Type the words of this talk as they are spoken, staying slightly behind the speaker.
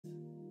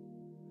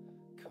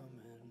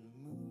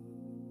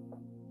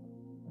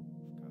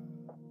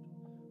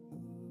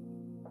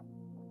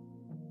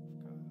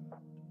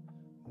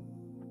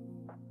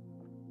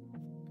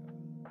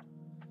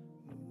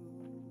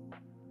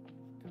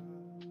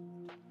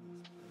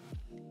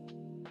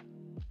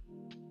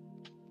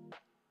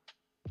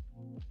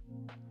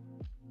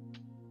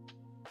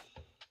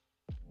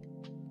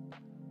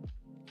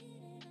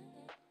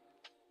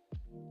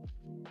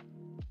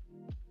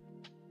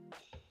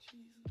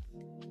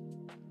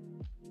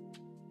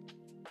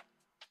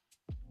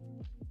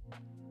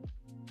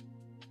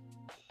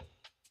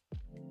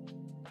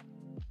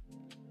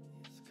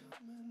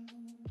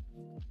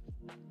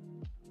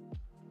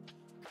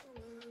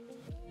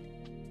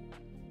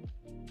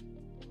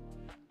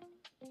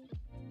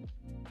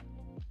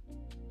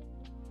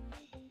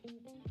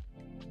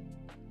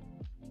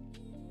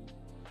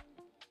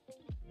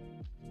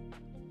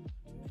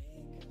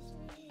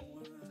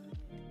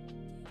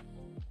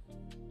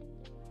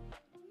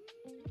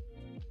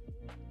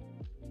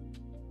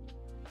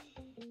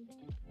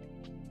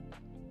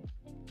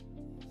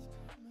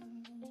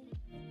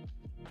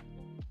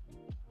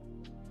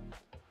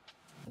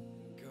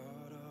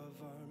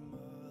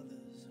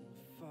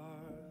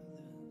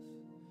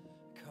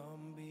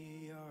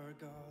our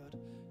God,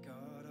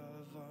 God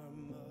of our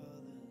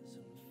mothers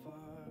and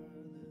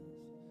fathers.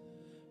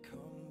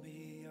 Come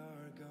be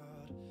our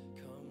God,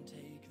 come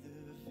take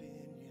the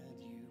vineyard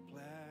you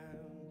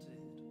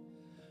planted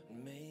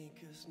and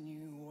make us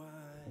new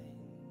wine.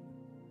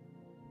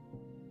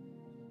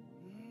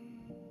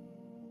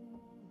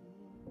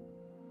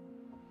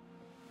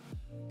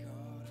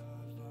 God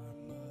of our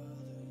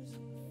mothers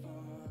and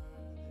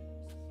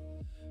fathers,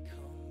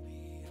 come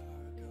be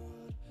our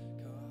God,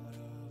 God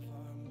of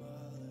our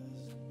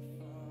mothers and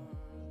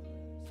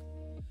fathers.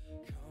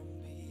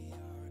 Come be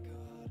our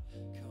God,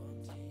 come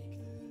take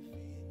the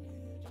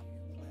vineyard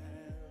you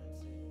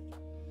planted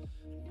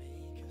and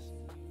make us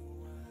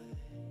new wine.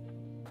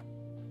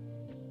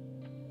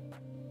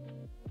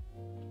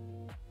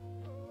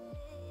 Oh Lord.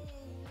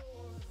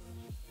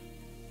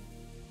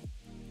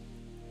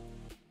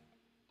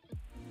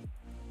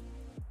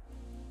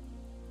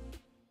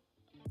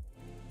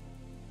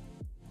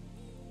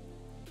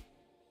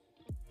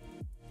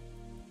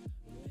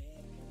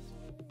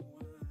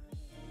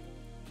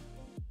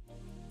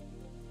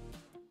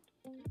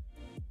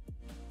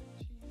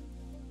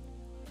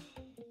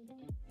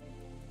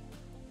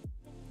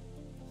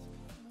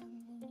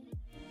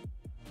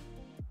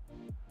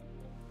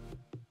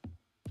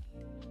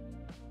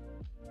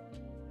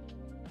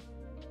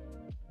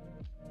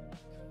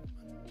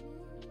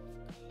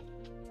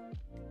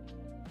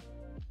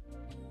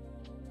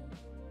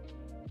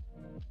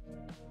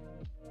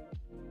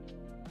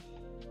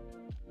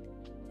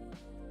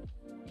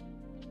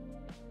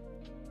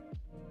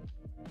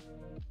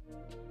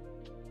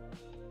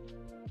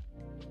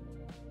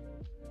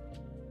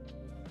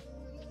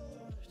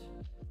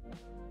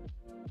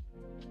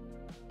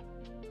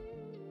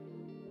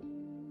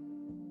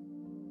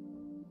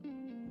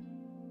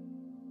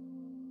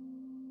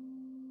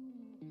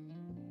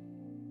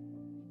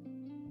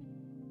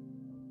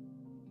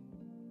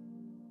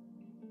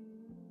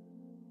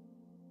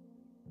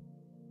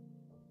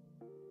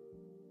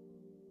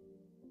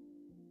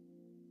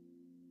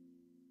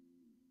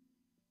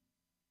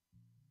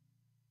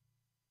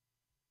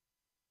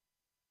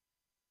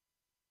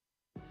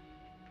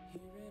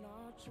 Here in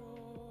our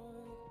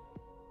joy,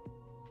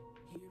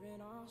 here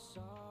in our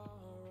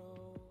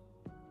sorrow,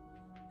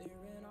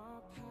 there in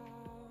our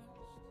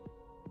past,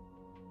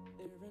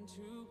 there in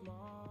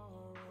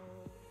tomorrow.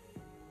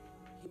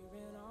 Here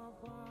in our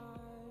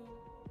wine,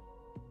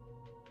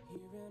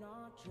 here in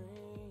our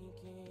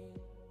drinking,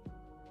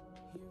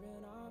 here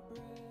in our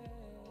bread,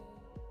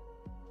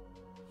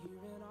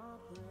 here in our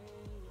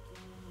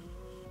breaking.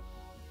 You're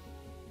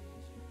always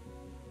with us.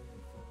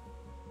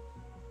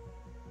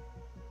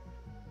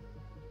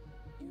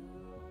 You're always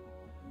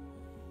with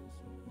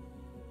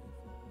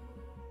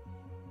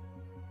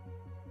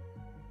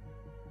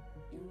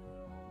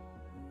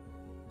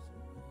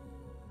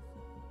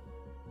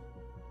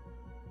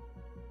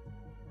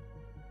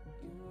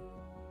You're always with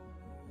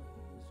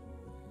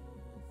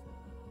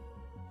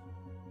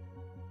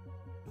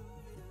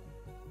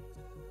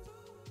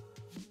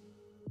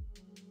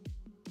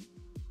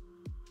us.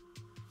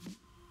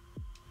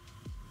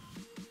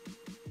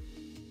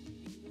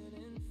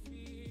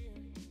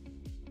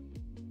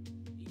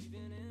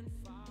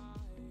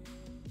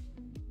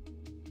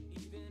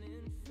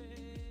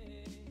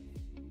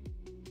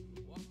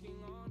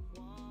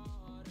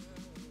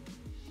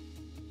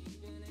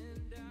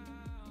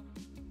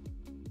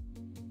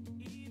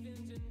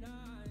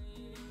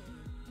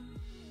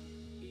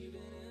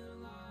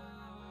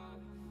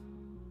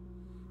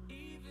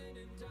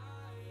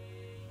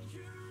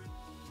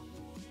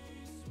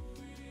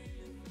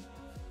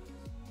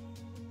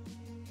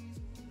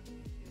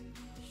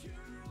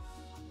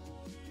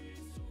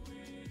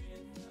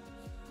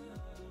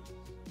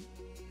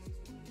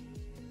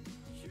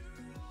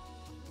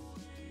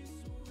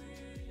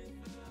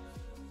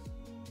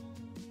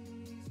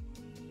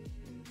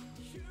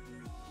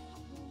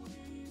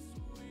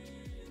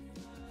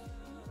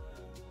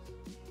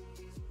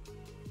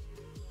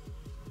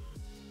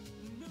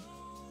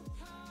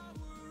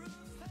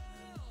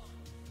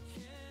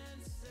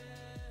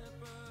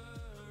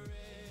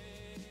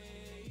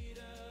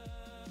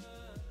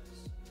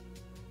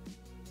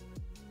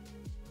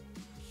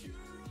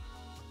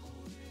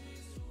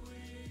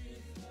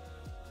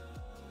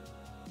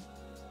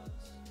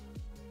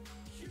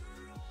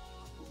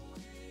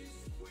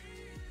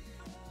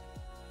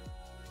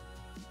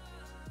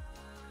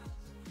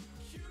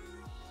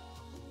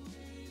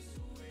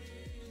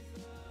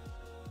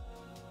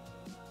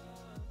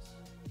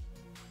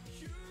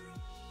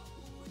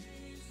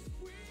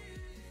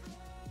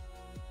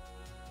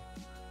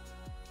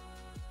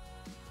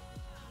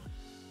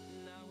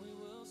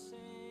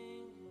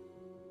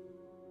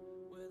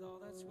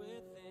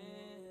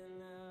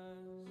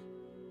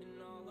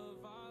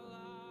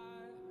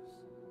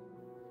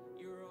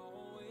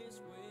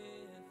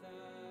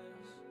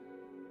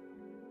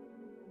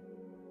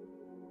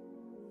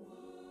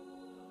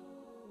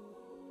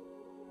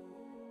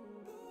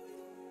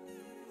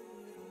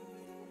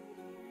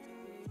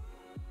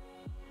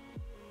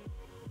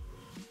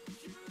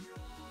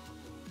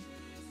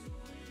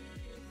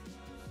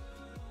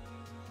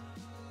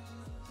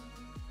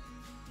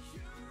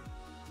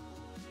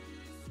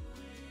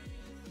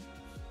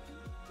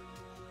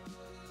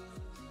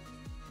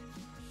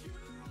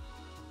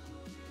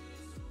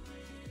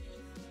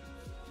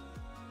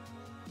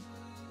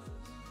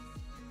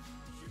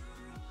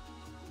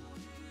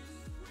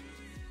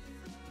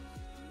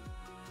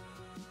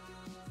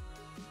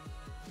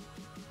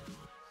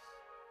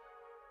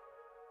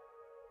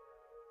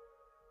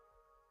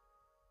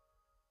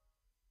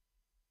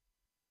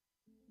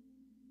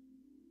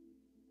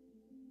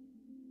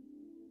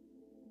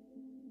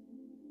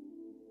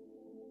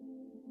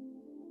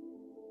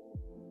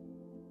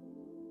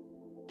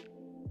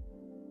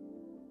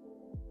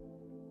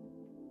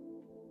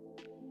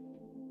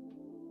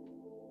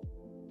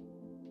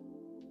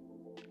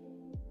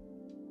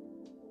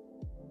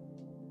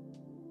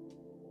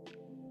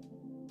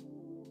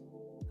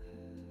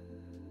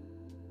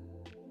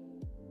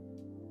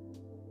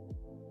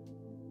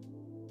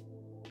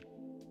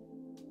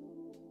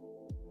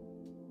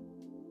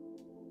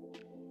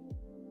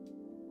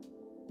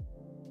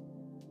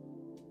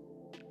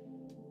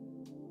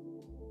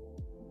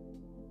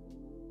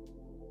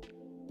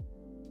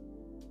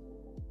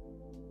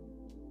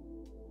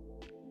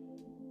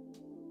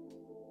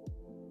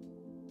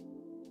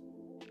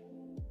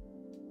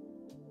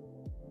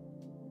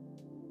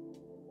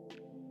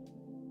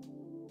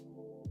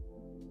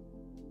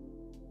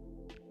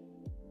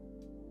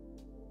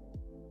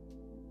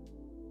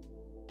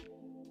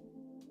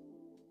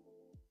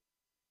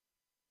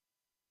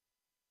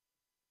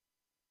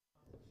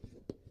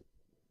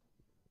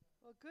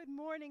 Good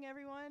morning,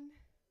 everyone.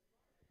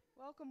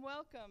 Welcome,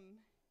 welcome.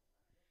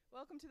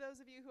 Welcome to those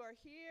of you who are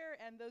here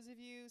and those of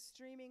you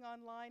streaming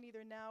online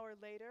either now or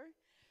later.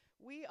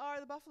 We are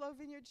the Buffalo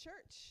Vineyard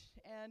Church,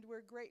 and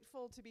we're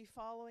grateful to be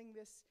following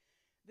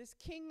this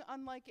king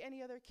unlike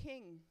any other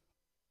king.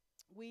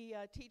 We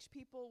teach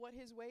people what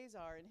his ways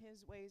are, and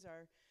his ways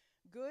are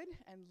good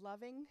and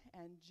loving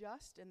and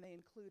just, and they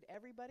include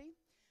everybody.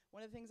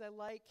 One of the things I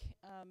like,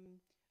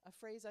 a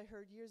phrase I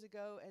heard years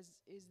ago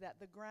is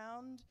that the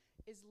ground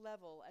is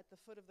level at the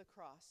foot of the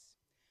cross.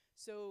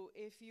 So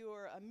if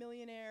you're a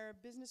millionaire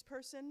business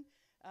person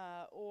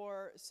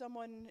or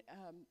someone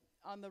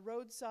on the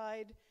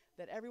roadside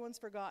that everyone's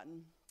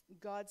forgotten,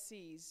 God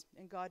sees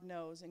and God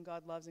knows and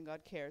God loves and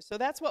God cares. So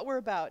that's what we're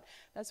about.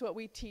 That's what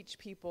we teach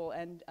people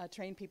and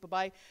train people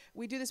by.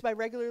 We do this by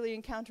regularly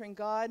encountering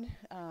God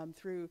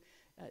through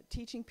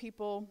teaching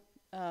people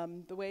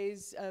the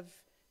ways of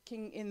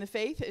King in the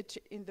faith,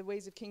 in the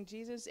ways of King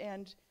Jesus,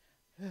 and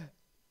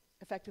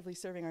effectively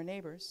serving our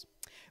neighbors.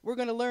 We're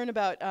going to learn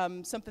about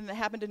something that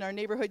happened in our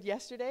neighborhood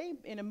yesterday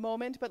in a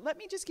moment, but let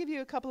me just give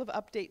you a couple of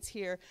updates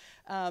here.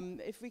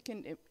 If we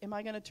can, am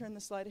I going to turn the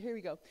slide? Here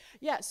we go.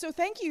 Yeah, so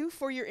thank you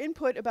for your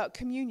input about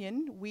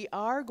communion. We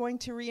are going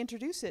to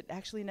reintroduce it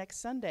actually next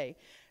Sunday.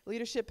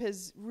 Leadership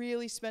has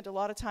really spent a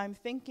lot of time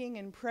thinking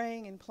and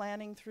praying and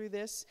planning through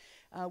this.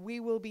 We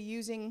will be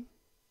using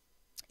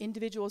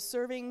individual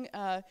serving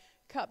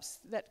cups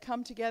that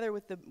come together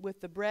with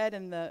the bread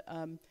and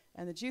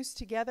the juice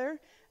together.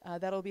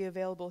 That'll be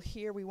available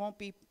here. We won't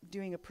be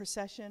doing a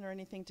procession or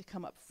anything to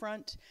come up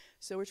front.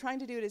 So we're trying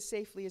to do it as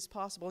safely as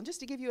possible. And just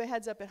to give you a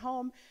heads up at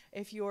home,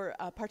 if you're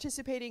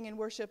participating in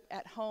worship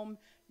at home,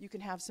 you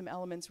can have some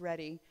elements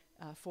ready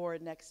for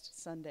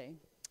next Sunday.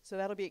 So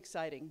that'll be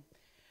exciting.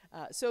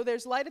 So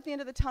there's light at the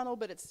end of the tunnel,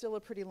 but it's still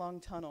a pretty long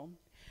tunnel.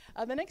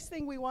 The next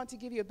thing we want to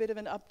give you a bit of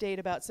an update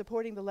about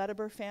supporting the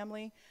Lederber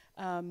family.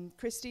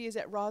 Christy is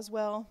at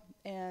Roswell,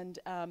 and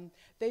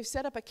they've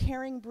set up a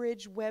Caring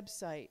Bridge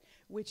website,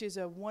 which is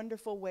a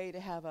wonderful way to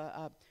have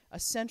a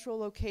central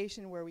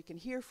location where we can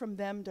hear from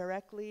them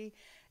directly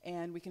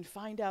and we can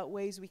find out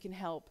ways we can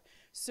help.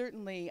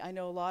 Certainly, I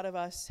know a lot of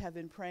us have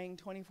been praying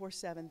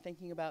 24/7,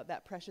 thinking about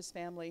that precious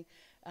family.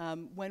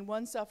 When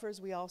one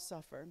suffers, we all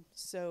suffer.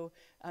 So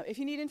if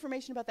you need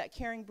information about that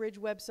Caring Bridge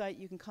website,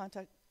 you can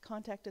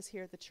contact us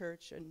here at the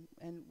church,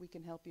 and we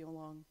can help you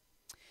along.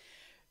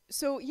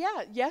 So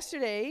yeah,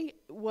 yesterday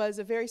was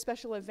a very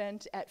special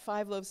event at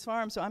Five Loaves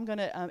Farm, so I'm going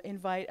to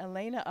invite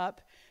Elena up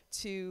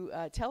to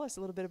tell us a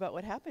little bit about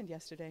what happened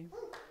yesterday.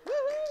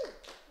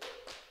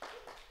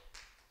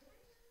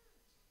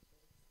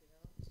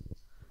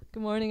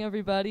 Good morning,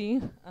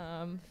 everybody.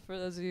 For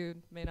those of you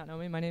who may not know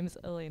me, my name is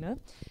Elena.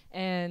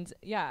 And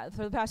yeah,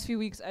 for the past few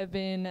weeks, I've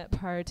been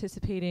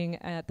participating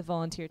at the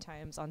volunteer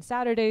times on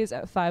Saturdays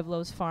at Five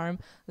Loaves Farm.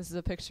 This is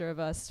a picture of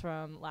us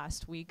from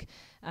last week,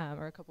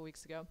 or a couple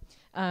weeks ago.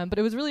 But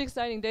it was a really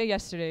exciting day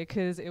yesterday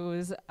because it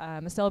was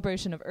a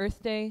celebration of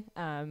Earth Day,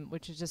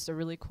 which is just a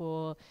really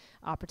cool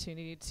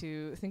opportunity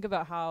to think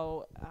about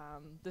how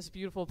this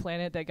beautiful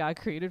planet that God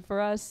created for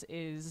us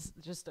is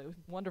just a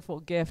wonderful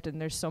gift, and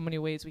there's so many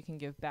ways we can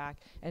give back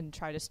and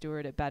try to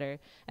steward it better.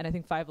 And I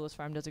think Five Loaves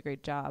Farm does a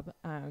great job.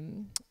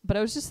 But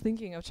I was just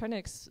thinking, I was trying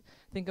to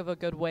think of a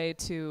good way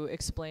to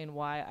explain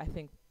why I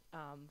think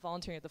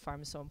volunteering at the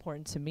farm is so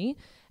important to me.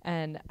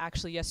 And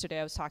actually yesterday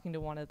I was talking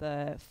to one of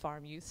the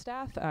farm youth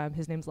staff.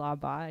 His name's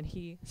Laba, and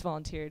he's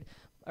volunteered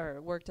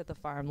or worked at the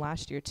farm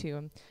last year too.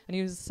 And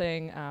he was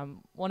saying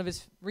one of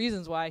his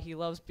reasons why he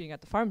loves being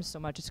at the farm so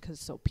much is because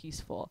it's so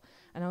peaceful.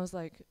 And I was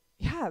like,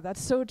 yeah,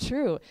 that's so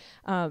true.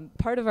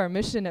 Part of our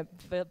mission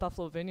at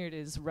Buffalo Vineyard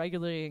is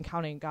regularly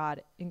encountering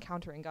God,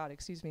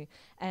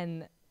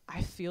 and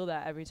I feel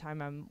that every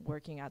time I'm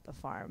working at the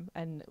farm.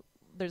 And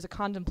there's a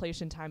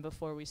contemplation time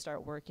before we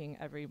start working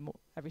every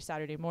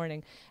Saturday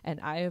morning, and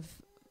I have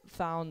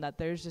found that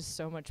there's just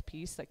so much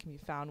peace that can be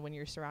found when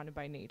you're surrounded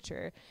by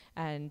nature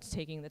and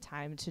taking the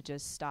time to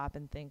just stop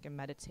and think and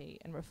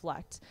meditate and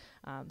reflect.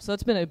 So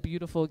it's been a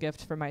beautiful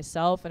gift for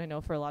myself, and I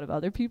know for a lot of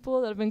other people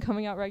that have been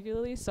coming out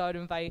regularly. So I'd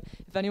invite,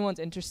 if anyone's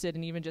interested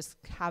in even just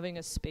having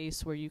a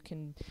space where you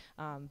can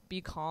be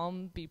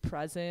calm, be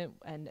present,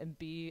 and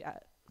be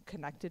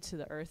connected to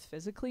the earth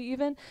physically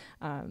even,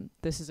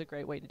 this is a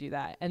great way to do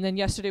that. And then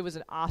yesterday was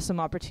an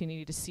awesome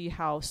opportunity to see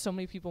how so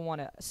many people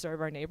want to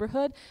serve our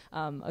neighborhood.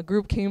 A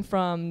group came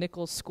from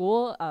Nichols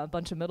School, a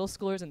bunch of middle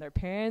schoolers and their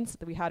parents.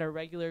 We had a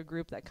regular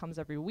group that comes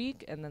every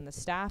week, and then the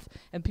staff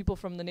and people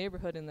from the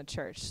neighborhood in the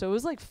church. So it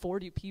was like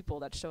 40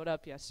 people that showed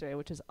up yesterday,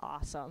 which is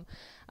awesome.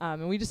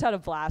 And we just had a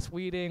blast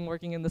weeding,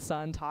 working in the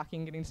sun,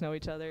 talking, getting to know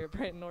each other.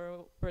 Brent and Nora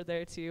were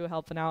there too,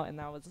 helping out, and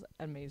that was an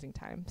amazing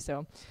time.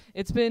 So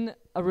it's been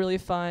a really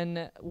fun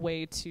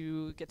way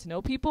to get to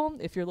know people.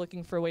 If you're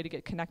looking for a way to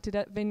get connected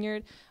at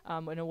Vineyard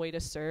and a way to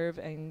serve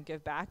and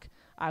give back,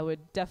 I would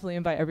definitely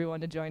invite everyone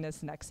to join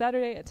us next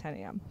Saturday at 10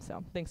 a.m.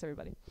 So thanks,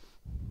 everybody.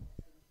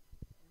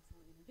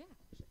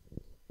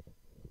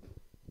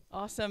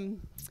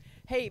 Awesome.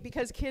 Hey,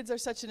 because kids are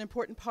such an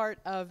important part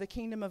of the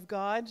kingdom of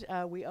God,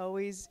 we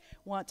always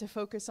want to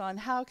focus on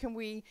how can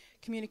we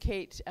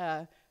communicate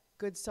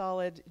good,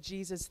 solid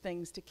Jesus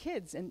things to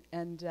kids.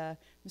 And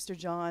Mr.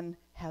 John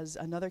has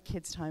another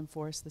kids' time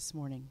for us this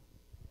morning.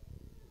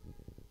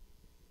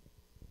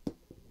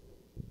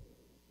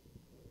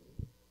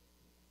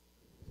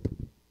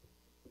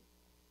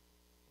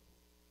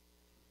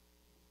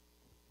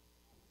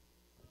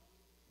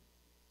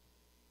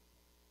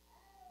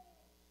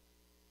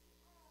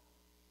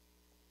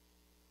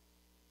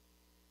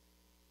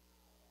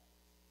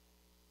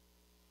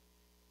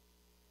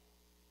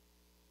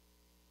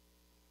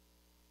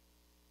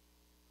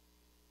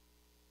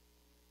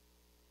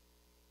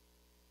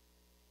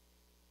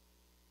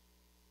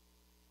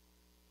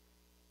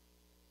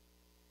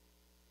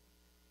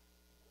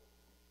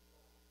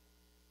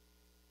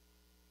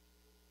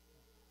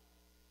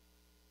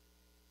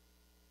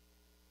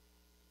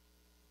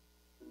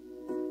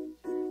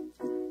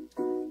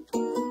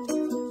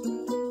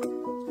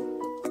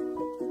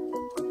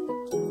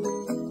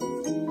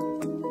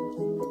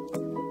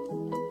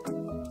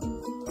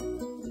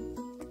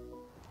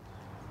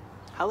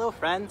 Hello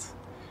friends,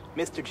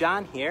 Mr.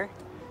 John here.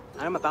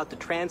 I'm about to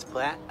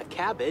transplant a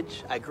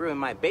cabbage I grew in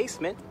my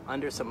basement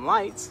under some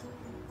lights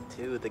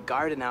to the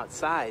garden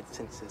outside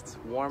since it's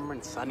warmer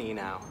and sunny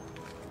now.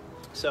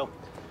 So,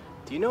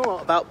 do you know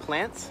about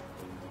plants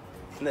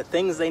and the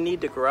things they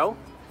need to grow?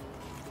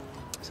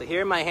 So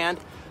here in my hand,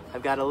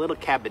 I've got a little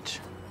cabbage.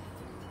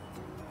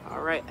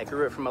 Alright, I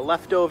grew it from a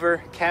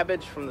leftover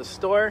cabbage from the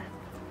store,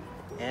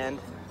 and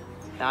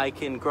now I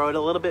can grow it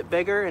a little bit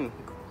bigger and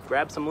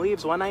grab some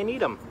leaves when I need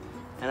them.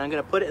 And I'm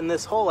going to put it in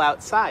this hole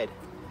outside.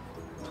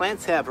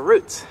 Plants have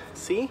roots,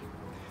 see?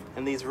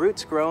 And these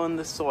roots grow in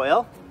the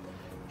soil,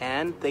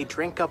 and they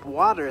drink up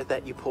water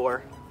that you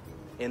pour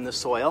in the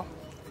soil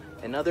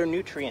and other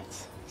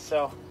nutrients.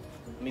 So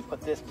let me put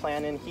this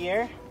plant in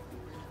here.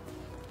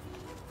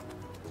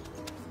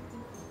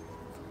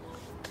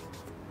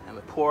 I'm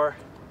going to pour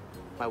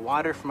my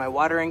water from my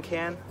watering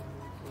can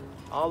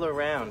all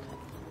around.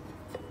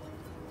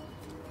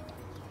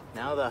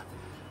 Now the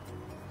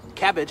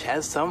cabbage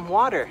has some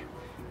water.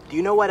 Do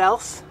you know what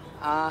else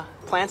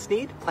plants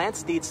need?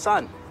 Plants need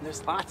sun. And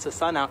there's lots of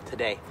sun out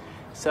today.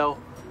 So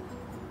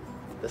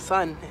the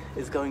sun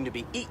is going to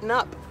be eaten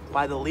up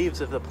by the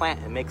leaves of the plant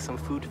and make some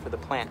food for the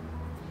plant.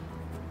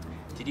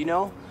 Did you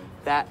know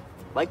that,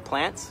 like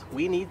plants,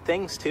 we need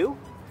things too?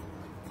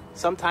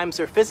 Sometimes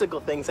they're physical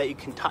things that you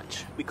can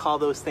touch. We call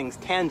those things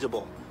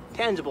tangible.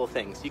 Tangible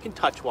things. You can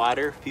touch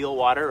water, feel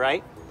water,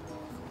 right?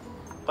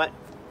 But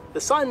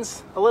the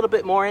sun's a little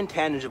bit more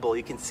intangible.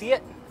 You can see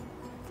it,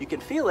 you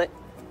can feel it,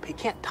 but you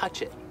can't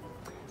touch it.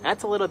 And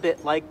that's a little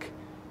bit like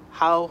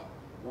how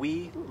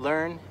we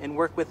learn and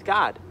work with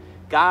God.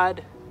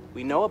 God,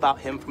 we know about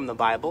him from the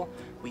Bible.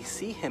 We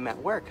see him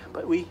at work,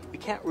 but we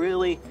can't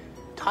really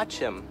touch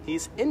him.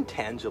 He's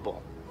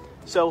intangible.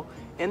 So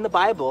in the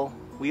Bible,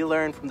 we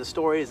learn from the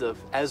stories of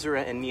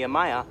Ezra and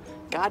Nehemiah,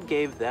 God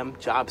gave them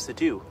jobs to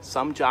do.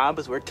 Some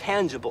jobs were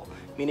tangible,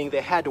 meaning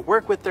they had to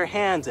work with their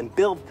hands and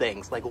build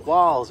things like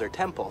walls or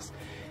temples.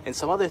 And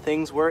some other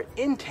things were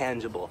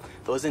intangible,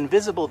 those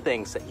invisible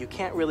things that you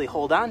can't really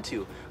hold on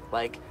to,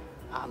 like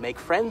make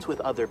friends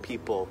with other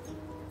people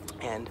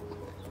and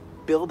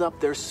build up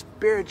their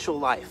spiritual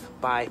life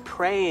by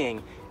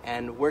praying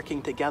and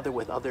working together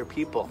with other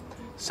people.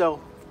 So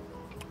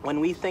when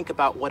we think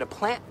about what a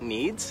plant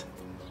needs,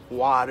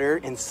 water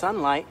and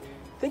sunlight,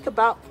 think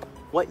about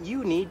what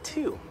you need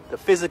too. The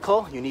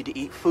physical, you need to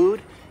eat food,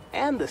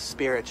 and the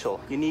spiritual,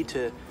 you need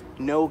to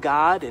know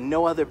God and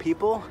know other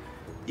people.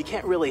 You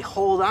can't really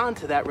hold on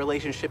to that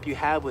relationship you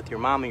have with your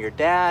mom or your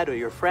dad or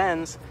your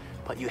friends,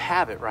 but you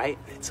have it, right?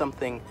 It's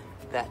something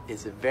that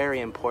is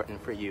very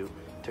important for you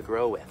to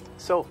grow with.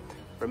 So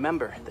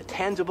remember, the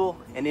tangible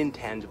and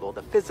intangible,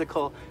 the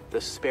physical, the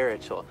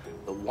spiritual,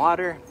 the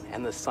water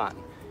and the sun.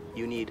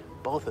 You need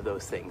both of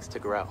those things to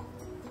grow.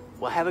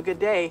 Well, have a good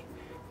day.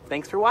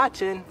 Thanks for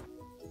watching.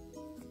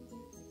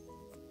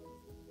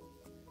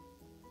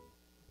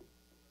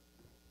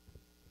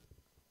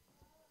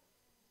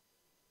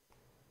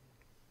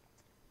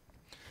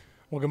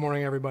 Well, good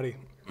morning, everybody.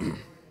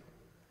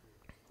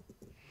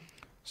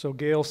 So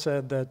Gail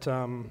said that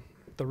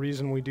the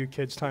reason we do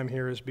kids time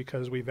here is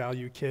because we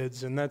value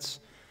kids, and that's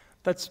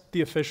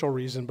the official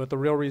reason, but the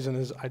real reason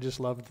is I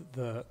just love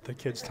the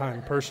kids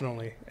time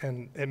personally,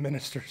 and it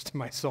ministers to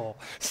my soul.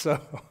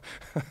 So,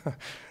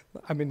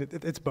 I mean,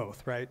 it's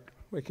both, right?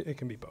 It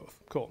can be both.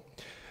 Cool.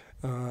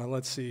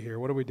 Let's see here.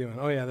 What are we doing?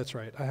 Oh, yeah, that's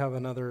right. I have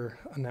another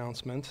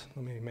announcement.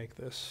 Let me make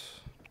this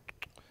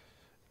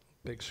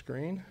big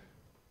screen.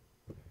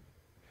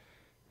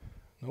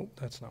 Nope,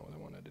 that's not what I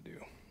wanted to do.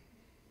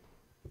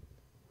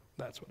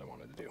 That's what I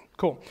wanted to do.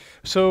 Cool.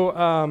 So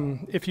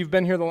if you've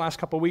been here the last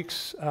couple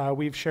weeks,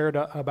 we've shared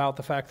about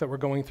the fact that we're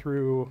going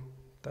through,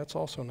 that's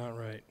also not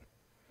right.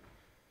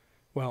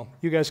 Well,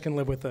 you guys can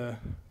live with the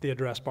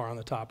address bar on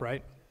the top,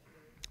 right?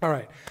 All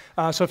right.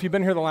 So if you've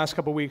been here the last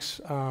couple weeks,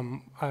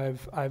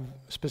 I've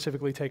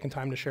specifically taken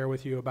time to share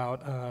with you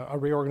about a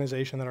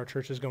reorganization that our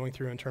church is going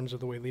through in terms of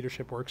the way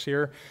leadership works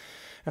here.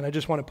 And I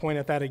just want to point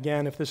at that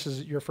again. If this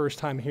is your first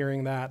time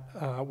hearing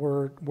that,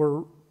 we're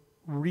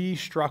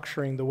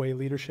restructuring the way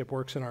leadership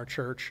works in our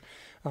church,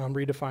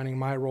 redefining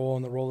my role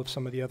and the role of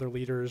some of the other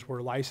leaders.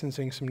 We're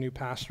licensing some new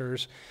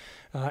pastors.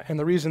 And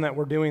the reason that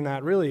we're doing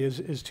that really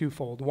is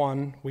twofold.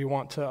 One, we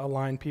want to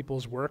align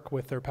people's work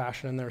with their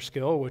passion and their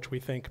skill, which we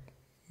think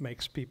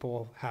makes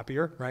people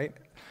happier, right?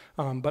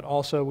 But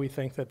also we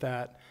think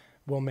that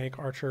will make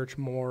our church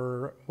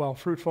more,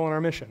 fruitful in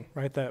our mission,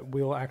 right? That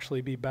we'll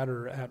actually be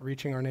better at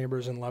reaching our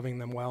neighbors and loving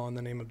them well in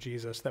the name of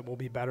Jesus, that we'll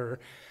be better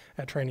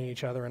at training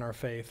each other in our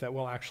faith, that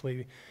we'll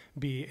actually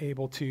be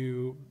able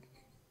to,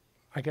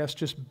 I guess,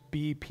 just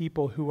be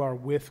people who are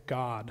with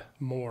God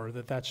more,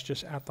 that's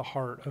just at the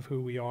heart of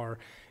who we are.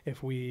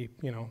 If we,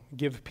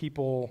 give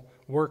people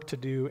work to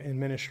do in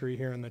ministry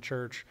here in the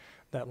church,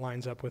 that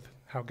lines up with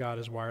how God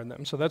has wired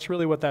them. So that's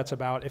really what that's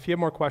about. If you have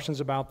more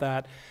questions about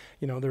that,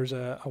 there's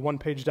a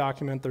one-page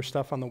document. There's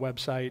stuff on the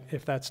website.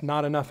 If that's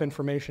not enough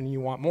information,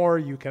 you want more,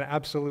 you can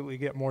absolutely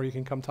get more. You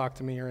can come talk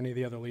to me or any of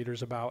the other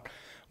leaders about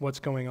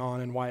what's going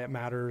on and why it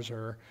matters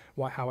or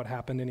how it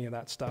happened, any of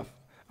that stuff.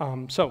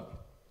 So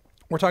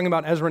we're talking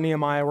about Ezra and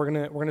Nehemiah. We're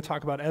gonna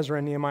talk about Ezra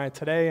and Nehemiah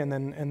today, and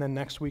then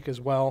next week as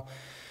well.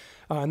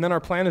 And then our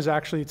plan is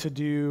actually to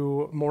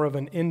do more of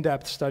an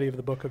in-depth study of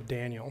the book of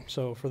Daniel.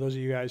 So for those of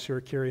you guys who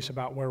are curious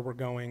about where we're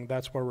going,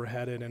 that's where we're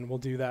headed, and we'll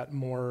do that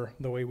more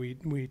the way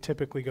we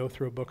typically go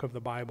through a book of the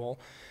Bible,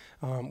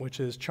 which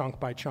is chunk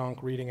by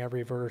chunk, reading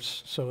every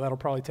verse. So that'll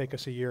probably take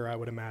us a year, I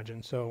would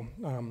imagine. So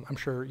I'm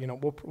sure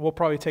we'll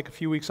probably take a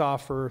few weeks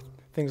off for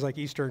things like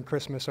Easter and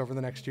Christmas over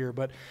the next year.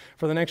 But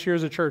for the next year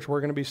as a church, we're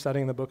going to be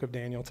studying the book of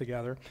Daniel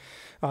together.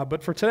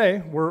 But for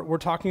today, we're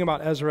talking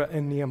about Ezra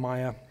and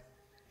Nehemiah.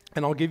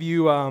 And I'll give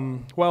you,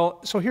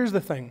 so here's the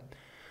thing.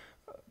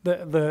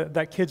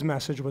 That kid's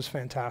message was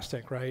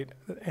fantastic, right?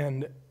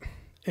 And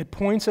it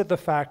points at the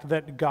fact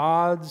that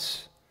God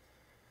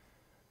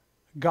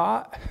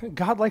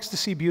likes to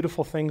see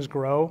beautiful things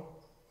grow,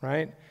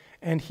 right?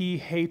 And he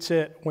hates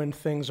it when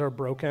things are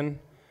broken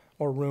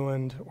or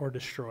ruined or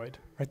destroyed,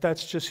 right?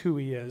 That's just who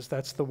he is.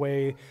 That's the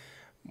way,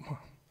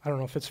 I don't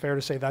know if it's fair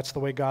to say that's the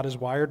way God is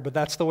wired, but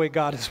that's the way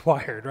God is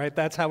wired, right?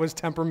 That's how his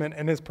temperament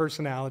and his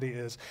personality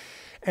is.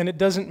 And it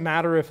doesn't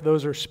matter if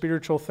those are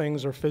spiritual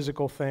things or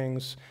physical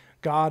things.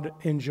 God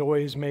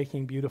enjoys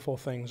making beautiful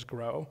things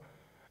grow.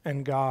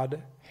 And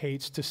God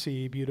hates to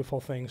see beautiful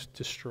things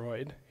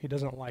destroyed. He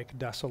doesn't like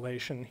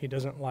desolation. He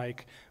doesn't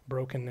like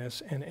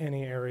brokenness in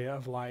any area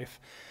of life.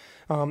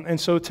 And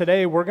so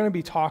today we're going to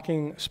be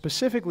talking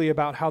specifically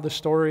about how the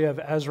story of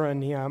Ezra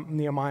and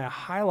Nehemiah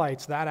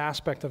highlights that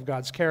aspect of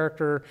God's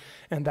character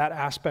and that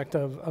aspect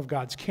of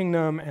God's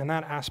kingdom and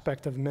that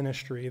aspect of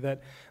ministry.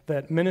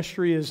 That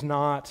ministry is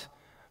not...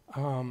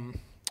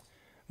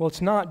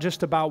 it's not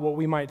just about what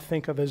we might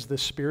think of as the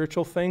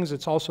spiritual things,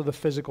 it's also the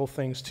physical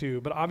things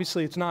too. But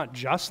obviously it's not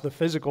just the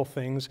physical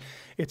things,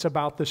 it's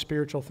about the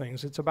spiritual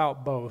things. It's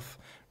about both,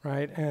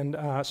 right? And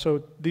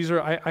so these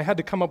are, I had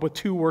to come up with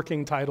 2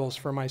 working titles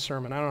for my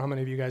sermon. I don't know how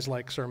many of you guys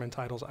like sermon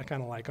titles. I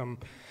kind of like them.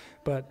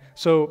 But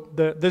so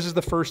this is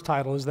the first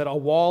title, is that a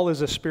wall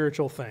is a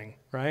spiritual thing,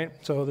 right?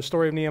 So the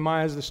story of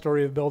Nehemiah is the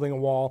story of building a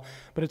wall,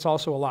 but it's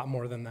also a lot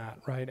more than that,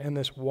 right? And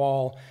this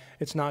wall,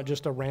 it's not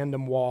just a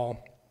random wall.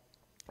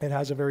 It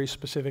has a very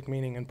specific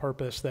meaning and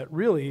purpose that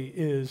really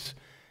is,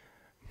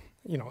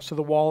 so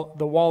the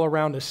wall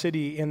around a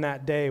city in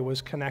that day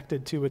was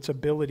connected to its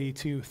ability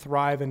to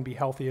thrive and be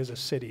healthy as a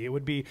city. It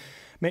would be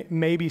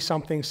maybe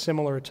something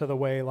similar to the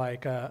way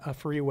like a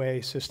freeway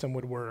system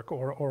would work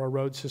or a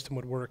road system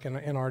would work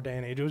in our day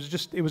and age.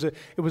 It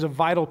was a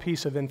vital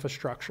piece of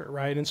infrastructure,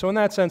 right? And so in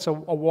that sense, a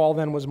wall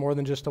then was more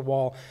than just a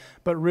wall,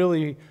 but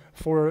really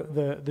for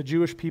the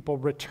Jewish people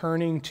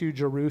returning to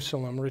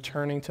Jerusalem,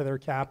 returning to their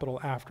capital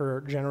after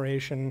a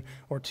generation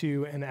or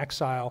two in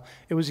exile,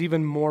 it was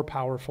even more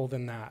powerful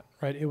than that,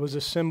 right? It was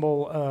a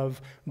symbol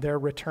of their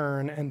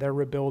return and their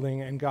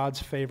rebuilding and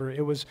God's favor.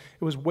 It was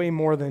way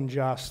more than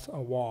just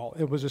a wall.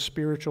 It was a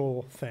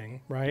spiritual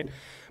thing, right?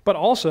 But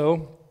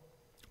also,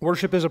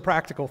 worship is a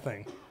practical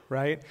thing,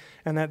 right?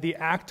 And that the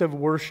act of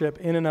worship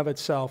in and of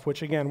itself,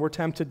 which again, we're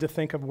tempted to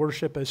think of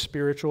worship as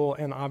spiritual,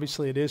 and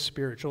obviously it is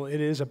spiritual.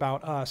 It is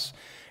about us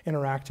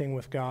interacting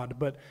with God.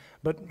 But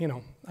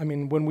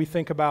when we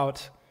think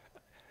about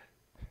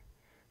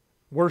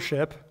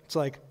worship, it's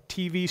like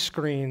TV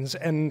screens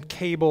and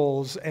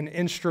cables and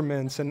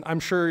instruments, and I'm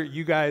sure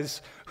you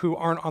guys who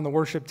aren't on the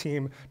worship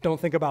team don't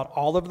think about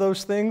all of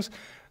those things,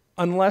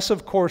 unless,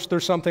 of course,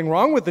 there's something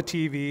wrong with the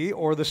TV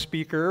or the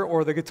speaker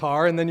or the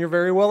guitar, and then you're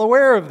very well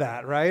aware of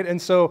that, right?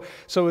 And so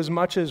as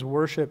much as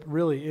worship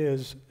really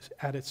is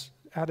at its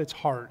at its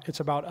heart. It's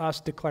about us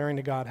declaring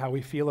to God how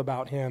we feel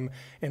about him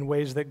in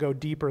ways that go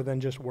deeper than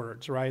just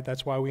words, right?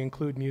 That's why we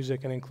include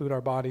music and include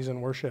our bodies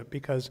in worship,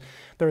 because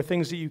there are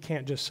things that you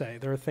can't just say.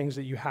 There are things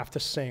that you have to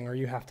sing, or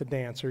you have to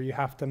dance, or you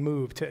have to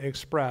move to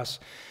express.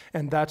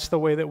 And that's the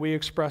way that we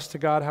express to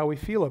God how we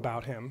feel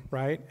about him,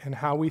 right? And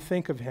how we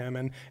think of him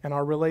and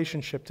our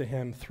relationship to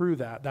him through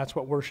that. That's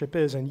what worship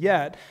is. And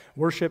yet,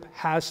 worship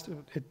has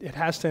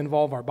to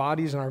involve our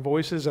bodies and our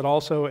voices. It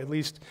also, at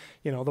least,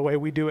 the way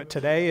we do it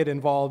today, it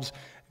involves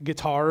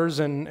guitars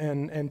and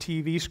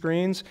TV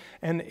screens.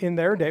 And in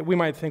their day, we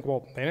might think,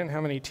 well, they didn't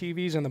have any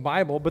TVs in the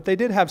Bible, but they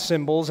did have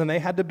symbols, and they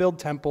had to build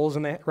temples,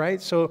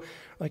 right? So,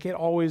 it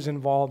always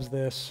involves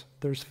this.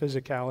 There's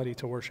physicality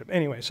to worship.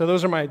 Anyway, so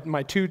those are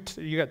my two.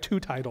 You got two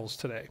titles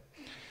today,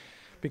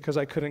 because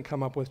I couldn't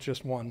come up with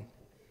just one.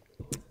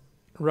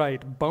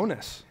 Right,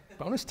 bonus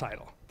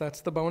title.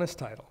 That's the bonus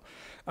title.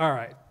 All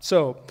right,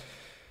 so.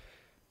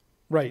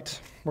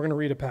 Right, we're going to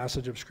read a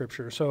passage of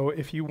Scripture. So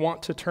if you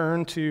want to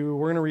turn to,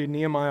 we're going to read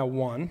Nehemiah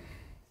 1.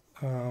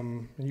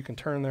 You can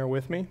turn there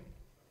with me.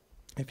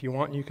 If you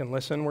want, you can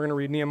listen. We're going to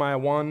read Nehemiah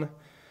 1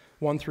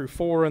 through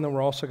 4, and then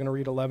we're also going to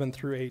read 11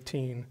 through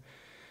 18.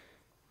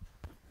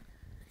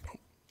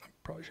 I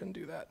probably shouldn't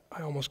do that.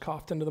 I almost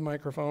coughed into the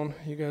microphone.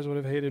 You guys would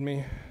have hated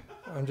me.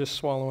 I'm just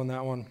swallowing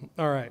that one.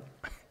 All right.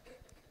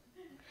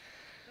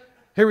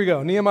 Here we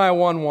go, Nehemiah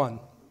 1:1.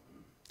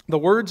 The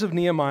words of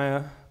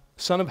Nehemiah,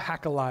 son of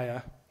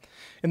Hakaliah,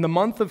 in the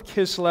month of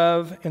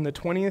Kislev, in the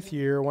 20th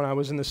year, when I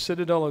was in the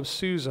citadel of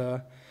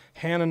Susa,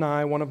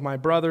 Hanani, one of my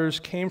brothers,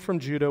 came from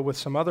Judah with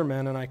some other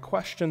men, and I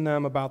questioned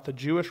them about the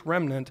Jewish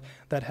remnant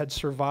that had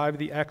survived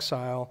the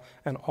exile,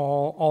 and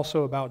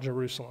also about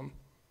Jerusalem.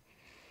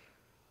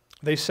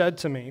 They said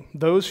to me,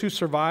 those who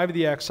survived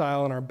the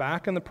exile and are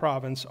back in the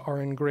province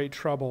are in great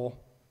trouble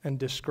and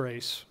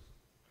disgrace.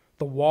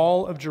 The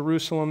wall of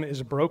Jerusalem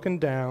is broken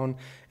down,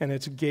 and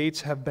its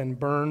gates have been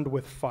burned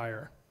with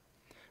fire.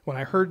 When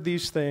I heard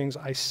these things,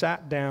 I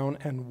sat down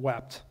and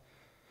wept.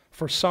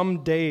 For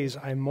some days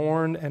I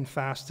mourned and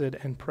fasted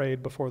and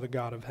prayed before the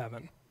God of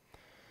heaven.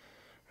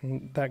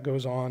 And that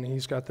goes on.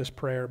 He's got this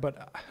prayer.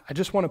 But I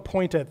just want to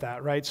point at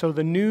that, right? So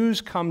the news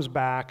comes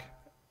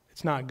back.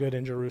 It's not good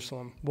in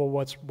Jerusalem. Well,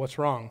 what's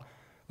wrong?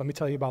 Let me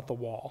tell you about the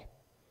wall,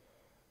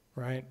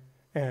 right?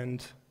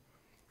 And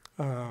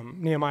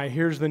Nehemiah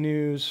hears the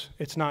news.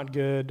 It's not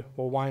good.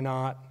 Well, why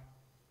not?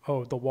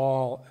 Oh, the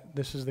wall,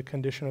 this is the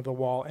condition of the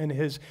wall.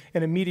 And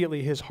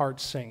immediately his heart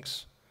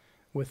sinks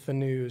with the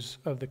news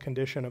of the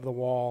condition of the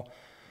wall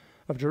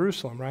of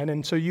Jerusalem, right?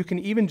 And so you can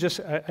even just,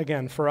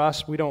 again, for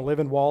us, we don't live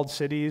in walled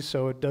cities,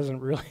 so it doesn't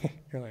really,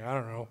 you're like, I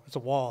don't know, it's a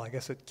wall. I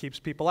guess it keeps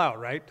people out,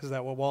 right? Is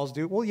that what walls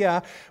do? Well, yeah,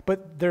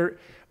 but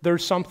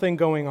there's something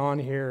going on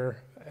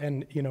here.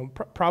 And,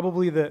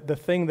 probably the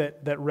thing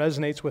that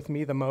resonates with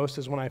me the most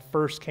is when I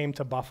first came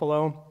to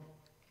Buffalo.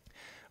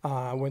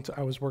 I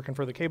was working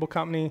for the cable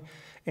company,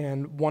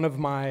 and one of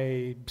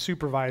my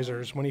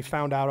supervisors, when he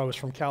found out I was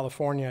from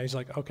California, he's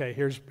like, okay,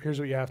 here's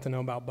what you have to know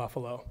about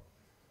Buffalo.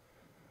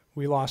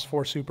 We lost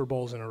 4 Super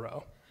Bowls in a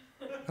row.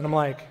 And I'm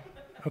like,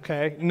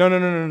 okay,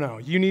 no.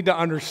 You need to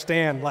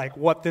understand,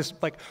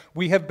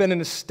 we have been in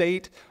a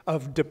state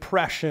of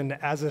depression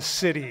as a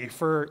city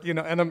for,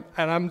 and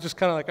I'm just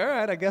kind of like, all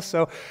right, I guess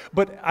so.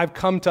 But I've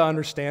come to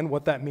understand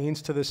what that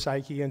means to the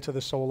psyche and to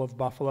the soul of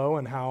Buffalo,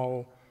 and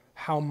how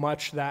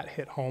much that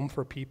hit home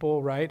for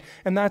people, right?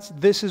 And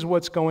this is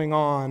what's going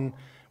on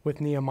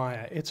with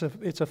Nehemiah. It's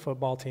a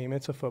football team.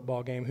 It's a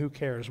football game. Who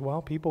cares?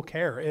 Well, people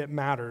care. It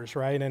matters,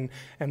 right? And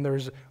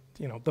there's,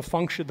 the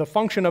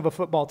function of a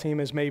football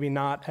team is maybe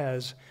not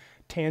as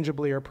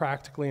tangibly or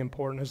practically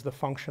important as the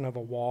function of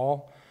a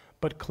wall,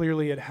 but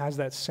clearly it has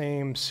that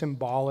same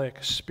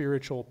symbolic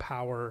spiritual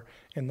power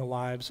in the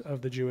lives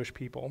of the Jewish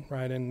people,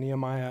 right? And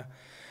Nehemiah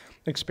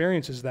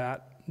experiences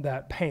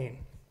that pain.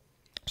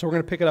 So we're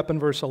going to pick it up in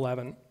verse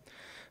 11.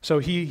 So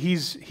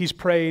he's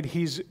prayed,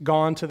 he's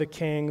gone to the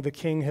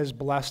king has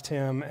blessed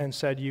him and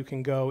said, you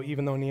can go,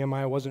 even though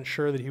Nehemiah wasn't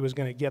sure that he was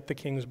going to get the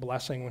king's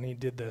blessing when he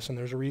did this. And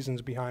there's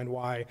reasons behind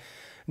why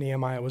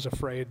Nehemiah was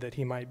afraid that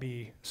he might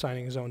be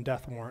signing his own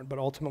death warrant. But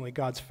ultimately,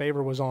 God's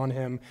favor was on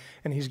him,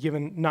 and he's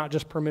given not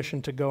just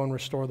permission to go and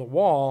restore the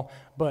wall,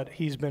 but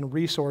he's been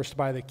resourced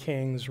by the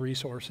king's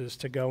resources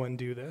to go and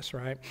do this,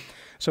 right?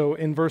 So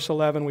in verse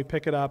 11, we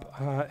pick it up.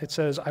 It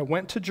says, I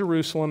went to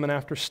Jerusalem, and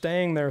after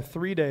staying there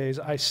 3 days,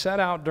 I set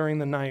out during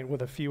the night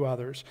with a few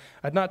others.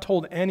 I had not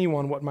told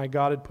anyone what my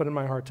God had put in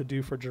my heart to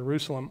do for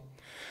Jerusalem.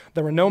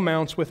 There were no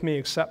mounts with me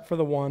except for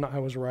the one I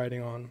was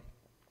riding on.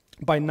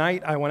 By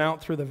night, I went out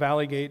through the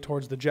valley gate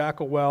towards the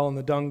jackal well and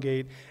the dung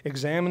gate,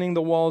 examining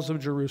the walls of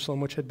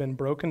Jerusalem, which had been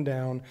broken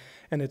down,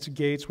 and its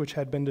gates, which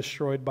had been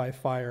destroyed by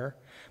fire.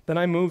 Then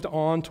I moved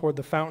on toward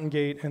the fountain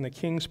gate and the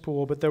king's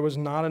pool, but there was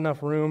not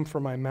enough room for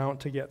my mount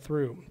to get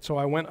through. So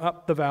I went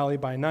up the valley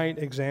by night,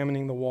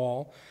 examining the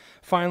wall.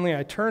 Finally,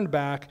 I turned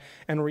back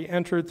and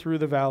re-entered through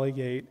the valley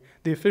gate.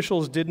 The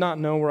officials did not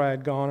know where I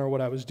had gone or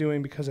what I was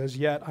doing, because as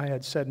yet I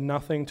had said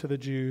nothing to the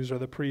Jews or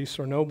the priests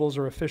or nobles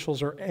or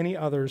officials or any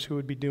others who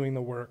would be doing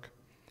the work.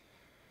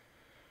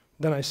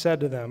 Then I said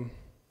to them,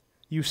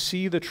 "You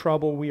see the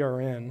trouble we are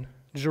in.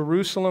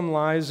 Jerusalem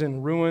lies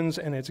in ruins,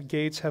 and its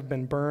gates have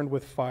been burned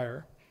with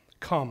fire.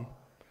 Come,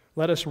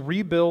 let us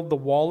rebuild the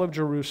wall of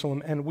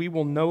Jerusalem, and we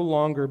will no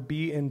longer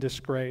be in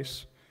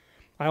disgrace."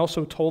 I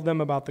also told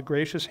them about the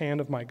gracious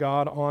hand of my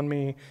God on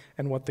me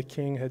and what the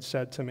king had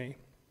said to me.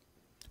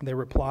 They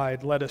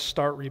replied, "Let us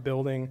start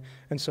rebuilding,"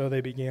 and so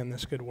they began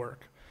this good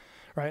work.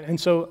 Right? And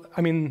so,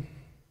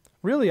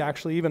 really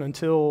actually even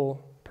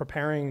until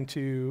preparing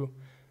to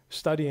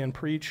study and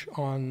preach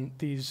on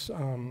these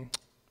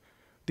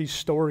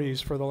stories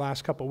for the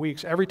last couple of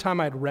weeks, every time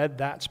I'd read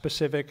that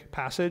specific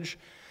passage,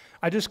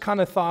 I just kind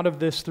of thought of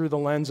this through the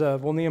lens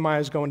of, well,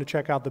 Nehemiah's going to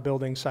check out the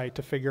building site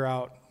to figure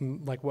out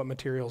like what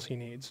materials he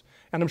needs.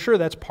 And I'm sure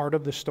that's part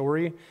of the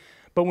story,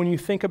 but when you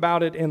think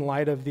about it in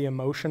light of the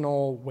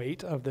emotional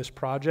weight of this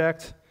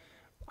project,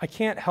 I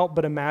can't help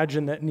but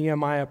imagine that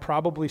Nehemiah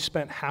probably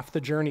spent half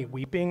the journey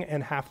weeping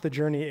and half the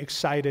journey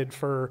excited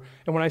for,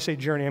 and when I say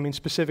journey, I mean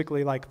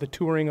specifically like the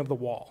touring of the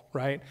wall,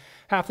 right?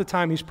 Half the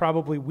time he's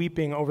probably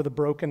weeping over the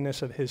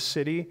brokenness of his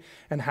city,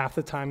 and half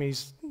the time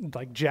he's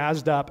like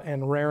jazzed up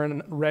and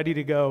raring, ready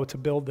to go to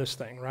build this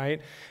thing,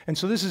 right? And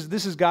so this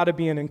has got to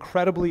be an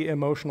incredibly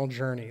emotional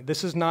journey.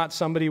 This is not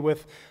somebody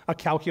with a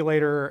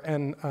calculator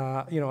and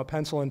a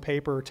pencil and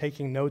paper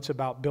taking notes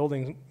about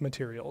building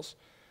materials.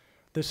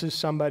 This is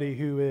somebody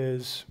who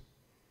is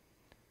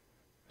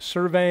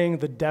surveying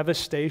the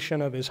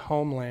devastation of his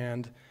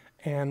homeland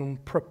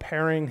and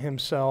preparing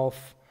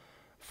himself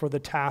for the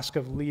task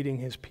of leading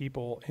his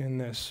people in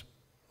this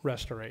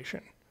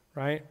restoration,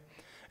 right?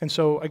 And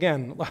so,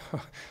 again,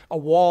 a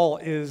wall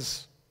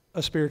is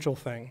a spiritual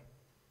thing,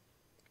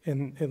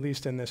 at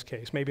least in this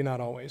case. Maybe not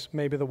always.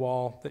 Maybe the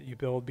wall that you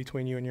build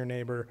between you and your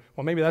neighbor,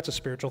 well, maybe that's a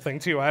spiritual thing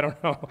too, I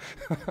don't know.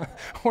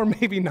 Or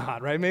maybe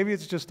not, right? Maybe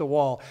it's just a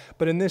wall.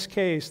 But in this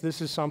case,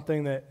 this is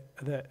something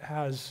that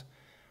has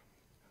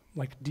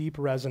like deep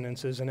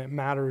resonances, and it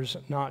matters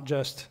not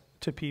just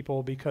to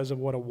people because of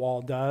what a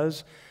wall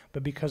does,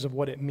 but because of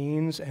what it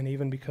means, and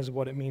even because of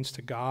what it means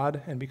to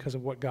God, and because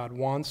of what God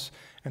wants,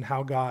 and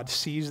how God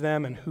sees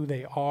them, and who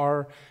they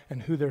are,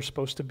 and who they're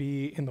supposed to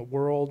be in the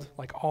world.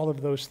 Like all of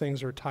those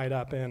things are tied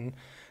up in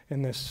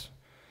this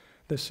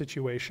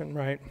situation,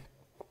 right?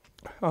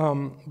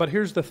 But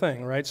here's the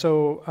thing, right?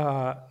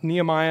 So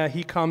Nehemiah,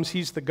 he comes,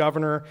 he's the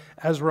governor.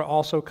 Ezra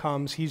also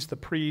comes, he's the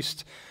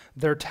priest.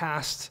 They're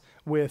tasked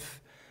with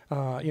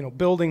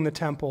building the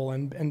temple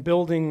and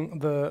building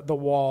the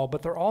wall,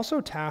 but they're also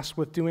tasked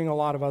with doing a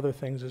lot of other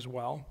things as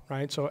well,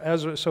 right? So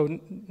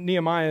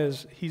Nehemiah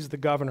he's the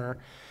governor.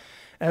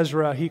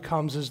 Ezra, he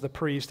comes as the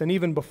priest, and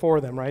even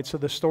before them, right? So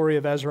the story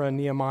of Ezra and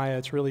Nehemiah,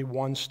 it's really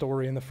one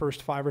story. In the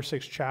first 5 or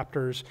 6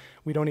 chapters,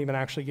 we don't even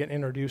actually get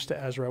introduced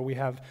to Ezra. We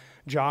have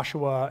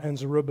Joshua and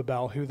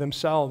Zerubbabel, who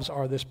themselves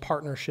are this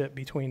partnership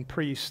between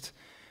priest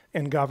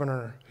and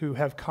governor, who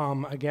have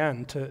come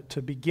again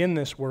to begin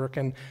this work,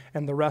 and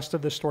the rest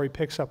of the story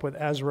picks up with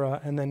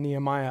Ezra and then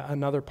Nehemiah,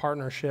 another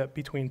partnership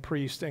between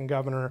priest and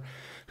governor,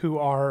 who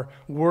are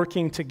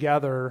working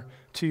together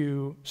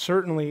to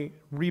certainly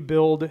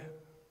rebuild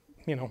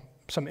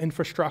some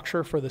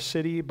infrastructure for the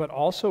city, but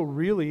also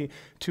really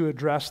to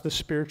address the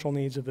spiritual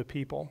needs of the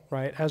people,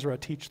 right? Ezra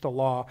teach the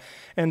law.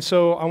 And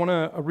so I want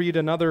to read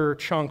another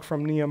chunk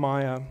from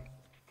Nehemiah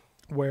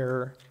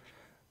where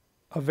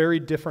a very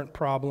different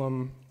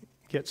problem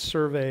gets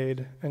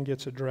surveyed and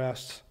gets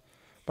addressed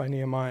by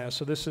Nehemiah.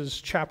 So this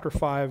is chapter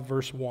 5,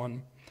 verse 1.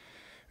 And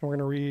we're going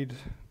to read,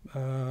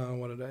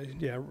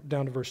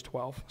 down to verse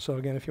 12. So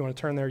again, if you want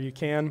to turn there, you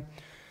can.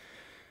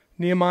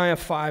 Nehemiah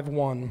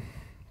 5:1.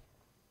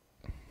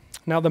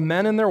 Now the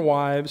men and their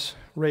wives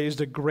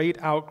raised a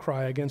great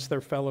outcry against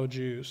their fellow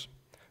Jews.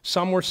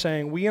 Some were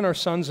saying, "We and our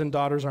sons and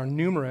daughters are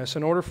numerous.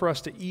 In order for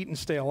us to eat and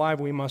stay alive,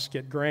 we must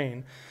get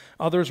grain."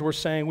 Others were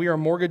saying, "We are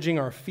mortgaging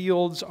our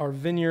fields, our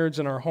vineyards,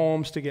 and our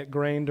homes to get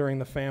grain during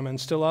the famine."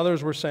 Still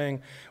others were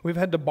saying, "We've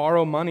had to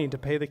borrow money to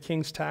pay the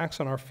king's tax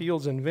on our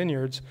fields and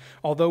vineyards,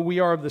 although we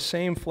are of the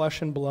same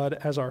flesh and blood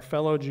as our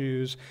fellow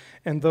Jews,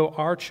 and though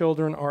our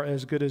children are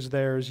as good as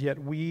theirs, yet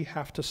we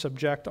have to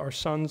subject our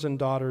sons and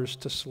daughters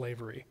to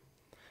slavery.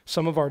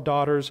 Some of our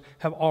daughters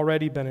have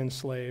already been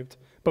enslaved,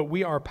 but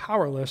we are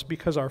powerless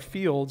because our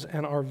fields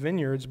and our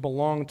vineyards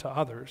belong to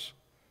others."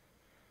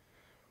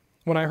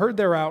 When I heard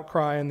their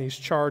outcry and these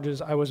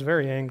charges, I was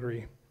very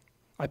angry.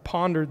 I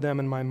pondered them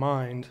in my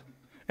mind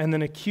and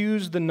then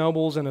accused the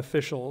nobles and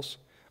officials.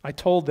 I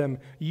told them,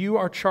 "You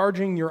are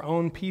charging your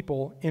own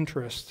people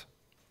interest."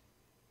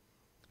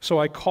 So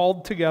I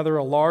called together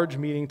a large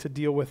meeting to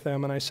deal with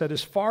them, and I said,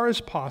 "As far as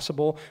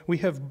possible, we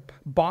have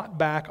bought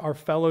back our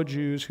fellow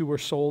Jews who were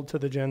sold to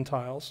the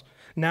Gentiles.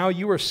 Now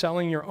you are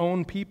selling your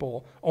own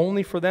people,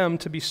 only for them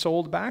to be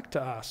sold back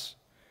to us."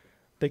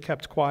 They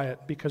kept quiet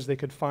because they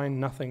could find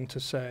nothing to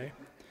say.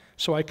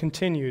 So I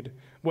continued,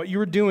 "What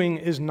you are doing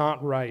is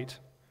not right.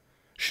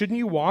 Shouldn't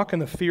you walk in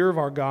the fear of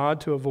our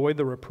God to avoid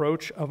the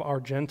reproach of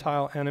our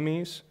Gentile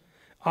enemies?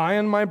 I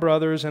and my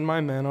brothers and my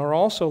men are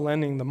also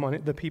lending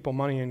the people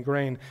money and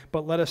grain,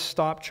 but let us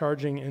stop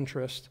charging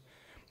interest.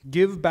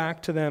 Give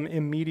back to them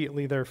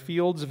immediately their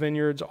fields,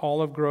 vineyards,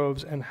 olive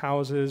groves, and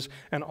houses,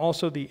 and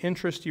also the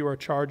interest you are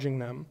charging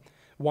them,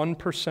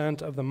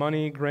 1% of the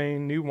money,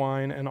 grain, new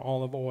wine, and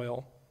olive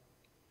oil.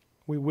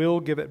 We will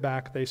give it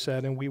back, they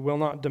said, and we will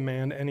not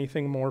demand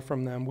anything more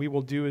from them. We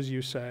will do as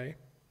you say.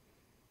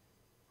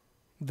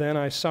 Then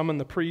I summoned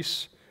the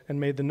priests and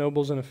made the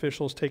nobles and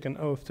officials take an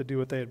oath to do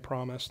what they had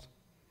promised.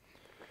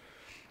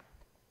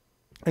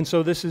 And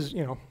so this is,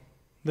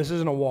 this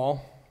isn't a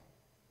wall,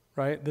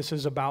 right? This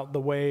is about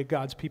the way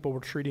God's people were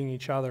treating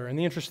each other. And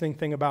the interesting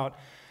thing about,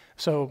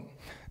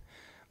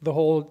 the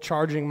whole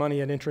charging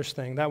money at interest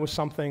thing, that was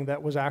something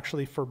that was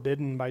actually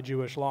forbidden by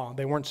Jewish law.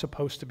 They weren't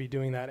supposed to be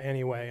doing that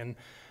anyway. And,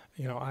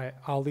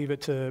 I'll leave it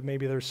to,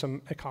 maybe there's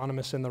some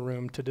economists in the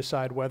room to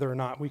decide whether or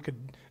not we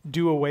could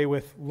do away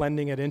with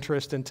lending at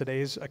interest in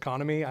today's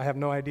economy. I have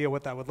no idea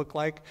what that would look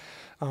like.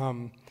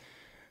 For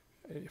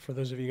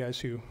those of you guys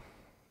who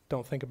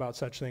don't think about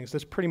such things,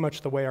 that's pretty much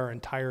the way our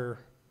entire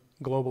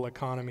global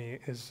economy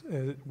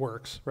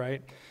works,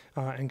 right?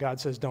 And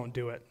God says, don't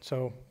do it.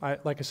 So,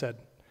 like I said,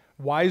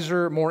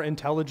 wiser, more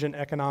intelligent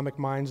economic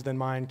minds than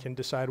mine can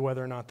decide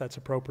whether or not that's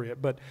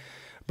appropriate. But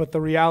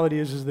the reality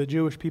is the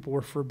Jewish people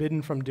were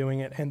forbidden from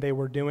doing it, and they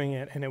were doing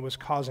it, and it was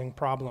causing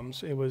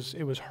problems. It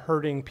was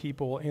hurting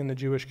people in the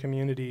Jewish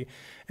community,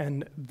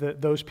 and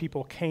those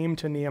people came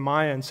to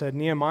Nehemiah and said,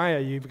 Nehemiah,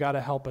 you've got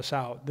to help us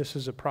out. This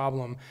is a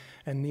problem.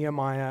 And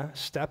Nehemiah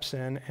steps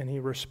in and he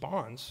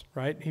responds,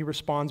 right? He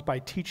responds by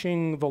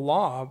teaching the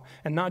law,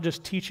 and not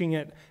just teaching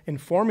it,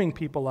 informing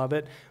people of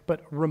it,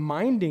 but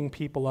reminding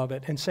people of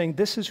it and saying,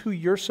 this is who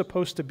you're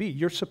supposed to be.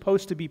 You're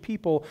supposed to be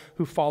people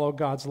who follow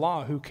God's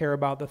law, who care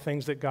about the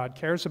things that God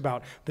cares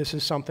about. This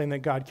is something that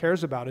God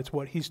cares about. It's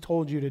what he's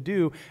told you to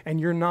do,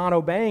 and you're not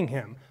obeying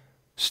him.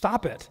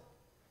 Stop it.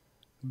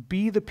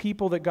 Be the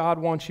people that God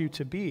wants you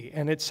to be.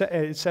 And it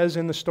says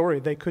in the story,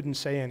 they couldn't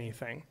say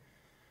anything.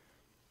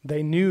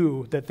 They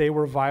knew that they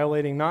were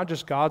violating not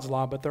just God's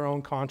law, but their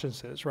own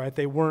consciences, right?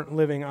 They weren't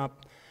living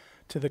up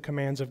to the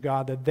commands of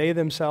God that they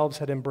themselves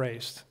had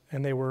embraced,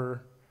 and they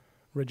were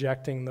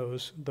rejecting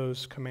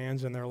those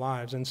commands in their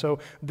lives. And so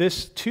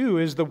this, too,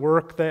 is the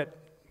work that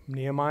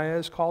Nehemiah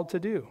is called to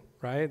do,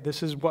 right?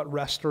 This is what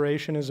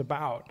restoration is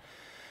about.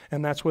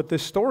 And that's what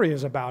this story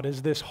is about,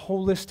 is this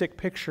holistic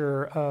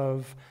picture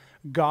of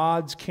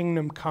God's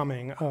kingdom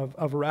coming,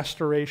 of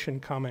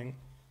restoration coming.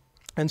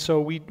 And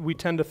so we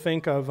tend to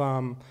think of,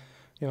 so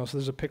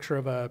there's a picture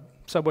of a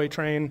subway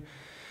train.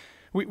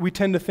 We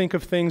tend to think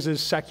of things as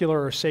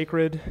secular or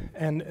sacred,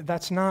 and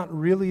that's not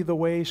really the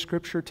way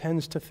Scripture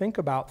tends to think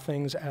about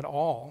things at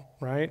all,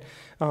 right?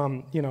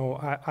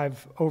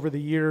 I've over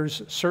the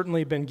years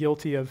certainly been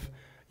guilty of,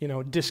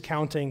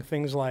 discounting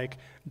things like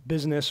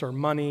business or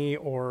money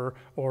or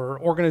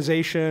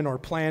organization or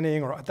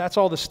planning, or that's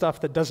all the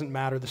stuff that doesn't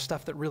matter. The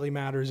stuff that really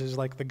matters is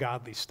like the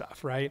godly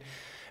stuff, right?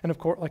 And of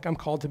course, I'm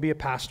called to be a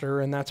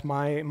pastor, and that's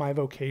my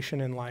vocation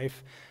in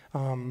life.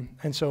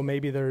 And so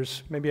maybe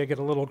I get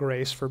a little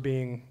grace for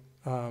being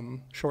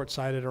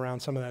short-sighted around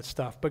some of that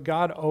stuff. But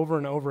God, over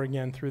and over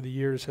again through the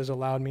years, has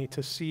allowed me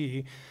to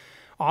see,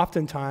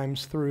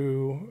 oftentimes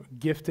through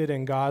gifted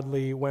and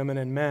godly women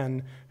and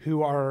men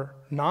who are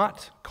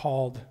not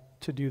called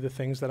to do the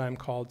things that I'm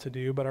called to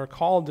do, but are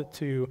called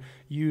to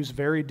use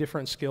very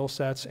different skill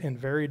sets in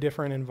very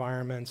different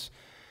environments,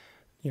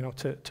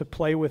 to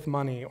play with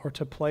money, or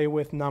to play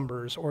with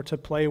numbers, or to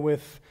play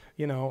with,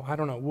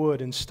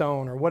 wood and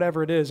stone, or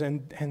whatever it is,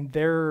 and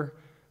they're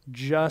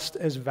just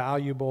as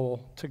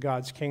valuable to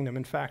God's kingdom.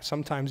 In fact,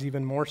 sometimes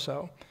even more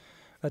so.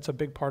 That's a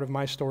big part of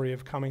my story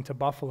of coming to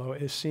Buffalo,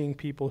 is seeing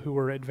people who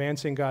are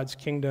advancing God's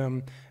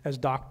kingdom as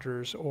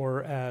doctors,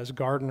 or as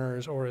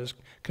gardeners, or as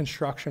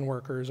construction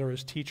workers, or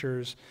as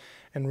teachers,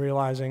 and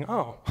realizing,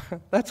 oh,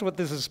 that's what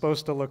this is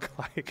supposed to look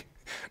like.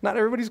 Not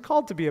everybody's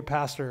called to be a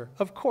pastor.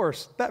 Of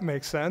course, that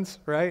makes sense,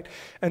 right?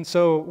 And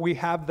so we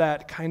have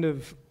that kind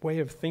of way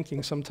of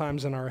thinking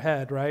sometimes in our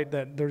head, right?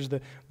 That there's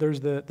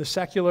the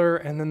secular,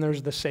 and then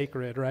there's the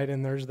sacred, right?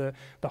 And there's the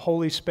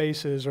holy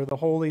spaces, or the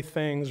holy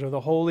things, or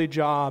the holy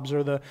jobs,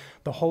 or the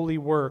holy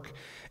work.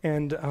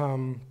 And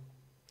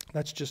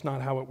that's just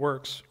not how it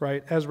works,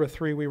 right? Ezra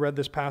 3, we read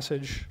this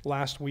passage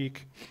last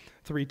week.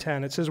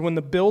 3:10. It says, when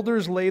the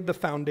builders laid the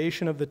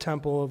foundation of the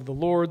temple of the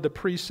Lord, the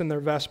priests in their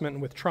vestment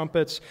with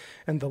trumpets,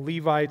 and the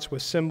Levites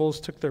with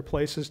cymbals took their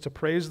places to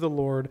praise the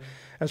Lord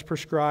as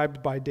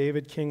prescribed by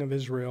David, king of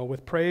Israel.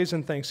 With praise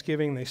and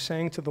thanksgiving they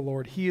sang to the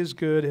Lord. He is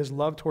good. His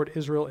love toward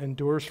Israel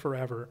endures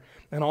forever.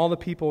 And all the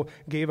people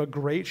gave a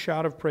great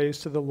shout of praise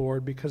to the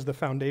Lord, because the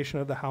foundation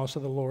of the house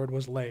of the Lord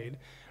was laid.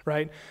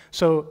 Right?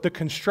 So the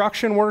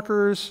construction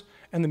workers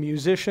and the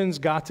musicians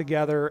got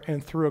together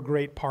and threw a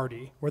great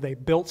party where they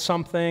built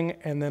something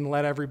and then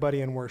led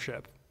everybody in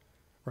worship,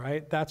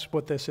 right? That's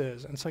what this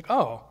is. And it's like,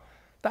 oh,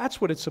 that's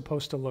what it's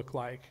supposed to look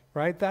like,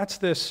 right?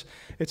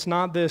 It's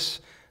not this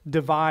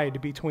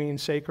divide between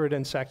sacred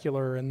and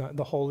secular, and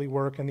the holy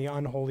work and the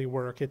unholy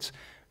work. It's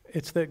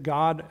that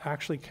God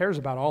actually cares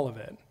about all of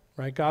it,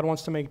 right? God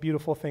wants to make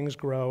beautiful things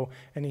grow,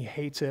 and he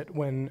hates it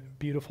when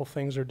beautiful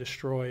things are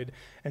destroyed.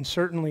 And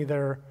certainly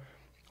there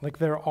Like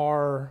there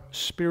are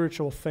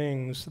spiritual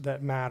things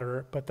that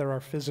matter, but there are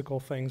physical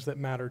things that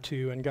matter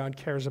too, and God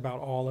cares about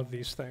all of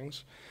these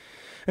things.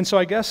 And so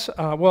I guess,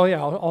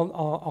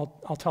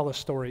 I'll tell a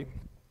story.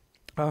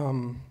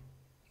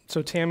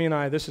 So Tammy and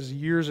I, this is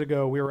years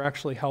ago, we were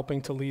actually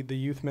helping to lead the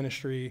youth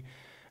ministry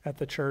at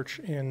the church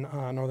in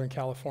Northern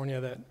California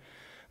that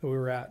we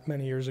were at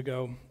many years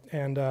ago.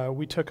 And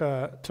we took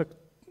a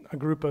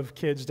group of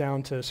kids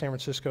down to San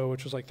Francisco,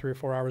 which was like 3 or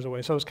 4 hours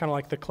away. So it was kind of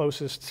like the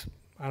closest,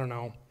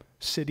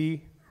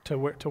 city to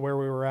where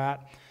we were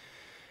at.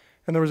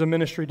 And there was a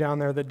ministry down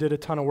there that did a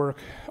ton of work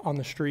on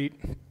the street.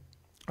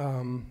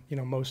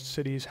 Most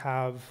cities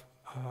have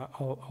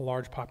a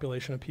large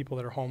population of people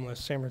that are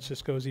homeless. San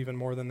Francisco is even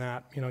more than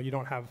that. You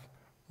don't have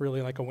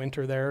really like a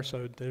winter there,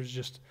 so there's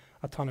just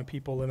a ton of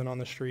people living on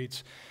the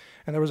streets.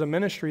 And there was a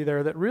ministry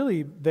there that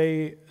really,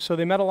 they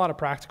met a lot of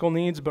practical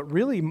needs, but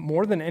really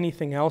more than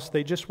anything else,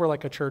 they just were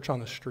like a church on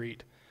the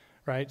street,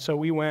 right? So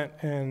we went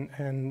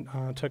and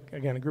took,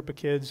 again, a group of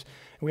kids,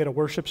 and we had a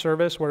worship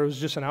service where it was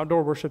just an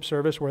outdoor worship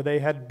service where they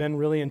had been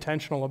really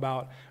intentional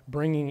about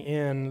bringing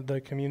in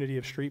the community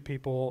of street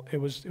people. It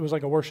was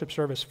like a worship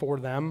service for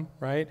them,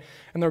 right?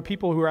 And there were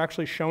people who were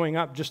actually showing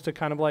up just to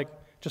kind of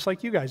just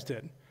like you guys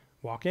did.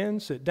 Walk in,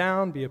 sit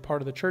down, be a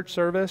part of the church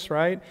service,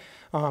 right?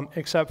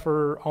 Except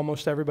for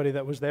almost everybody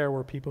that was there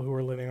were people who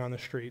were living on the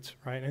streets,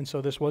 right? And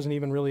so this wasn't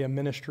even really a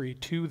ministry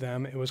to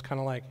them. It was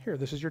kind of like, here,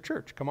 this is your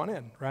church. Come on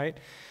in, right?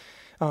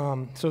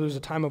 So there was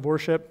a time of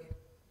worship.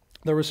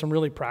 There was some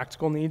really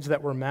practical needs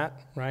that were met,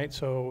 right?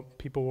 So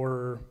people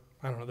were,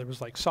 there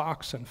was like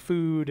socks and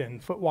food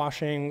and foot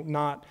washing,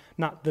 not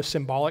the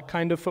symbolic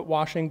kind of foot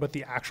washing, but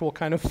the actual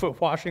kind of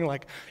foot washing,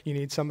 like you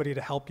need somebody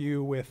to help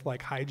you with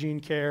like hygiene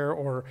care,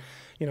 or,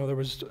 there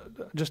was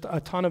just a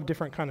ton of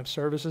different kind of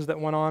services that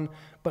went on,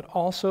 but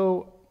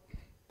also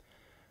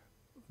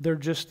there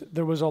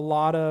was a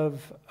lot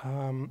of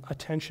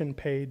attention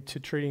paid to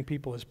treating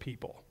people as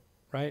people,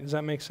 right? Does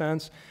that make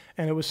sense?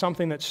 And it was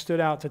something that stood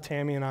out to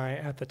Tammy and I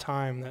at the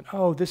time that,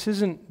 this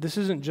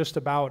isn't just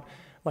about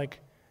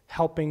like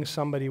helping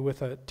somebody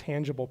with a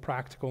tangible,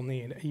 practical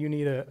need. You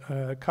need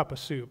a cup of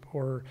soup,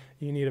 or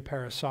you need a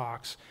pair of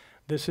socks.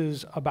 This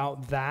is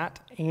about that,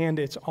 and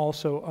it's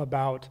also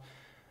about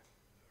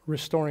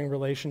restoring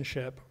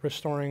relationship,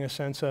 restoring a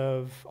sense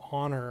of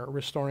honor,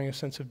 restoring a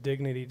sense of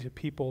dignity to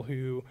people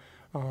who,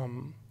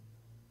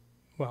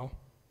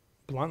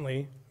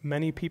 bluntly,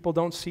 many people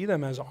don't see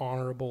them as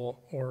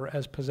honorable or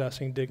as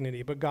possessing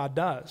dignity, but God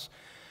does,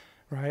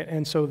 right?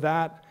 And so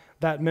that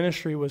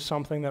ministry was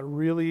something that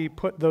really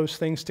put those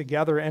things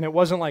together, and it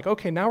wasn't like,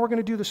 okay, now we're going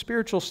to do the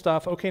spiritual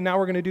stuff, okay, now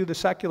we're going to do the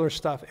secular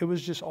stuff. It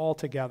was just all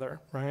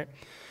together, right?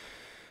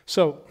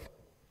 So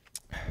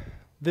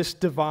this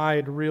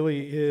divide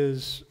really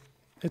is,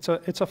 it's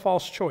a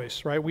false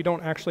choice, right? We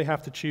don't actually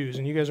have to choose,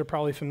 and you guys are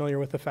probably familiar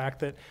with the fact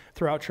that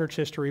throughout church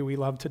history, we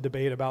love to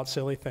debate about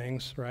silly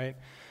things, right?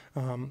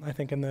 I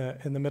think in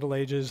the Middle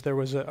Ages, there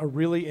was a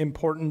really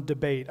important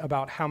debate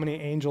about how many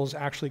angels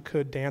actually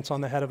could dance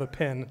on the head of a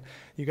pin.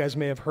 You guys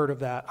may have heard of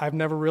that. I've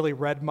never really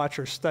read much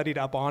or studied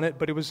up on it,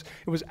 but it was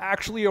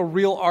actually a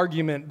real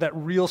argument that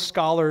real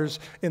scholars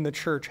in the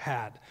church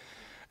had.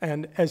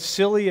 And as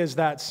silly as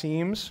that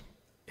seems,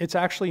 it's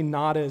actually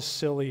not as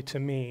silly to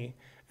me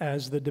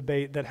as the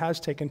debate that has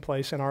taken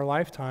place in our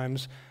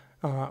lifetimes,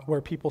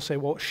 where people say,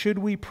 well, should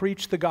we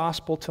preach the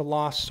gospel to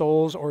lost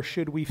souls, or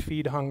should we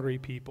feed hungry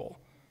people?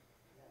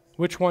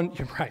 Which one?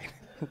 You're right.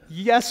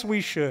 Yes,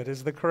 we should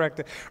is the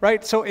correct,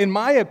 right? So in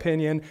my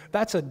opinion,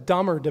 that's a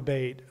dumber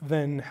debate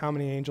than how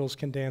many angels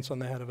can dance on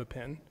the head of a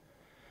pin.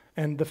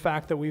 And the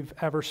fact that we've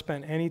ever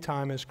spent any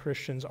time as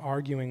Christians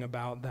arguing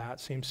about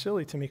that seems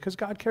silly to me, because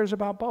God cares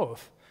about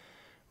both,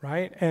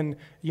 right? And,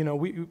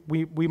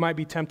 we might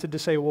be tempted to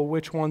say, well,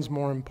 which one's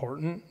more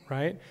important,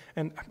 right?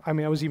 And I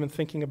was even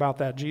thinking about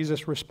that.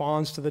 Jesus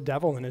responds to the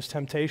devil in his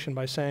temptation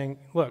by saying,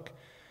 look,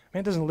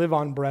 man doesn't live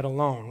on bread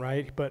alone,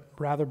 right? But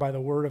rather by the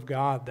word of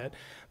God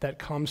that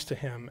comes to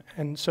him.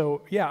 And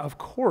so, yeah, of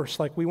course,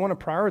 we want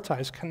to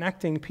prioritize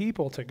connecting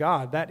people to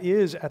God. That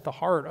is at the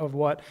heart of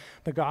what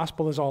the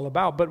gospel is all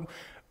about. But,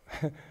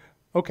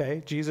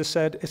 okay, Jesus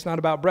said it's not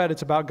about bread,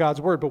 it's about God's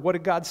word. But what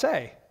did God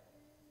say?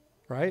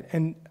 Right?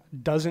 And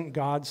doesn't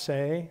God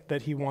say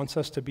that he wants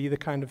us to be the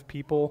kind of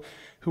people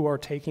who are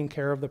taking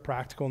care of the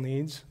practical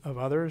needs of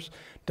others?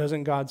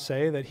 Doesn't God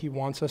say that he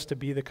wants us to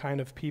be the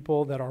kind of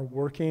people that are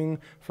working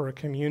for a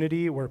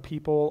community where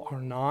people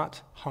are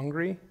not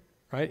hungry?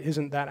 Right?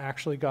 Isn't that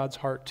actually God's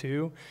heart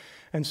too?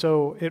 And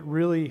so it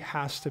really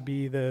has to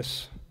be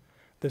this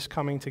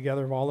coming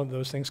together of all of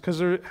those things.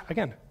 Because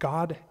again,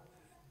 God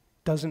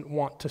doesn't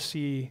want to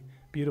see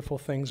beautiful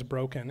things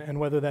broken. And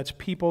whether that's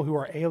people who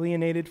are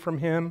alienated from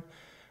him,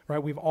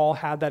 right? We've all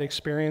had that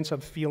experience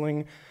of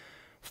feeling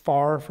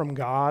far from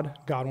God.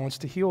 God wants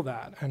to heal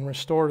that and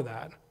restore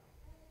that,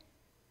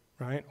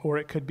 right? Or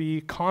it could be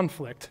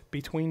conflict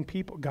between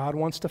people. God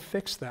wants to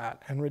fix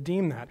that and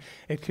redeem that.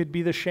 It could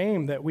be the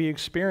shame that we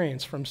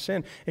experience from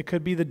sin. It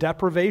could be the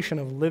deprivation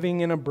of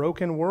living in a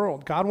broken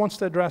world. God wants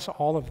to address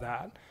all of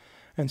that.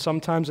 And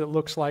sometimes it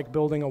looks like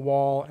building a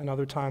wall, and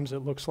other times it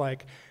looks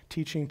like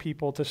teaching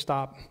people to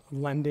stop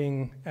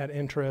lending at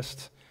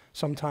interest.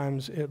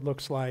 Sometimes it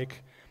looks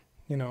like,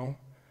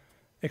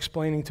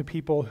 explaining to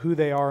people who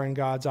they are in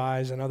God's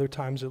eyes, and other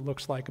times it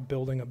looks like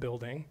building a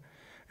building.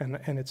 And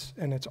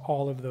it's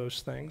all of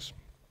those things.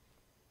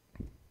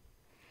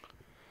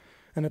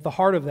 And at the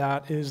heart of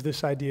that is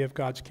this idea of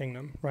God's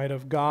kingdom, right?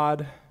 Of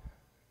God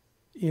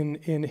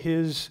in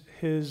his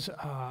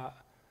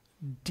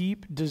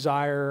deep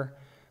desire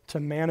to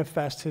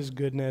manifest his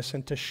goodness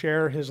and to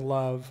share his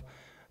love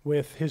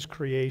with his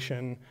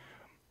creation.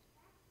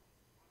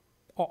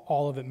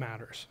 All of it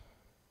matters,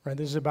 right?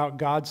 This is about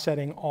God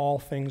setting all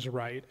things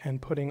right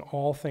and putting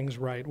all things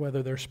right,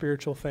 whether they're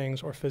spiritual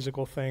things or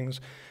physical things,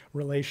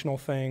 relational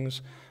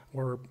things,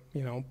 or,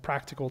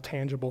 practical,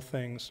 tangible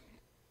things.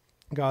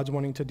 God's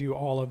wanting to do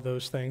all of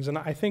those things. And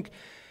I think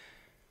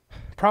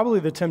probably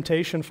the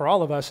temptation for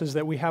all of us is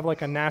that we have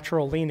like a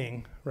natural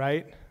leaning,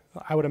 right?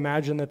 I would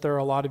imagine that there are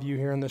a lot of you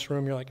here in this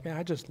room, you're like, man,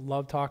 I just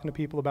love talking to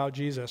people about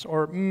Jesus.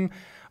 Or,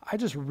 I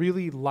just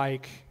really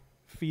like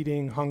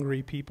feeding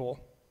hungry people.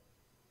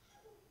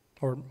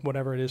 Or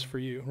whatever it is for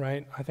you,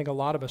 right? I think a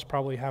lot of us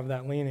probably have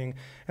that leaning.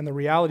 And the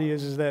reality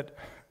is that,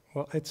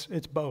 well, it's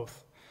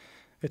both.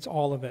 It's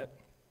all of it.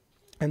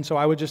 And so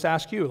I would just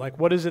ask you, like,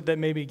 what is it that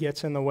maybe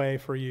gets in the way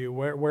for you?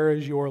 Where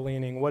is your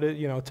leaning? What is,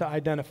 to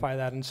identify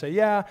that and say,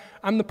 yeah,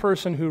 I'm the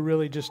person who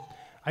really just,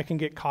 I can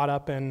get caught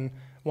up in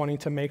wanting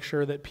to make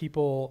sure that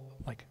people,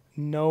 like,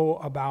 know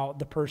about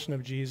the person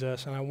of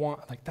Jesus, and I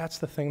want, like, that's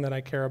the thing that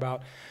I care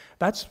about.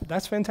 That's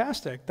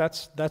fantastic.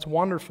 That's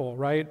wonderful,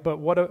 right? But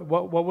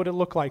what would it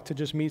look like to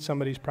just meet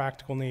somebody's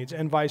practical needs,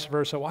 and vice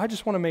versa? Well, I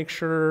just want to make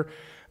sure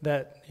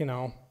that,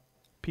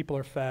 people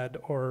are fed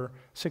or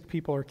sick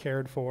people are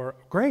cared for.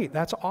 Great,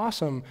 that's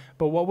awesome.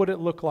 But what would it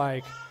look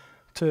like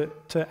to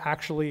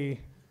actually,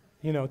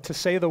 to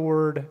say the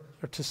word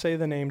or to say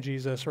the name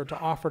Jesus or to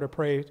offer to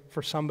pray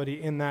for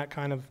somebody in that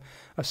kind of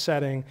a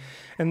setting?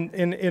 And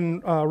in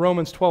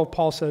Romans 12,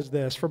 Paul says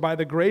this, "For by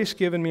the grace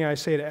given me, I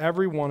say to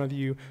every one of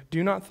you,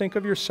 do not think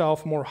of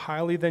yourself more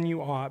highly than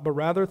you ought, but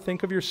rather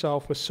think of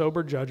yourself with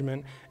sober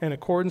judgment in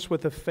accordance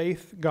with the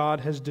faith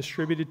God has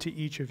distributed to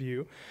each of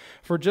you.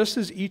 For just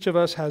as each of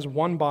us has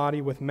one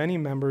body with many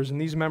members, and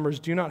these members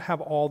do not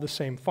have all the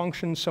same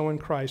function, so in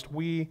Christ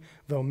we,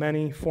 though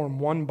many, form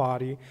one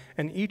body,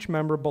 and each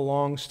member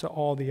belongs to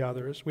all the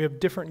others. We have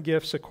different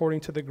gifts according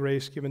to the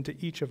grace given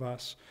to each of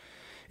us.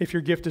 If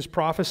your gift is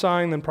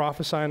prophesying, then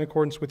prophesy in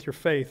accordance with your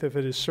faith. If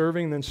it is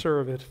serving, then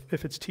serve.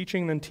 If it's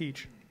teaching, then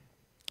teach.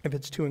 If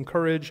it's to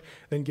encourage,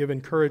 then give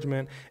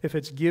encouragement. If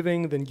it's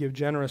giving, then give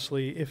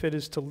generously. If it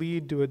is to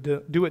lead, do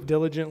it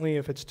diligently.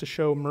 If it's to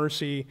show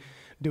mercy,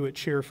 do it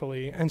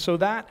cheerfully." And so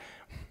that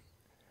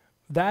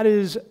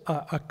is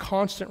a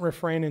constant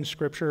refrain in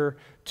Scripture,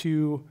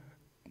 to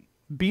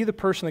be the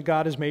person that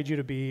God has made you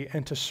to be,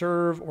 and to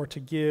serve or to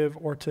give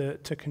or to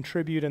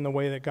contribute in the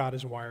way that God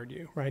has wired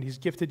you, right? He's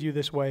gifted you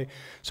this way,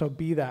 so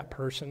be that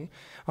person.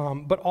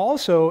 But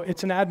also,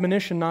 it's an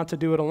admonition not to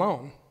do it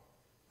alone,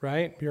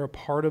 right? You're a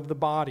part of the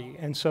body.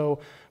 And so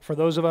for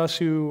those of us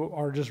who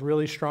are just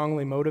really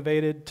strongly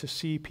motivated to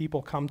see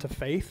people come to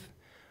faith,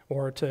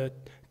 or to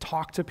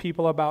talk to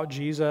people about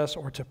Jesus,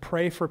 or to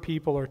pray for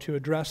people, or to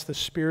address the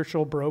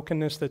spiritual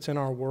brokenness that's in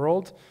our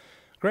world,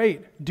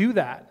 great, do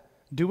that.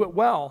 Do it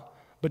well,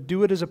 but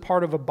do it as a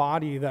part of a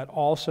body that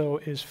also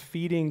is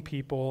feeding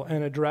people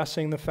and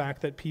addressing the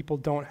fact that people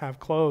don't have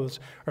clothes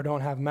or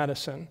don't have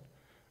medicine,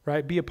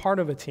 right? Be a part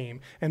of a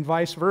team, and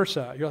vice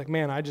versa. You're like,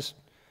 man, I just,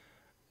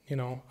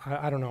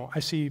 I don't know.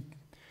 I see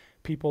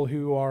people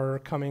who are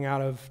coming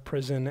out of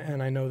prison,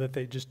 and I know that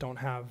they just don't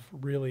have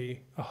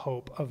really a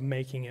hope of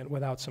making it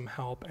without some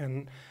help,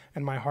 and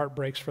my heart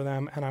breaks for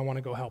them, and I want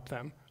to go help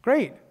them.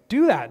 Great.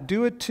 Do that.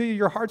 Do it to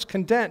your heart's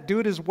content. Do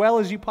it as well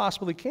as you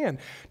possibly can.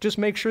 Just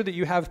make sure that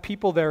you have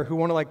people there who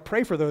want to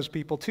pray for those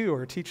people too,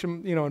 or teach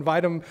them,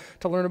 invite them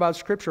to learn about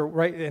Scripture,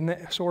 right?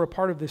 And so we're a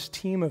part of this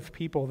team of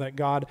people that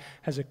God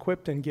has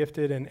equipped and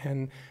gifted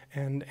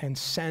and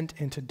sent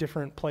into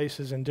different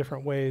places in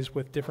different ways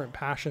with different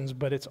passions,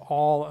 but it's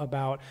all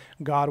about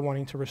God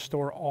wanting to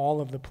restore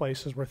all of the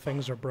places where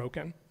things are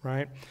broken,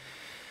 right?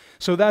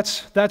 So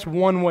that's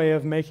one way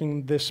of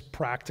making this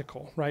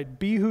practical, right?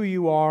 Be who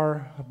you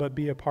are, but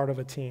be a part of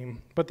a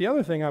team. But the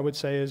other thing I would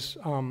say is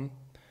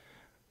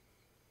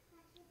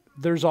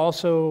there's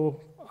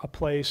also a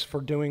place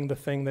for doing the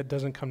thing that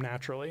doesn't come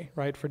naturally,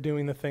 right? For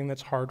doing the thing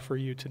that's hard for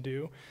you to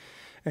do.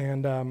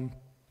 And,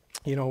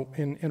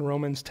 in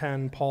Romans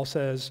 10, Paul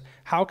says,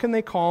 "How can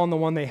they call on the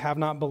one they have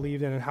not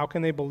believed in? And how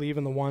can they believe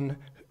in the one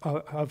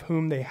of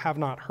whom they have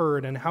not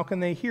heard? And how can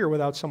they hear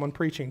without someone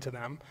preaching to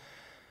them?"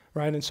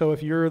 Right? And so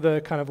if you're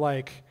the kind of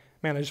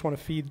man, I just want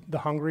to feed the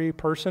hungry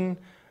person,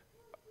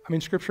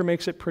 Scripture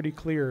makes it pretty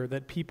clear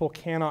that people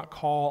cannot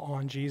call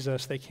on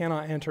Jesus. They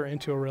cannot enter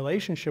into a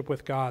relationship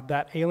with God.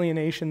 That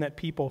alienation that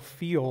people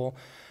feel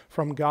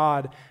from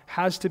God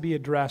has to be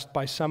addressed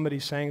by somebody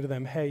saying to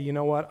them, hey, you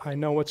know what? I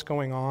know what's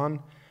going on,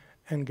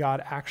 and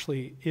God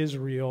actually is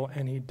real,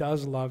 and he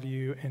does love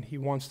you, and he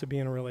wants to be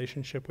in a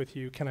relationship with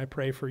you. Can I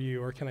pray for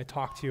you, or can I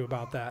talk to you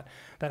about that?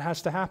 That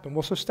has to happen.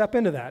 Well, so step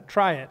into that.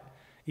 Try it,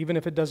 even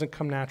if it doesn't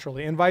come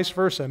naturally. And vice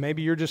versa.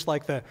 Maybe you're just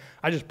like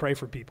I just pray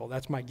for people.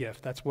 That's my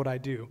gift. That's what I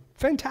do.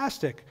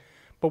 Fantastic.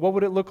 But what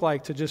would it look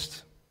like to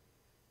just,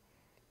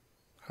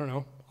 I don't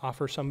know,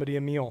 offer somebody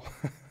a meal?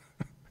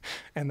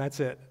 And that's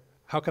it.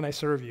 How can I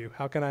serve you?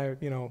 How can I,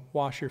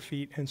 wash your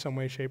feet in some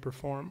way, shape, or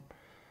form?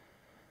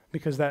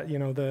 Because that,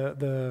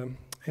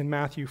 in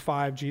Matthew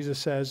 5, Jesus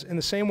says, in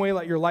the same way,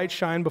 let your light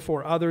shine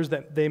before others,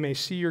 that they may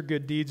see your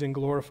good deeds and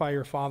glorify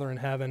your Father in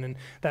heaven. And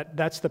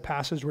that's the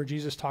passage where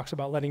Jesus talks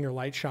about letting your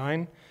light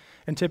shine.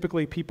 And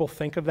typically people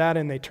think of that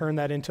and they turn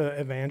that into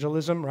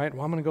evangelism, right?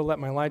 Well, I'm going to go let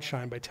my light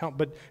shine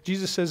but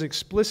Jesus says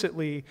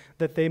explicitly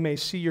that they may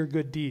see your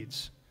good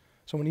deeds.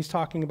 So when he's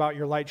talking about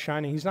your light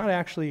shining, he's not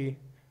actually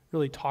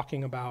really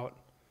talking about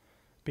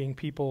being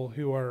people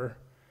who are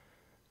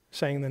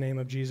saying the name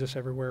of Jesus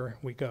everywhere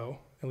we go,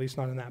 at least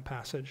not in that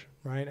passage,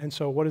 right? And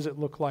so what does it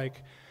look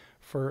like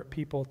for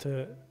people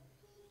to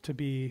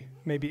be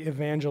maybe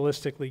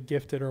evangelistically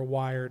gifted or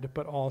wired,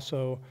 but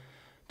also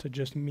to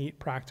just meet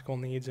practical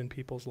needs in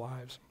people's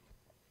lives?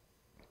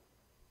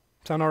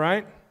 Sound all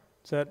right?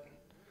 Is that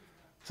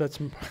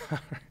some...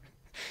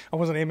 I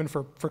wasn't aiming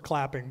for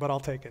clapping, but I'll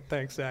take it.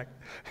 Thanks, Zach.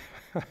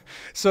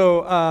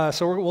 So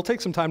we'll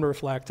take some time to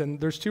reflect, and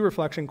there's 2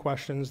 reflection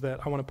questions that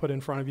I want to put in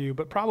front of you,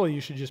 but probably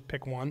you should just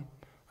pick one,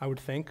 I would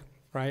think,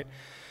 right?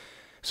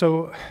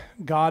 So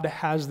God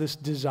has this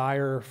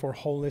desire for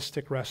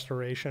holistic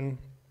restoration,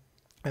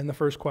 and the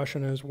first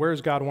question is, where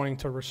is God wanting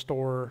to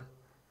restore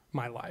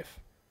my life?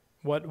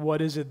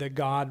 What is it that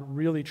God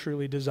really,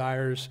 truly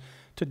desires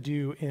to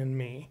do in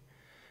me?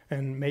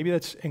 And maybe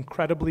that's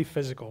incredibly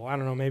physical. I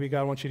don't know, maybe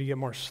God wants you to get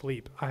more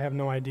sleep. I have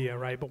no idea,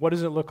 right? But what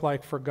does it look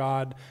like for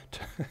God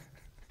to...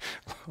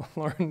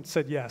 Lauren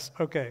said yes.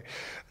 Okay.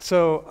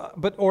 So,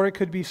 or it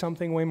could be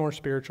something way more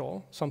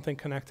spiritual, something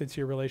connected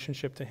to your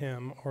relationship to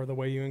him, or the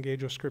way you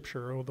engage with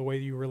Scripture, or the way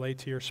you relate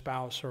to your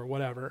spouse, or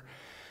whatever.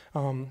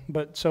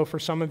 But so for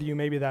some of you,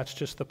 maybe that's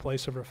just the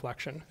place of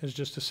reflection, is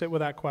just to sit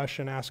with that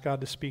question, ask God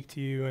to speak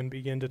to you, and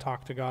begin to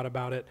talk to God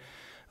about it.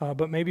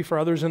 But maybe for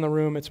others in the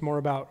room, it's more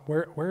about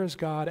where is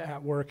God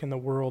at work in the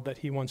world that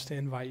he wants to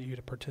invite you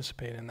to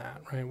participate in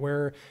that, right?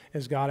 Where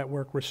is God at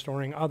work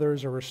restoring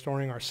others, or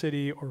restoring our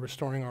city, or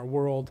restoring our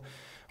world,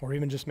 or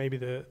even just maybe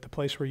the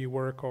place where you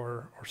work,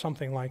 or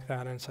something like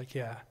that. And it's like,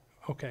 yeah,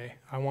 okay,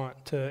 I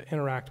want to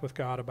interact with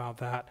God about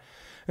that.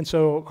 And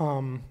so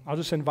I'll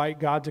just invite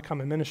God to come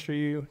and minister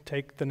you.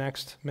 Take the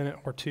next minute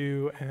or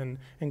 2 and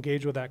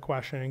engage with that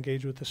question,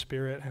 engage with the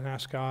Spirit, and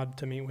ask God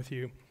to meet with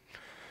you.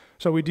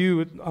 So we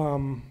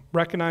do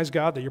recognize,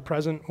 God, that you're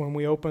present when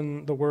we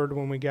open the Word,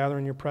 when we gather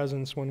in your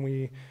presence, when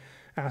we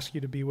ask you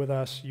to be with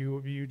us.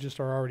 You just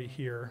are already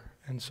here.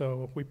 And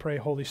so we pray,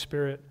 Holy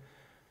Spirit,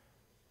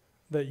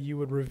 that you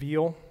would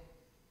reveal,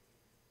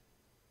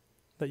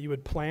 that you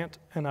would plant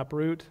and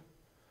uproot,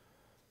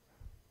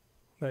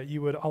 that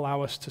you would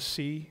allow us to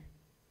see,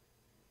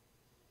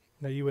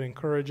 that you would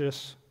encourage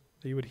us,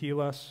 that you would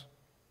heal us.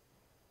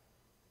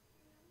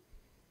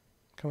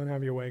 Come and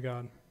have your way,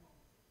 God.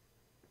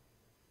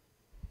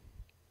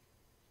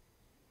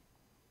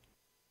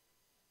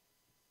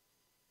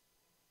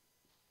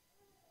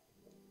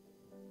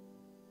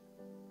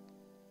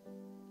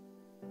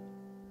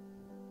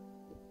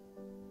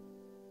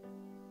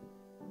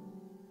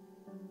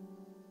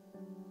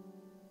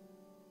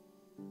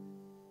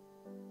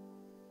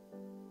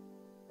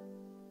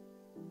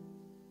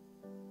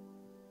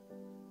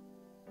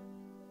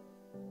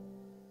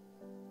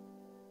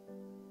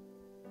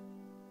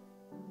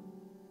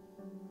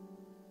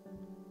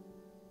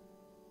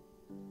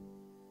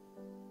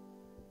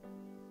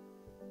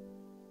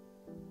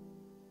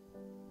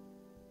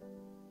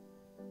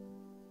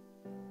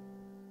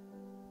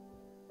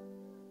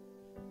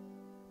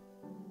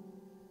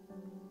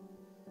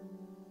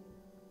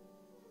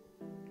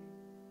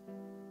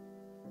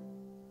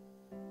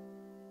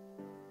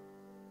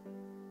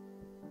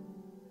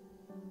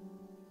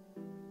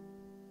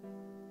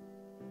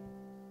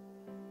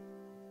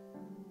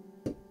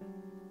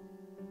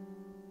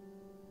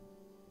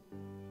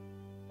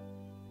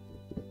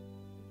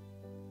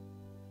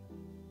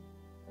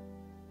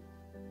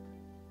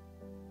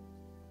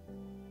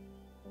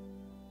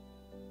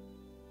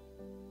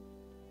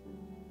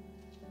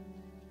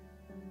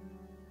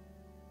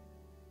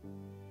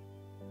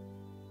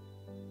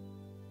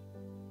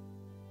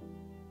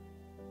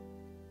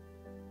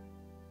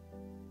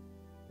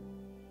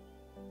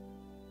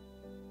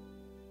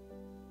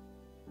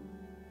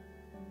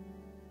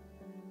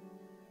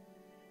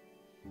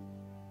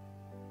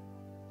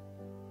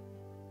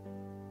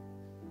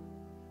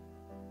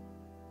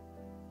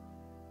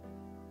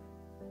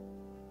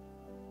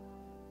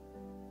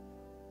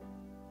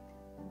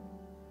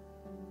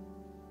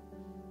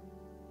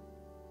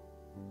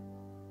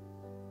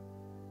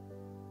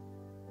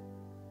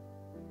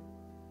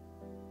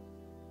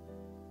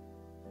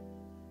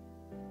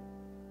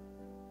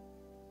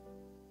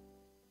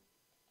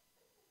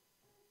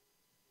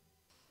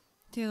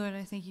 Dear Lord,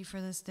 I thank you for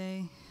this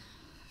day,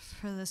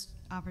 for this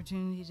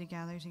opportunity to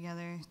gather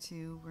together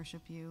to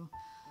worship you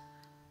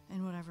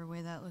in whatever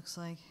way that looks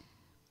like.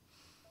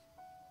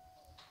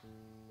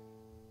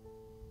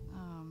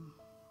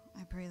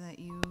 I pray that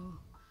you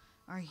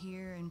are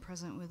here and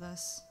present with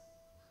us,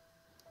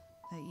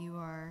 that you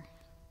are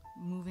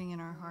moving in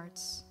our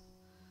hearts.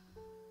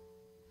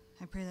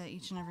 I pray that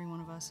each and every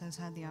one of us has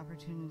had the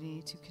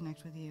opportunity to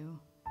connect with you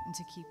and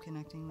to keep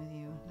connecting with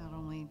you, not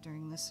only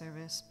during this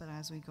service, but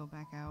as we go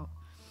back out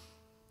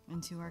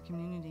into our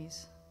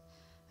communities.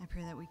 I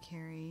pray that we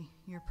carry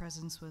your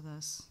presence with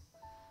us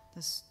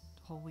this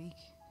whole week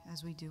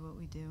as we do what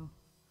we do.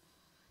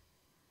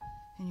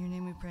 In your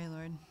name we pray,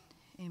 Lord.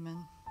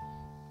 Amen.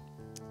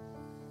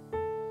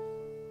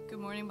 Good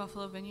morning,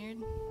 Buffalo Vineyard.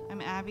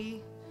 I'm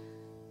Abby,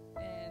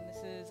 and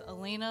this is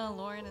Elena,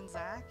 Lauren, and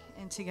Zach,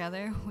 and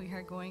together we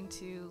are going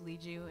to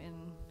lead you in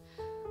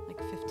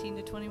like 15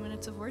 to 20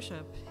 minutes of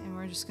worship, and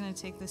we're just going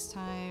to take this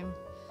time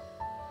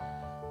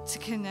to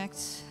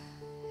connect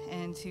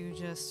and to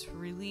just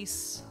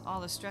release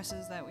all the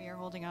stresses that we are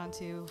holding on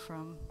to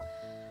from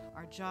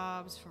our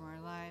jobs, from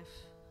our life.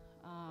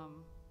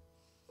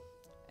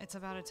 It's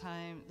about a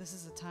time, this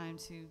is a time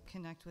to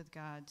connect with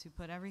God, to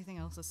put everything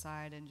else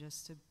aside and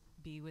just to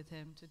be with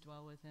him, to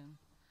dwell with him.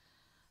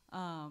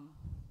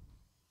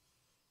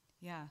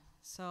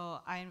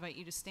 So I invite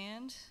you to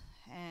stand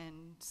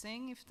and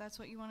sing if that's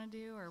what you want to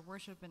do, or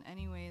worship in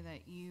any way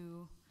that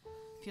you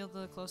feel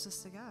the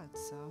closest to God.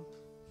 So,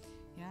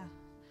 yeah.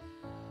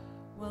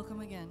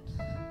 Welcome again.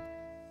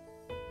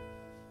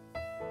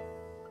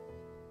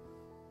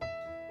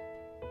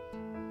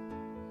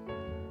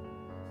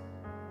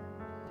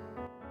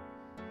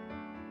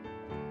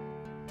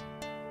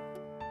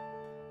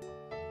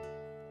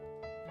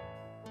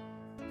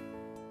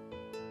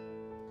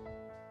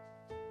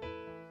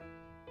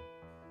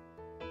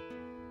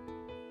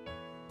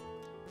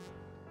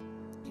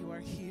 You are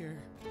here.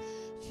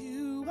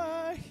 You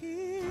are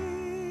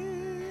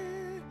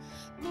here,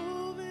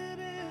 moving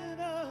in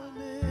our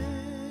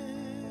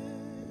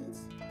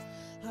midst.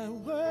 I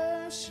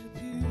worship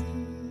you.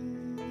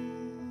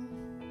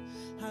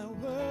 I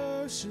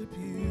worship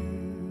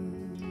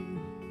you.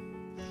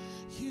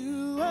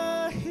 You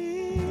are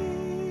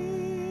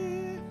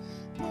here,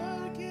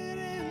 working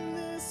in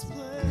this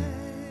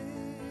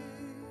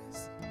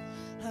place.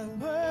 I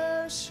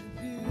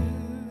worship you.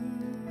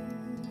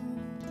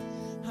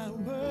 I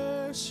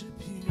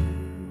worship you.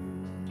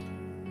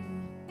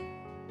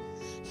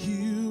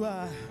 You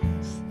are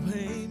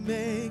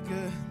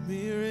waymaker,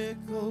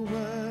 miracle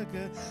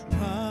worker,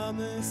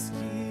 promise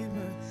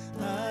keeper,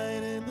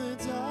 light in the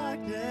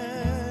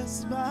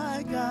darkness.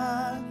 My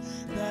God,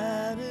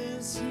 that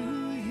is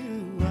who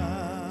you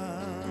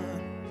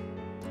are.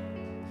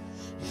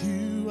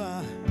 You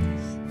are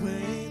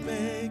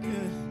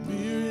waymaker,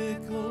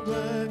 miracle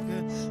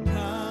worker,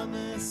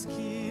 promise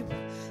keeper,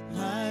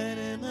 light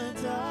in the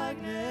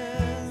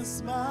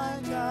darkness. My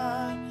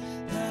God,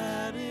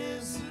 that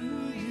is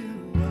who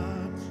you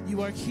are.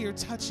 You are here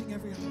touching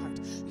every heart.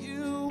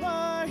 You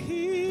are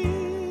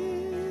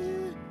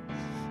here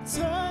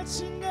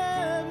touching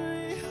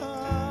every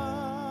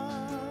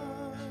heart.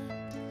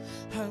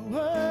 I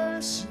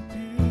worship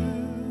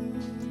you.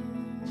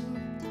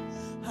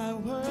 I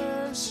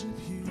worship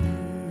you.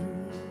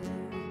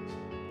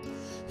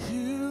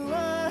 You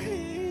are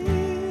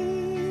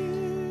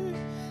here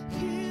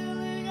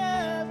healing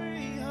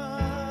every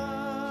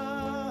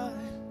heart.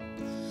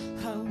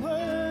 I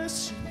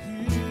worship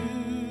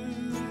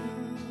you.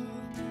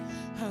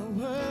 I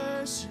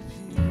worship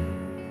you.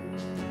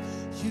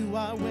 You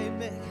are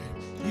waymaker.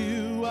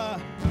 You are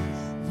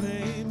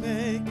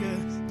waymaker,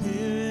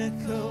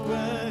 miracle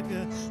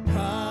worker,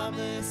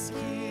 promise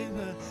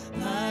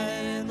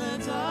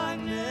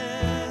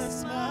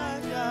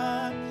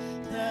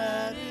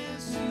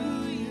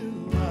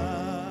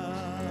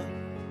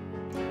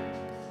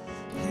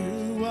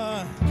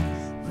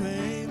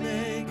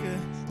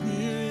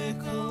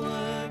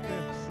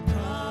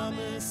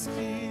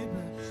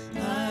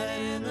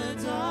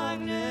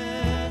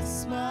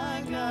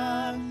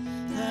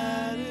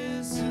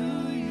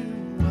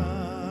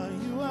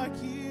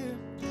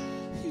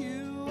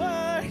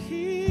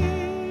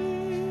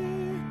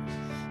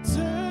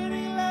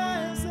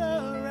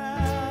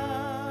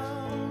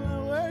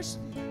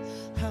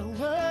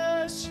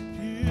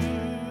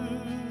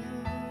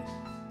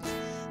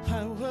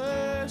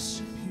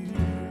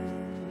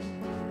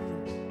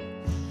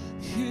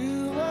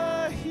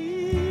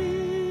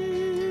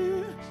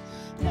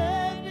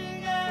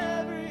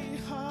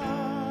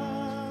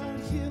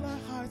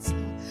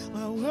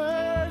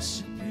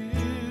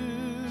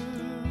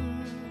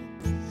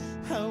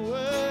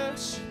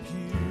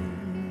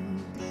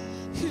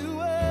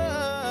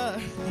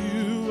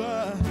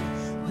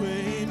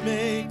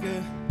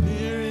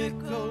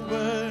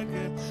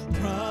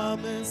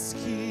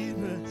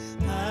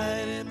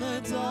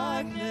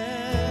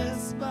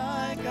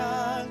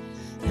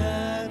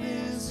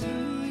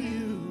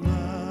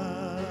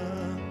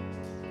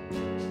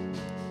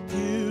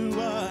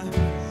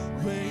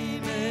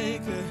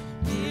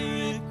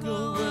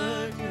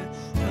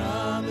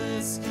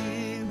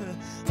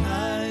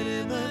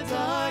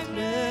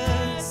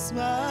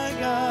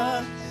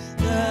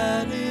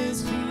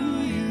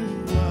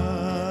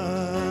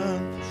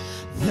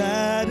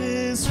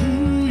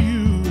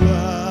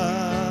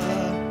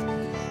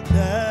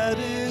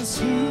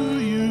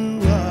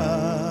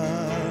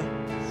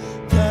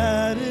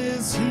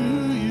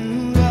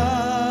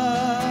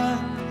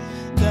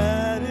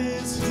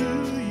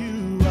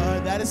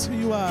That is who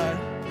you are.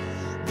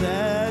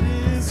 That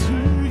is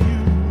who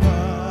you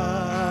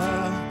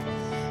are.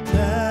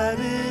 That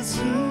is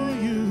who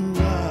you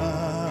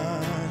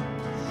are.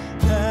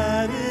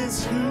 That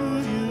is who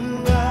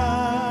you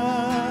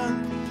are.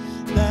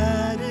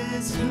 That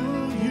is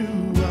who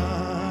you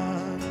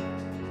are.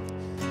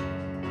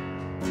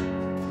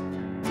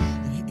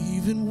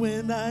 Even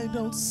when I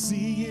don't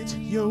see it,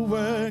 you're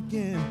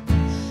working.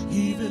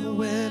 Even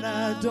when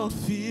I don't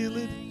feel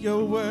it,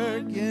 you're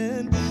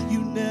working.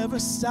 You never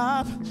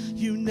stop working.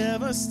 You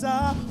never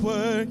stop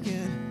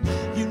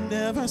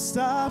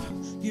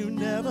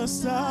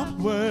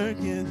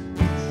working.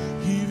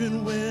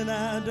 Even when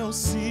I don't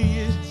see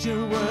it,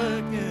 you're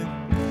working.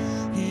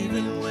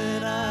 Even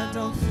when I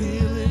don't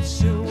feel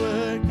it, you're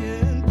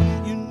working.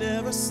 You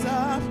never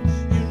stop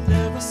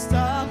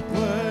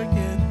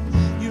working.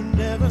 You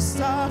never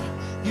stop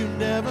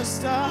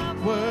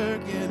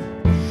working.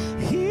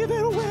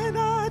 Even when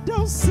I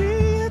don't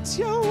see it,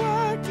 you're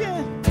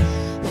working.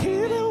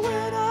 Even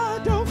when I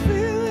don't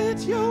feel it,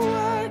 you're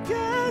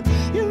working.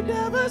 You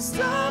never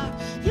stop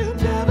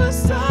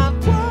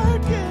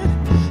working.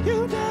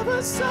 You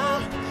never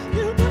stop.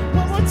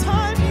 One more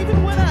time.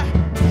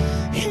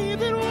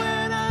 Even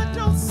when I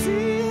don't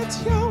see it,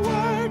 you're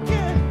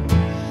working.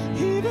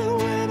 Even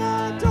when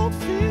I don't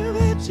feel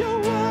it, you're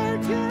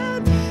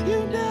working.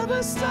 You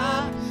never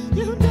stop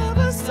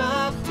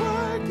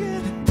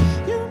working.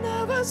 You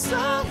never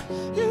stop.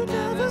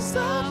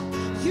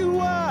 You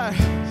are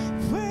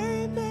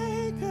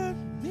waymaker,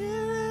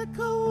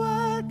 miracle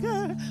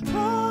worker,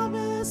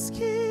 promise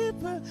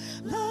keeper,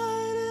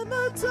 light in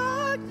the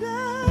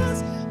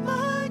darkness.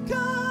 My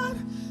God,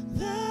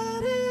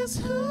 that is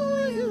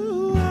who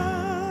you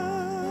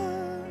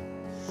are.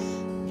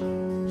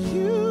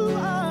 You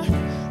are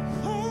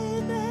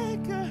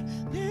waymaker,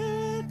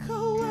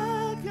 miracle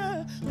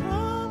worker,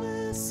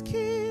 promise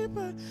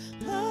keeper,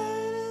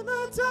 light in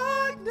the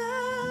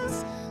darkness.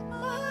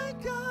 My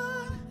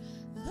God,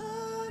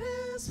 that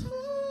is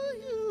who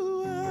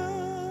you are.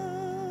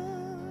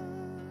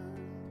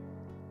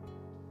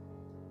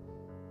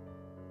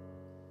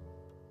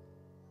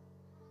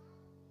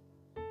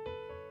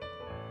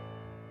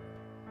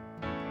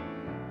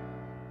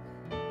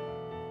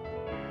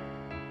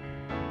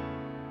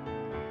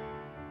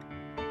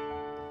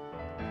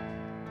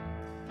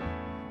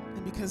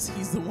 And because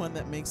he's the one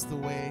that makes the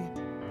way,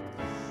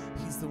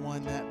 he's the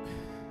one that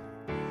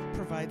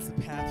provides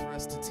the path for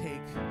us to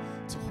take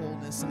to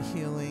wholeness and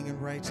healing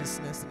and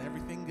righteousness and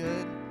everything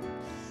good,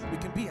 we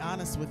can be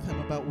honest with him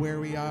about where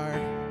we are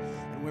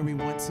and where we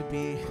want to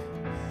be,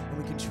 and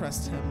we can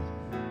trust him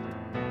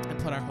and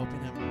put our hope in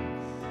him.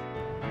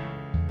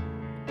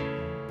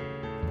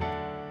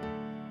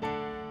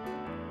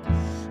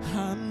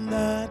 I'm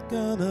not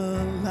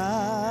gonna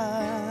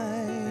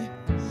lie,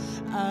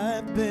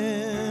 I've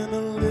been a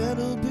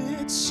little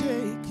bit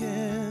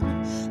shaken.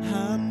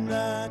 I'm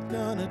not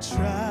gonna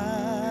try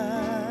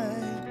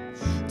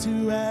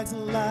to act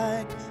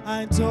like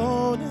I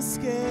don't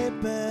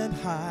escape and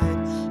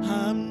hide.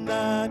 I'm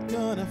not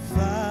gonna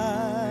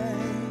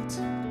fight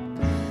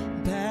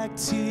back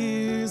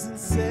tears and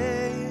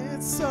say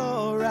it's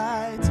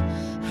alright.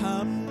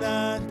 I'm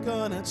not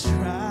gonna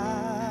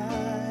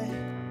try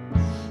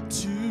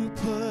to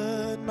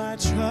put my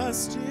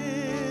trust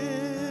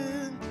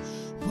in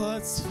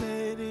what's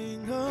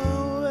fading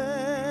away.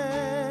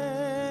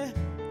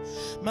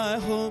 My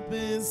hope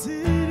is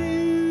in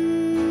you.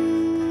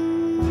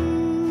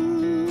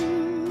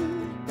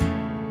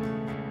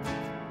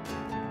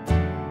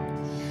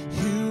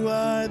 You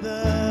are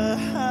the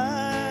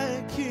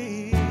high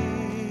king.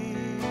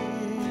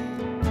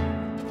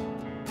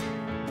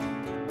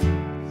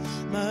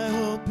 My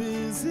hope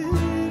is in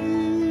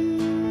you.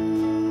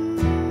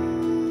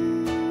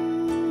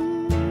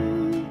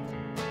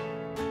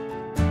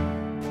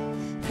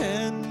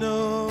 And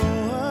no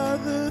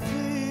other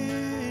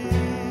thing.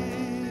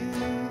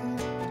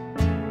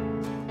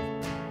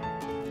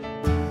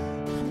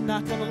 I'm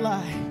not gonna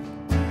lie.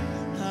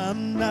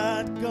 I'm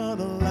not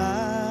gonna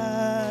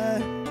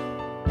lie.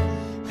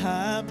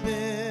 I've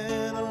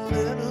been a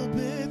little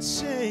bit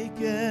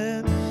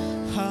shaken.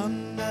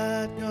 I'm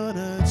not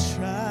gonna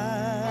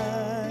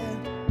try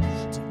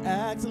to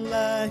act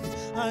like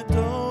I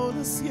don't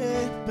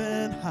escape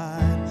and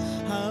hide.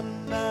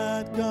 I'm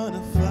not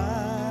gonna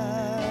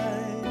fight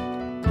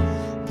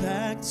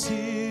back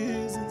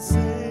tears and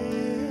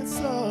say it's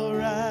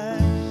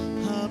alright.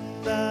 I'm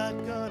not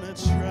gonna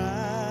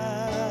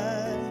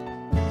try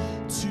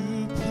to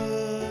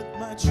put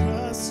my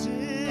trust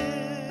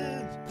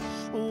in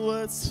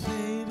what's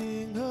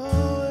fading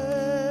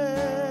away.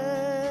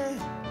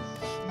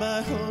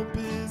 My hope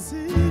is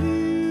in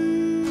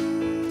you.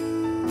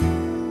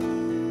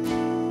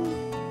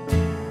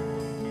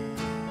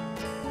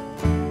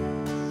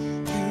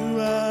 You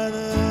are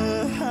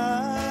the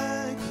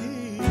high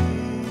king.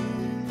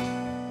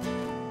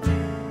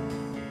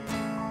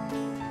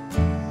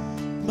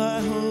 My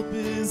hope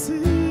is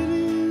in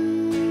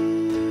you.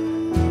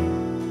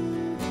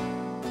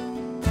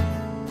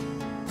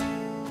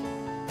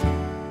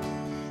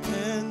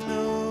 And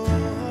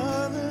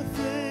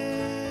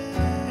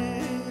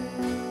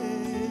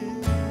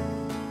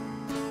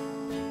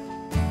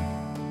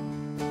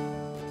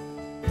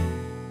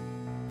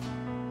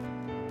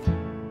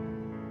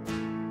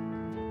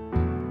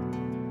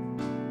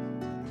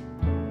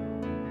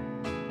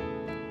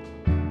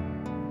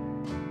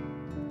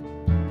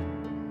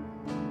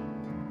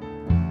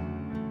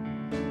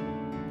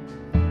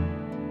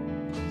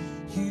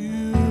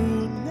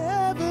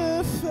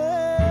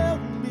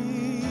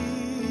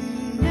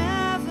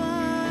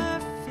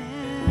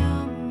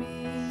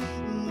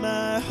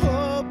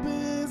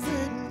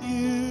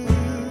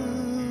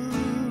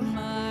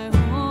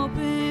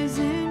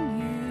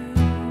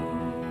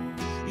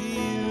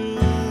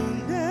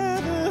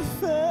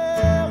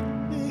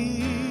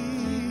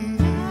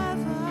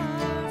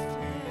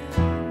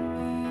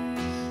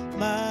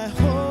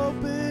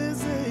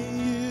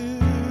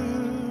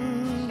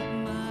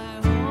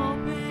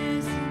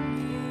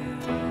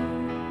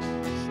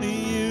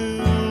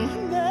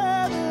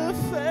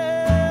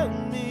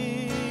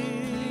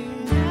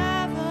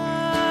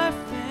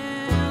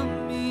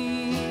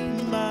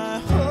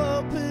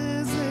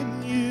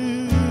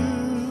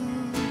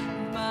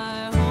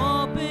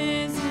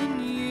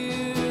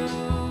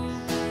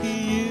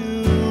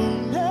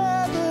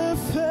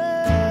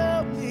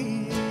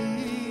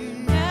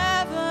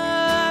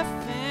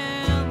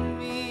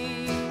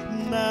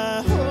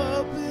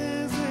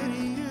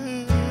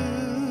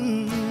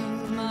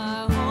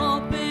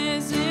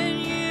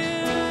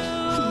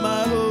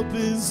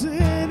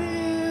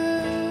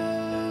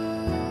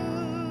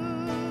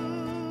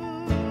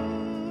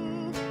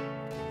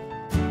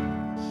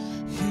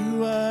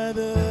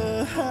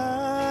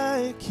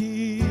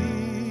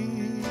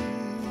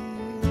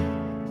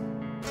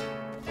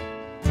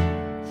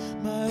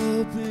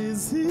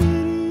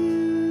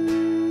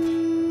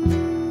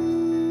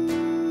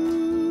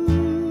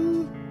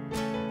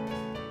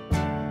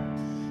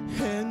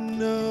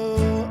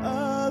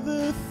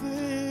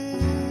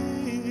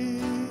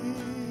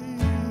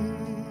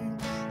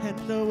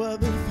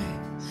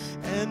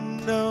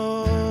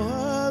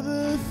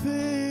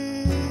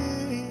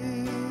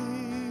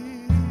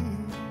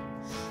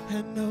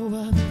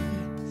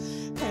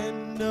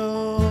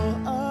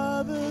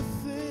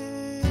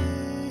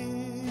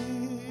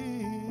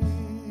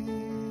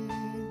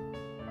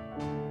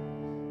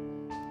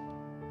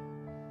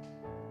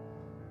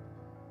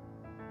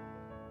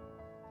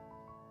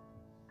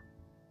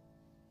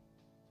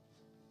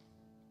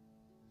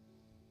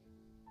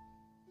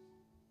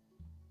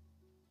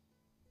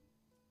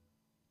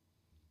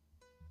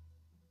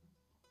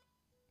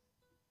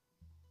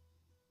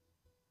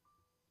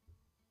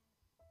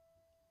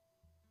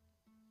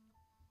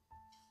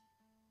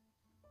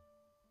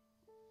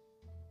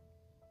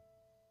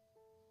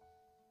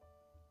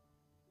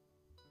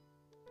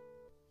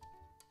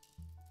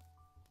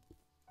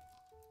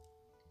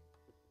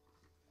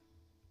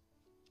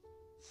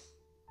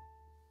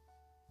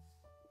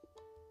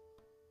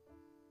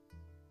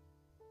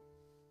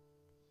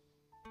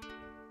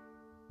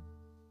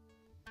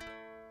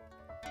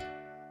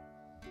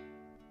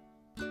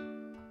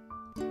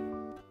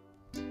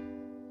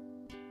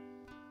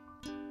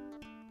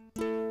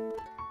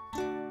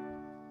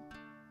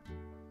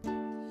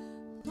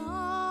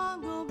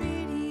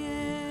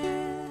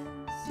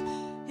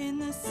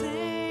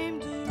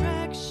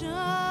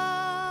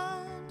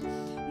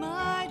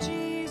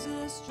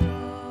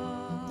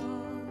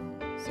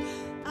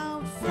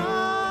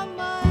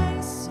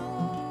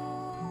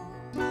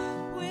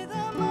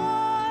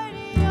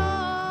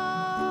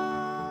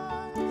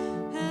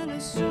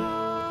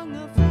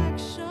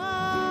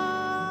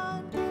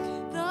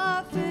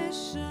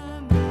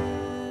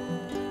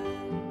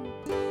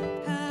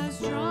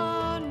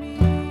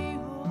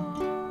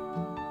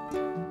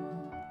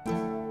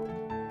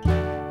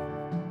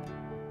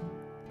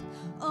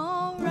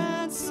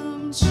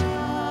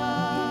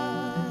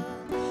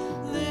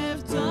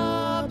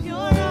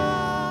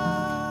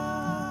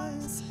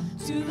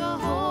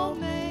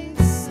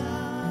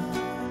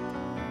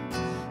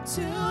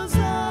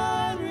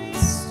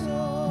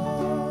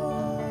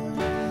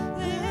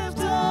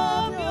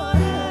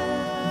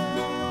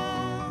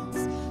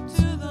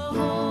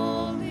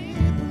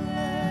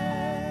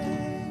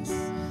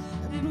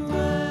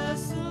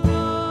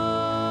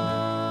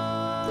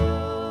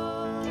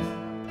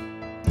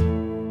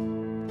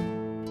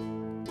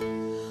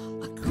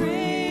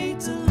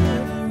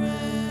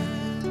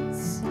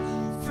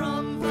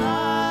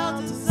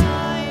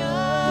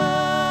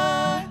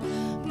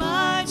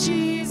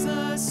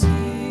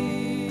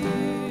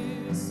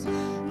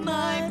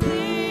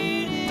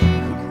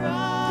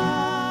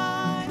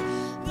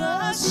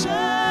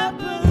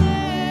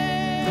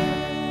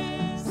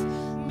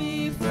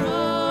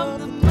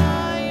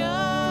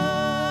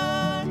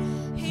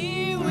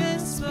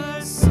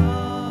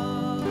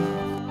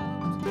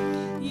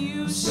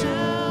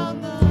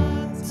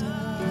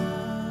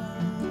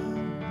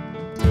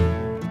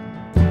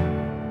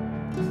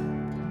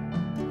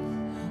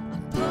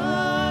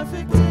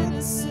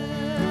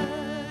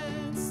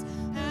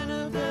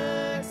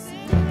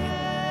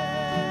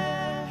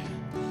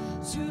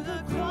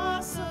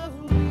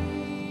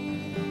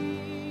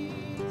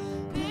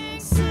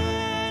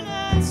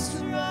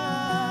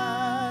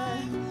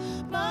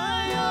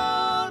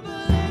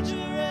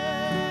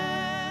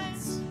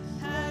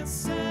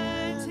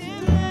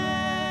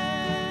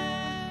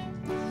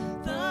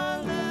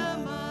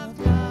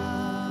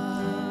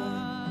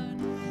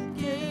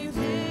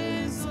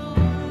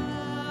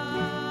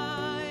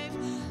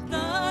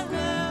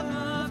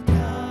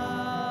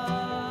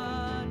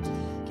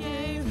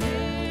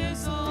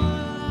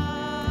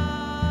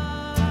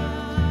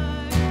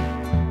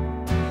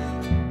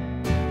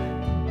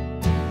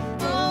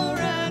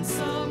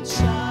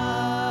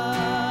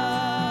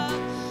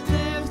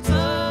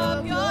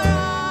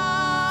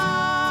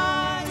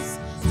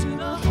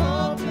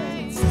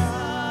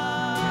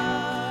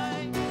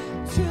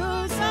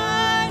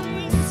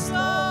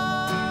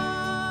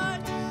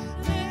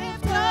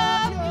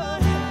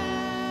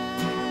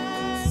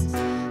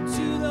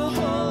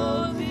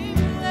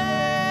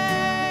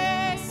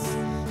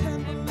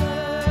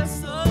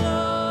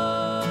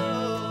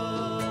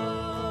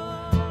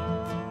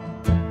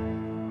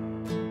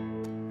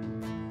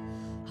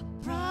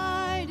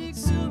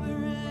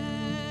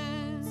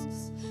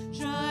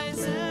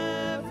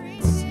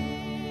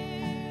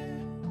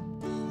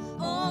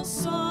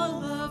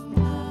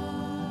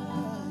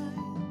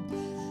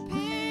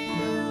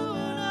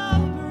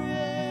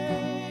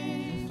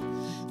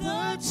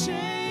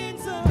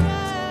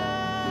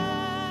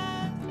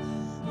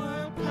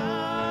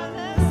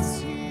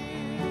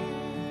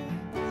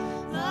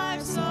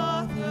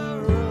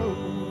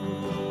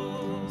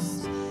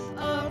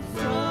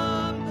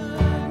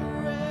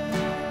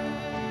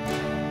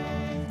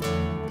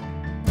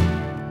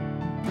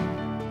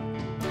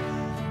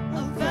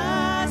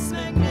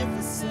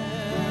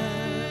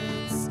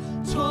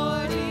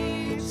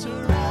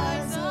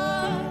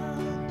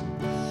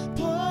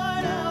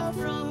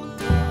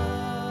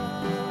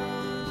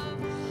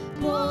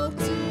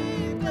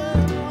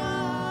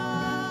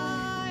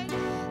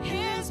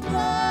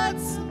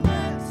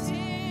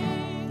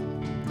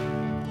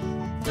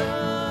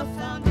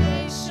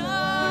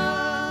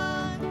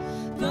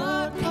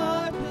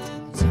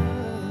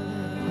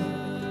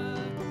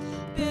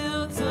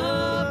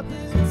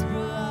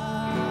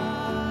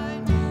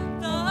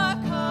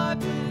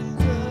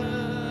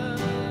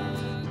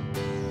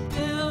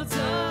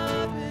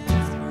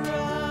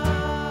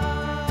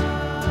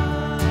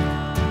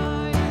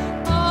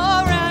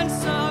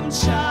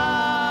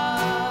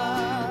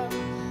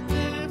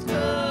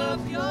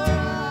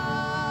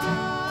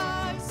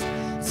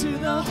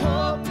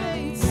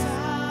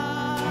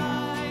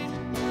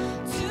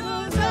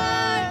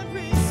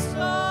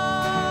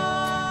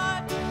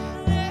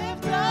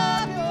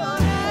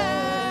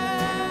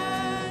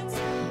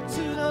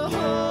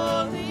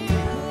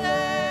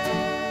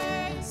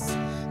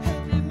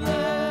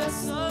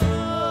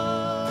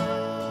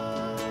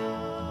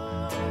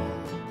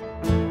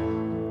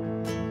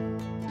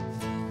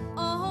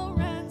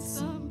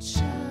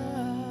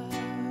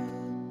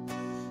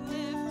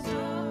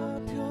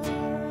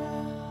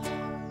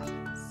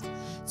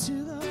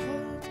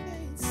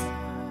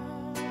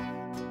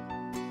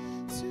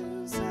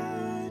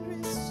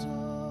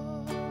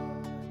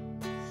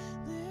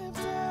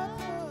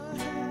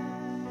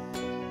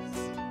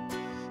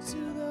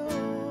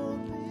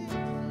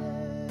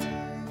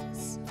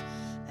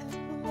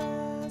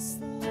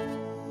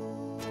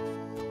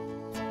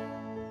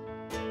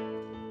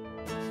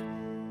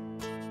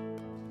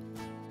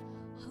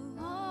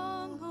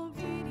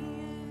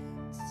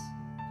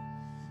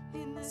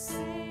the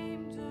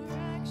same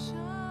direction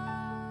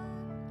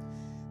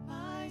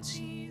my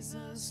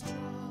Jesus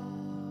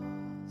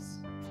draws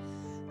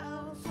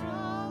out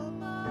from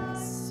my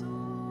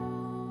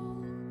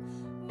soul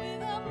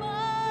with a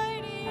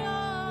mighty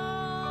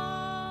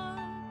arm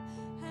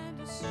and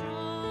a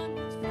strong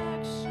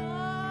affection.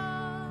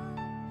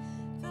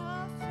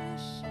 The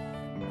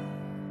fisherman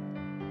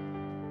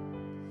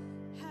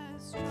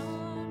has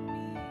drawn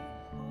me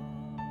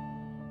home.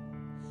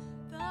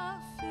 The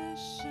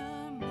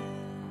fisherman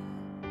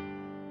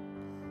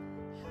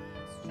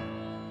has drawn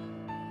me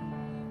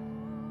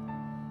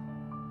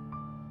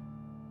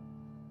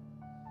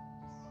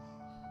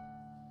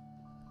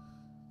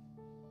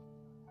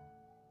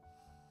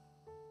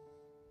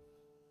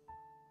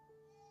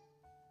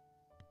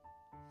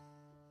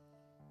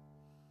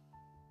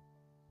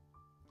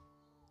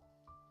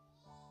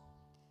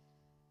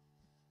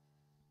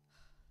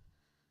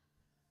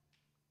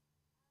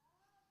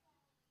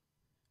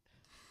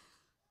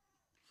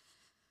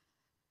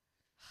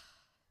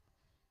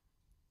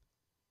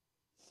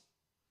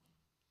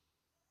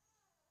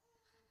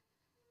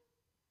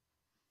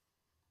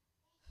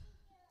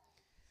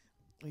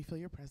We feel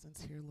your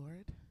presence here,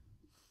 Lord.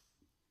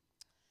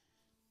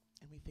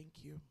 And we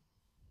thank you.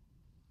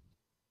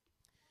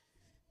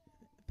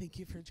 Thank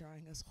you for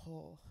drawing us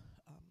whole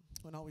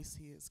when all we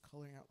see is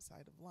coloring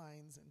outside of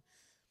lines and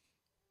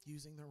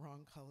using the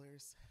wrong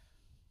colors.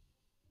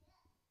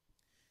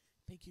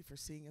 Thank you for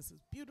seeing us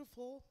as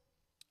beautiful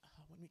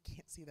when we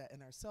can't see that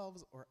in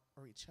ourselves or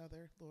each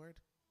other, Lord.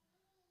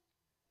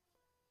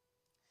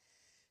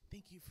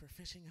 Thank you for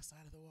fishing us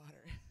out of the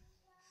water.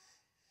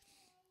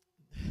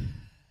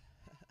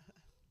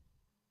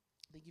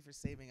 Thank you for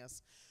saving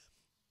us.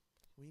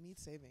 We need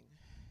saving,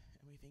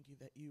 and we thank you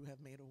that you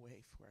have made a way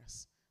for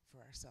us, for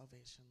our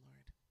salvation,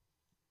 Lord.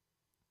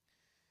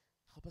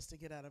 Help us to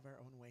get out of our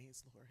own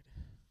ways, Lord.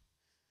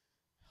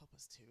 Help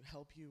us to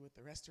help you with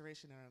the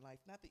restoration in our life.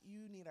 Not that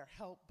you need our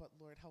help, but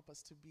Lord, help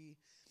us to be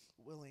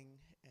willing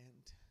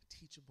and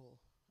teachable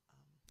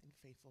and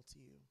faithful to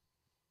you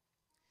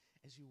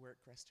as you work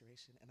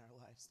restoration in our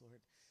lives,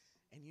 Lord.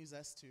 And use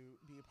us to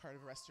be a part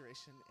of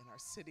restoration in our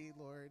city,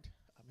 Lord,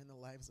 in the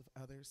lives of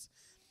others.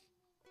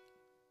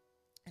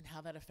 And how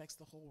that affects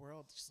the whole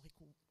world, just like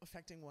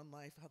affecting one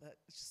life, how that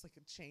it's just like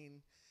a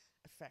chain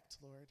effect,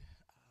 Lord.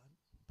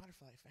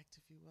 Butterfly effect,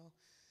 if you will.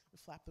 We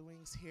flap the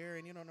wings here,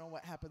 and you don't know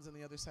what happens on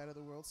the other side of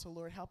the world. So,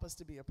 Lord, help us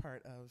to be a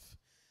part of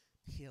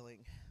healing,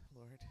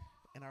 Lord,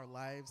 in our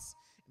lives,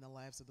 in the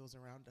lives of those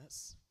around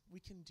us. We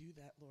can do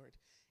that, Lord,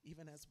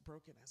 even as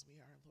broken as we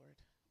are, Lord,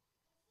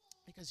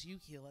 because you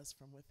heal us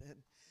from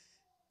within,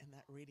 and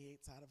that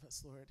radiates out of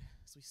us, Lord,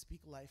 as we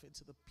speak life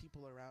into the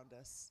people around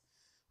us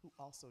who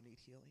also need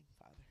healing,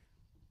 Father.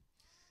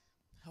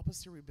 Help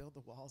us to rebuild the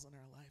walls in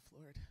our life,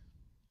 Lord.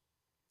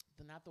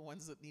 They're not the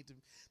ones that need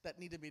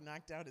to be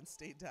knocked down and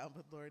stayed down,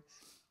 but Lord,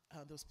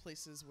 those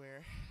places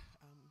where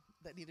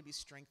that need to be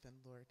strengthened,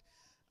 Lord.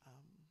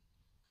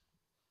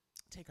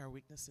 Take our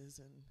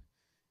weaknesses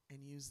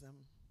and use them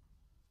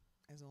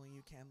as only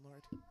you can,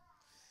 Lord.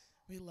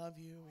 We love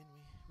you,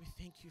 and we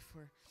thank you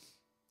for,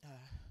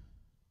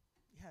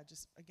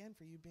 just again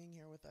for you being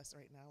here with us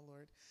right now,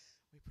 Lord.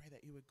 We pray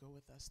that you would go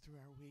with us through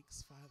our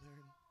weeks, Father,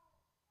 and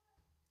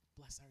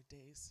bless our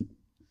days.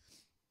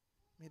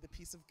 May the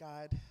peace of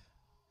God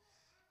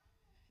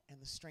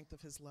and the strength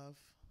of his love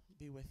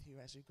be with you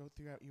as you go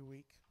throughout your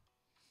week.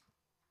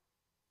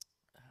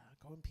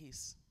 Go in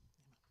peace.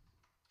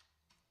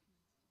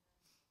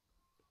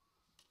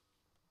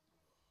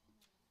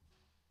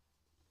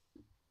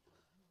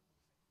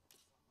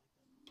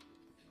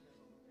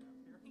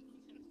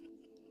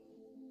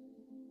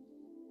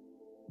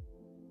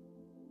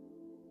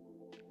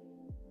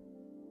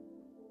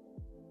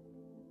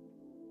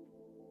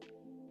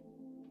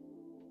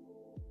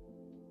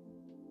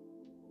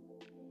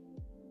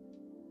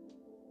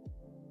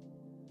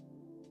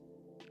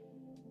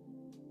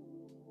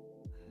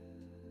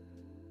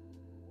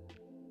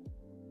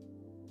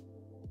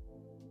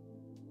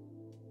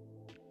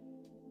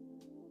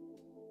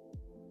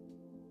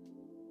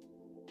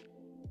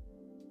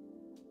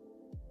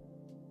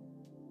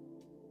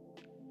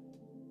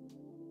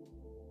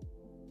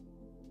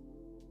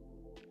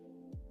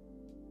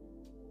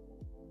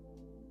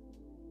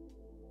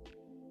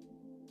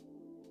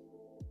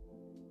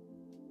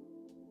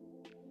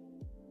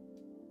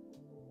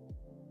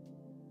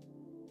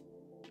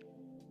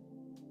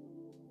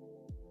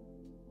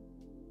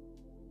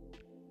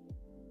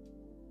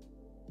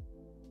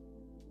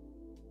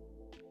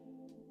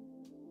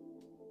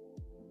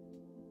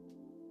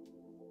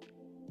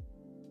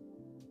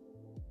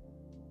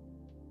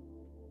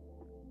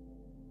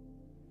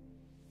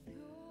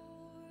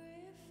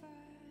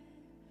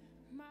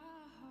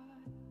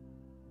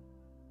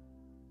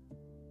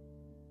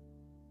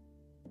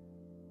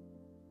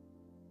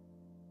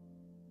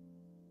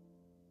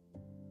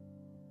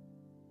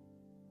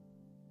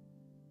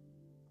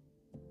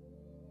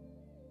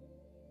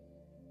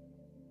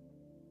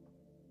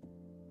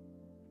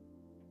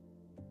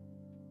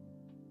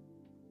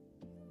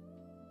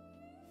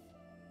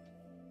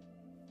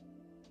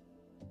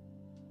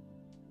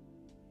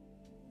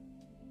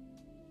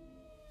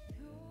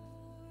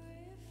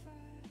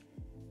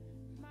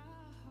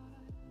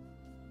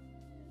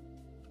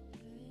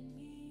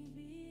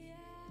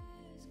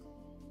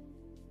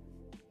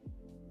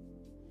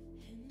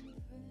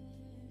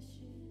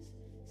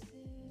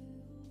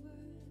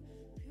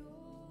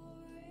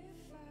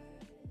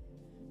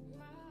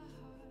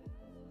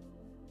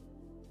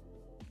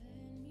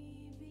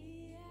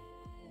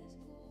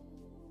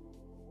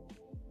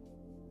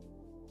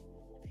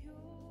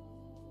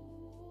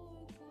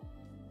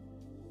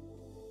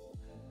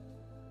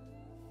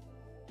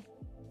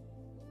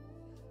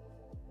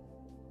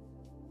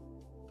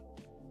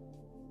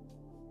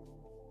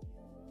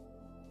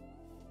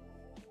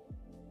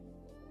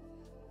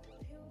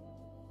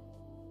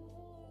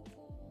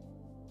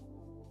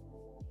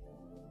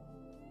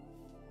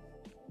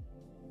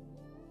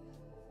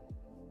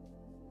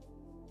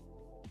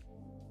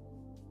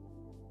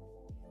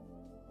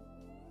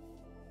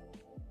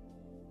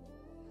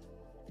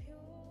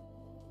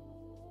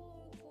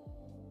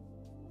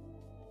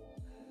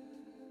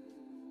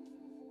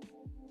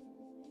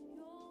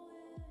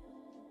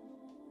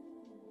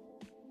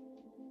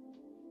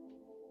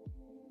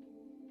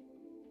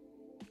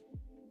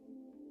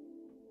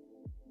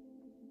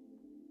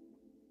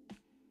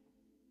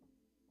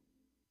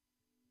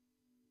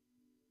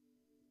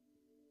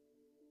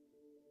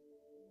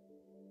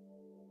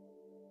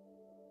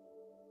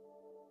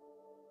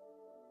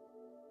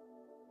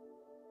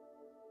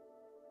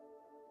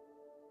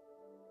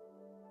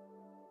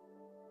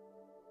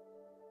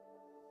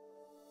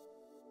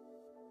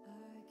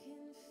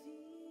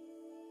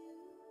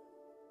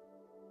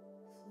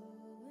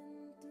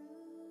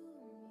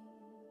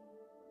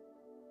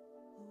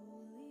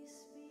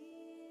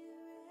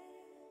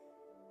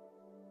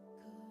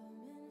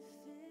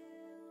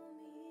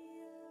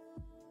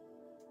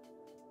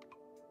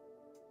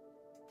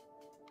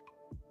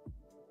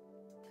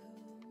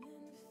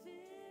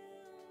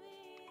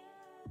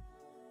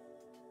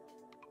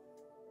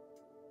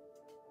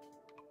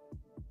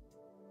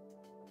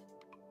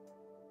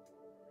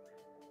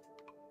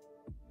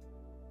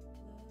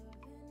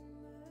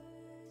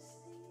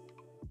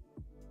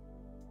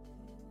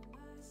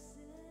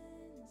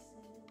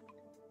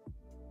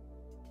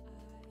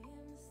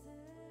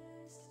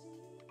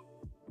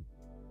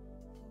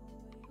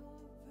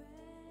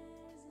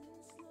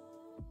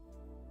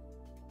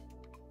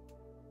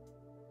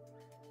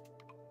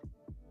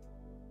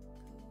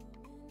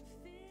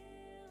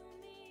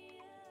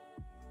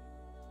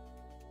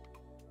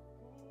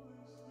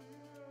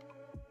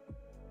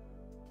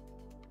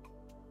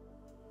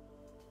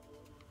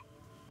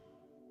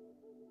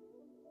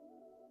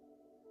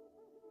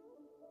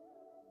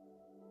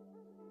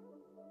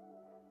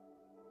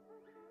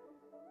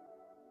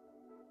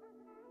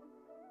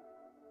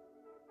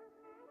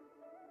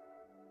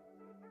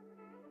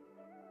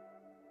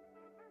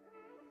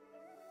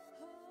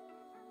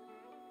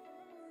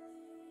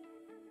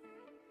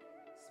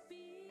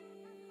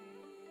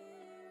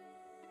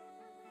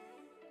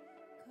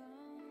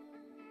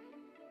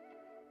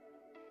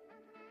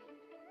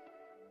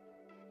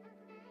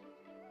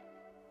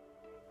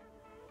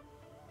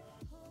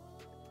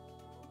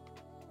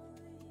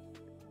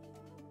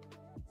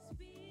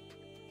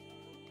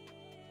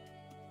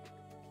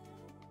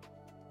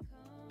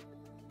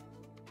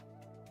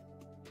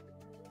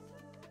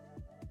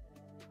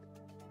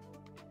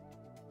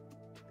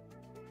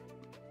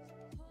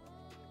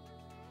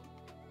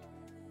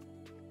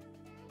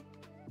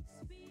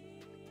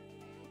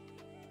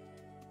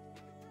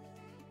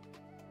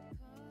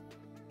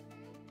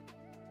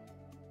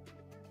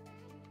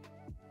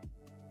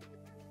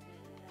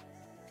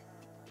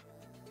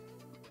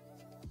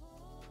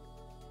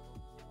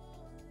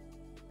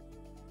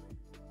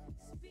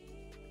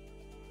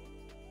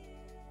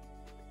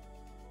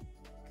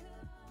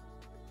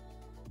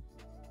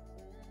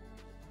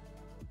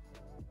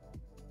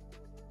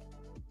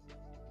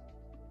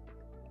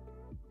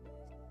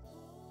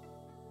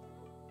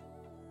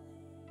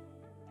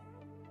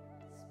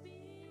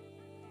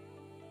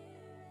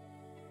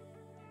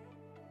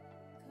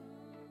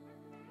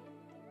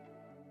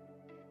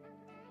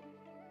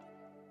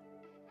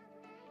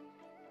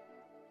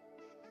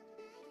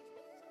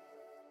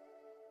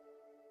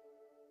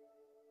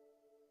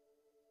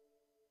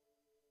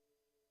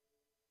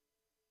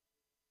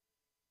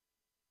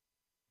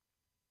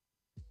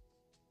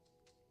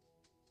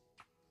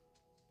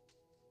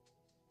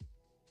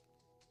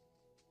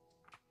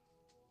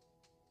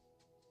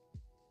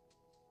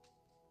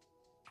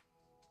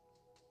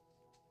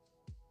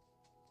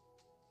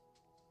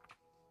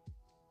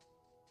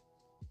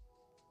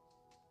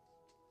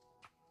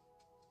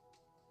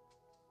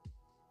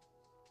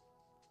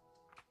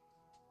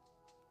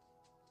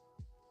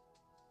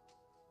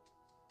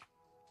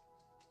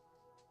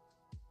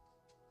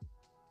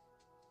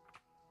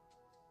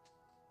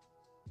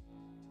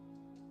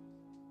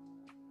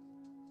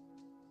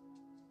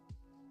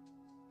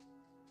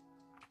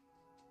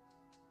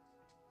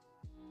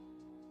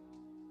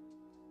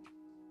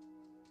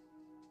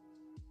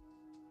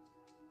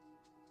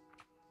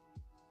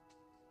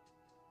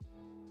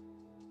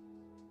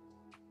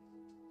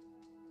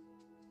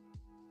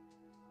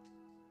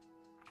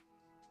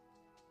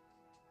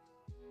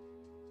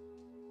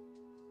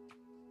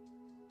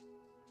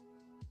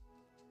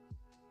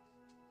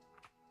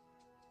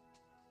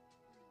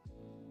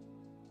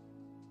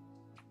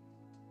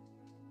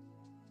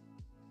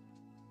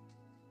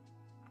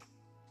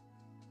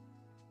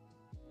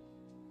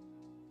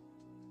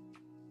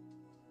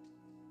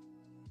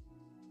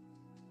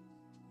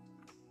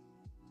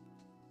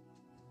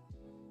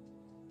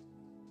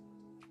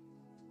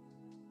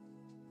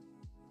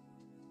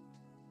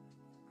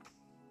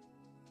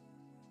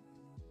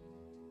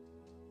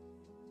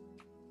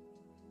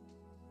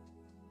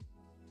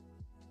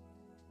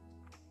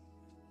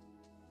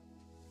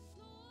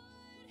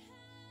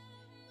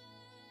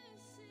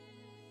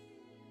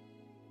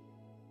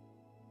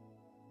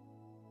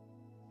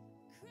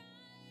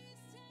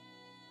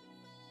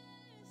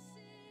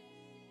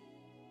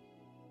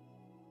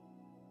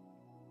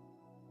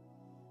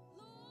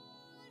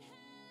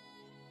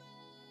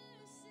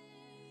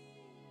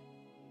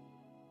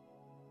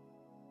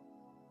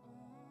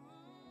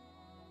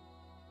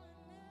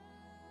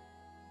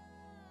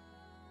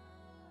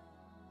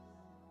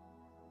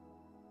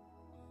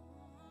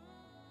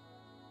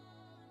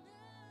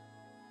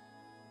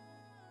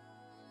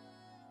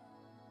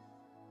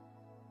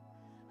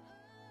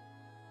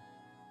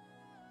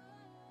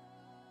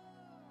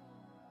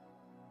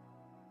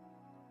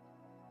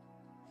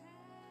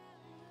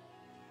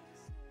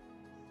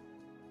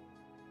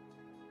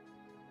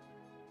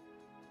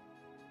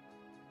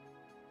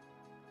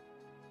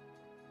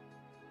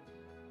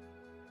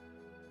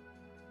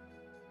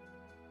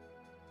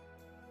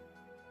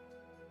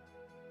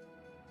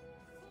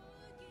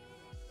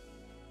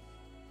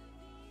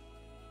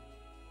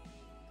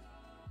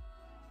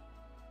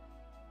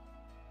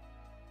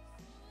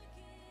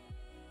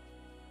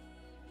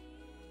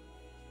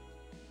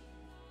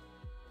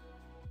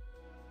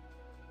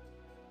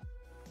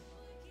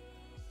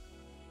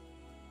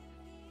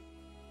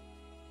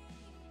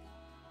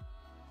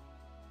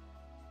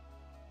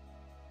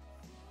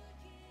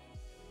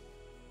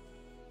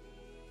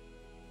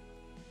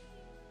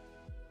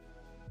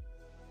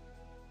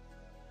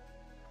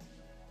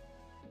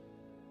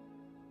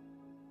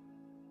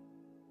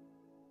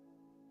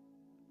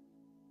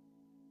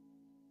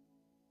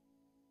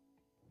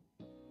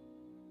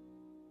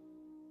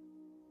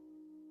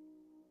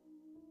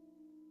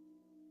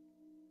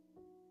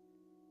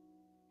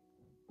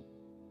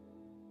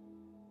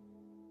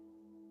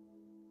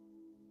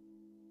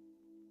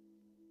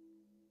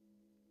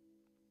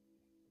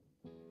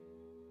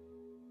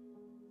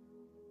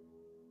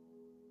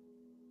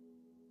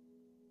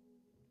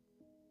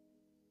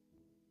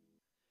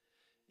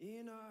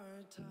 in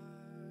our time,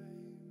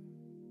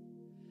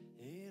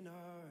 in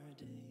our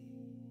day.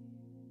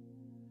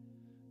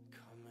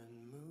 Come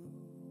and move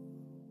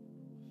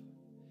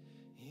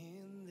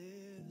in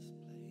this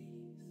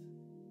place.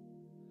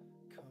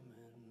 Come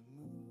and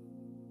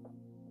move,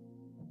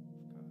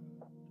 God.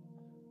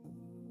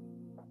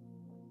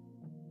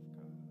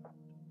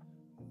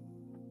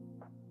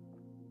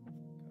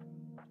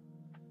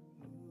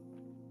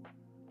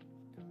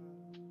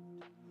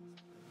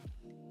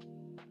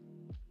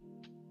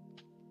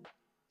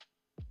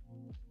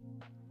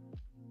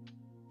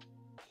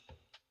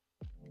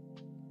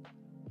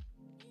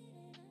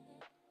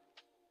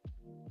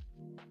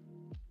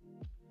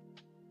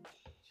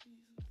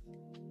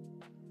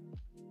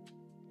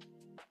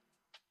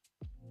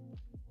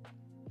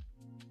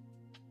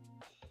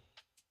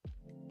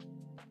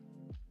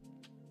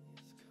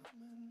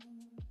 Move, God.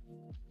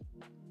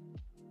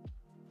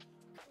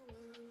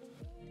 Move,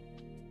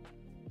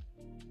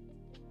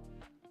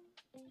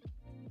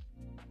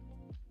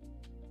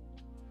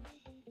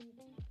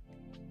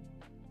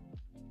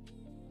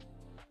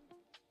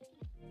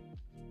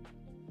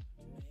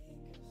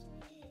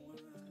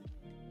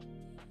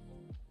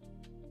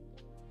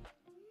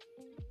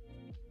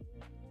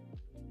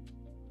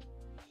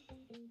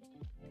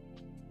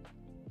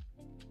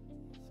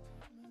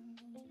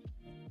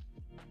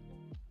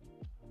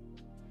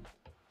 God.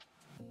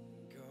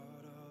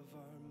 God of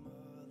our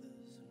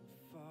mothers and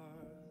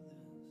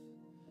fathers,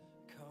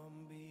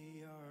 come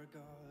be our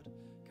God.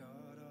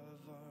 God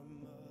of our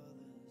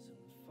mothers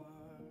and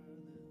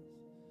fathers,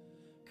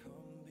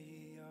 come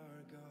be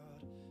our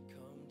God.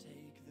 Come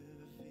take the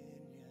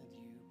vineyard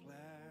you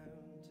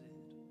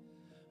planted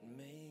and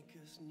make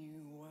us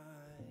new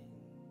wine.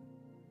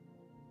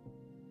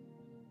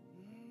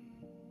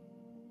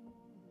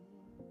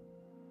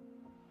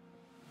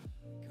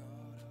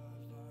 God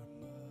of our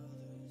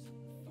mothers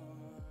and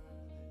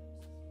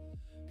fathers,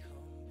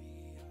 come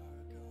be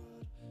our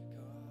God.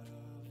 God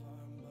of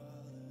our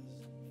mothers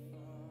and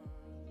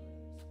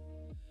fathers,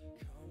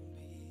 come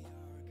be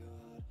our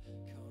God.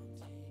 Come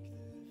take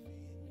the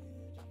vineyard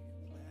you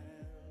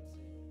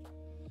planted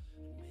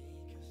and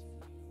make us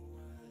new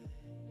wine.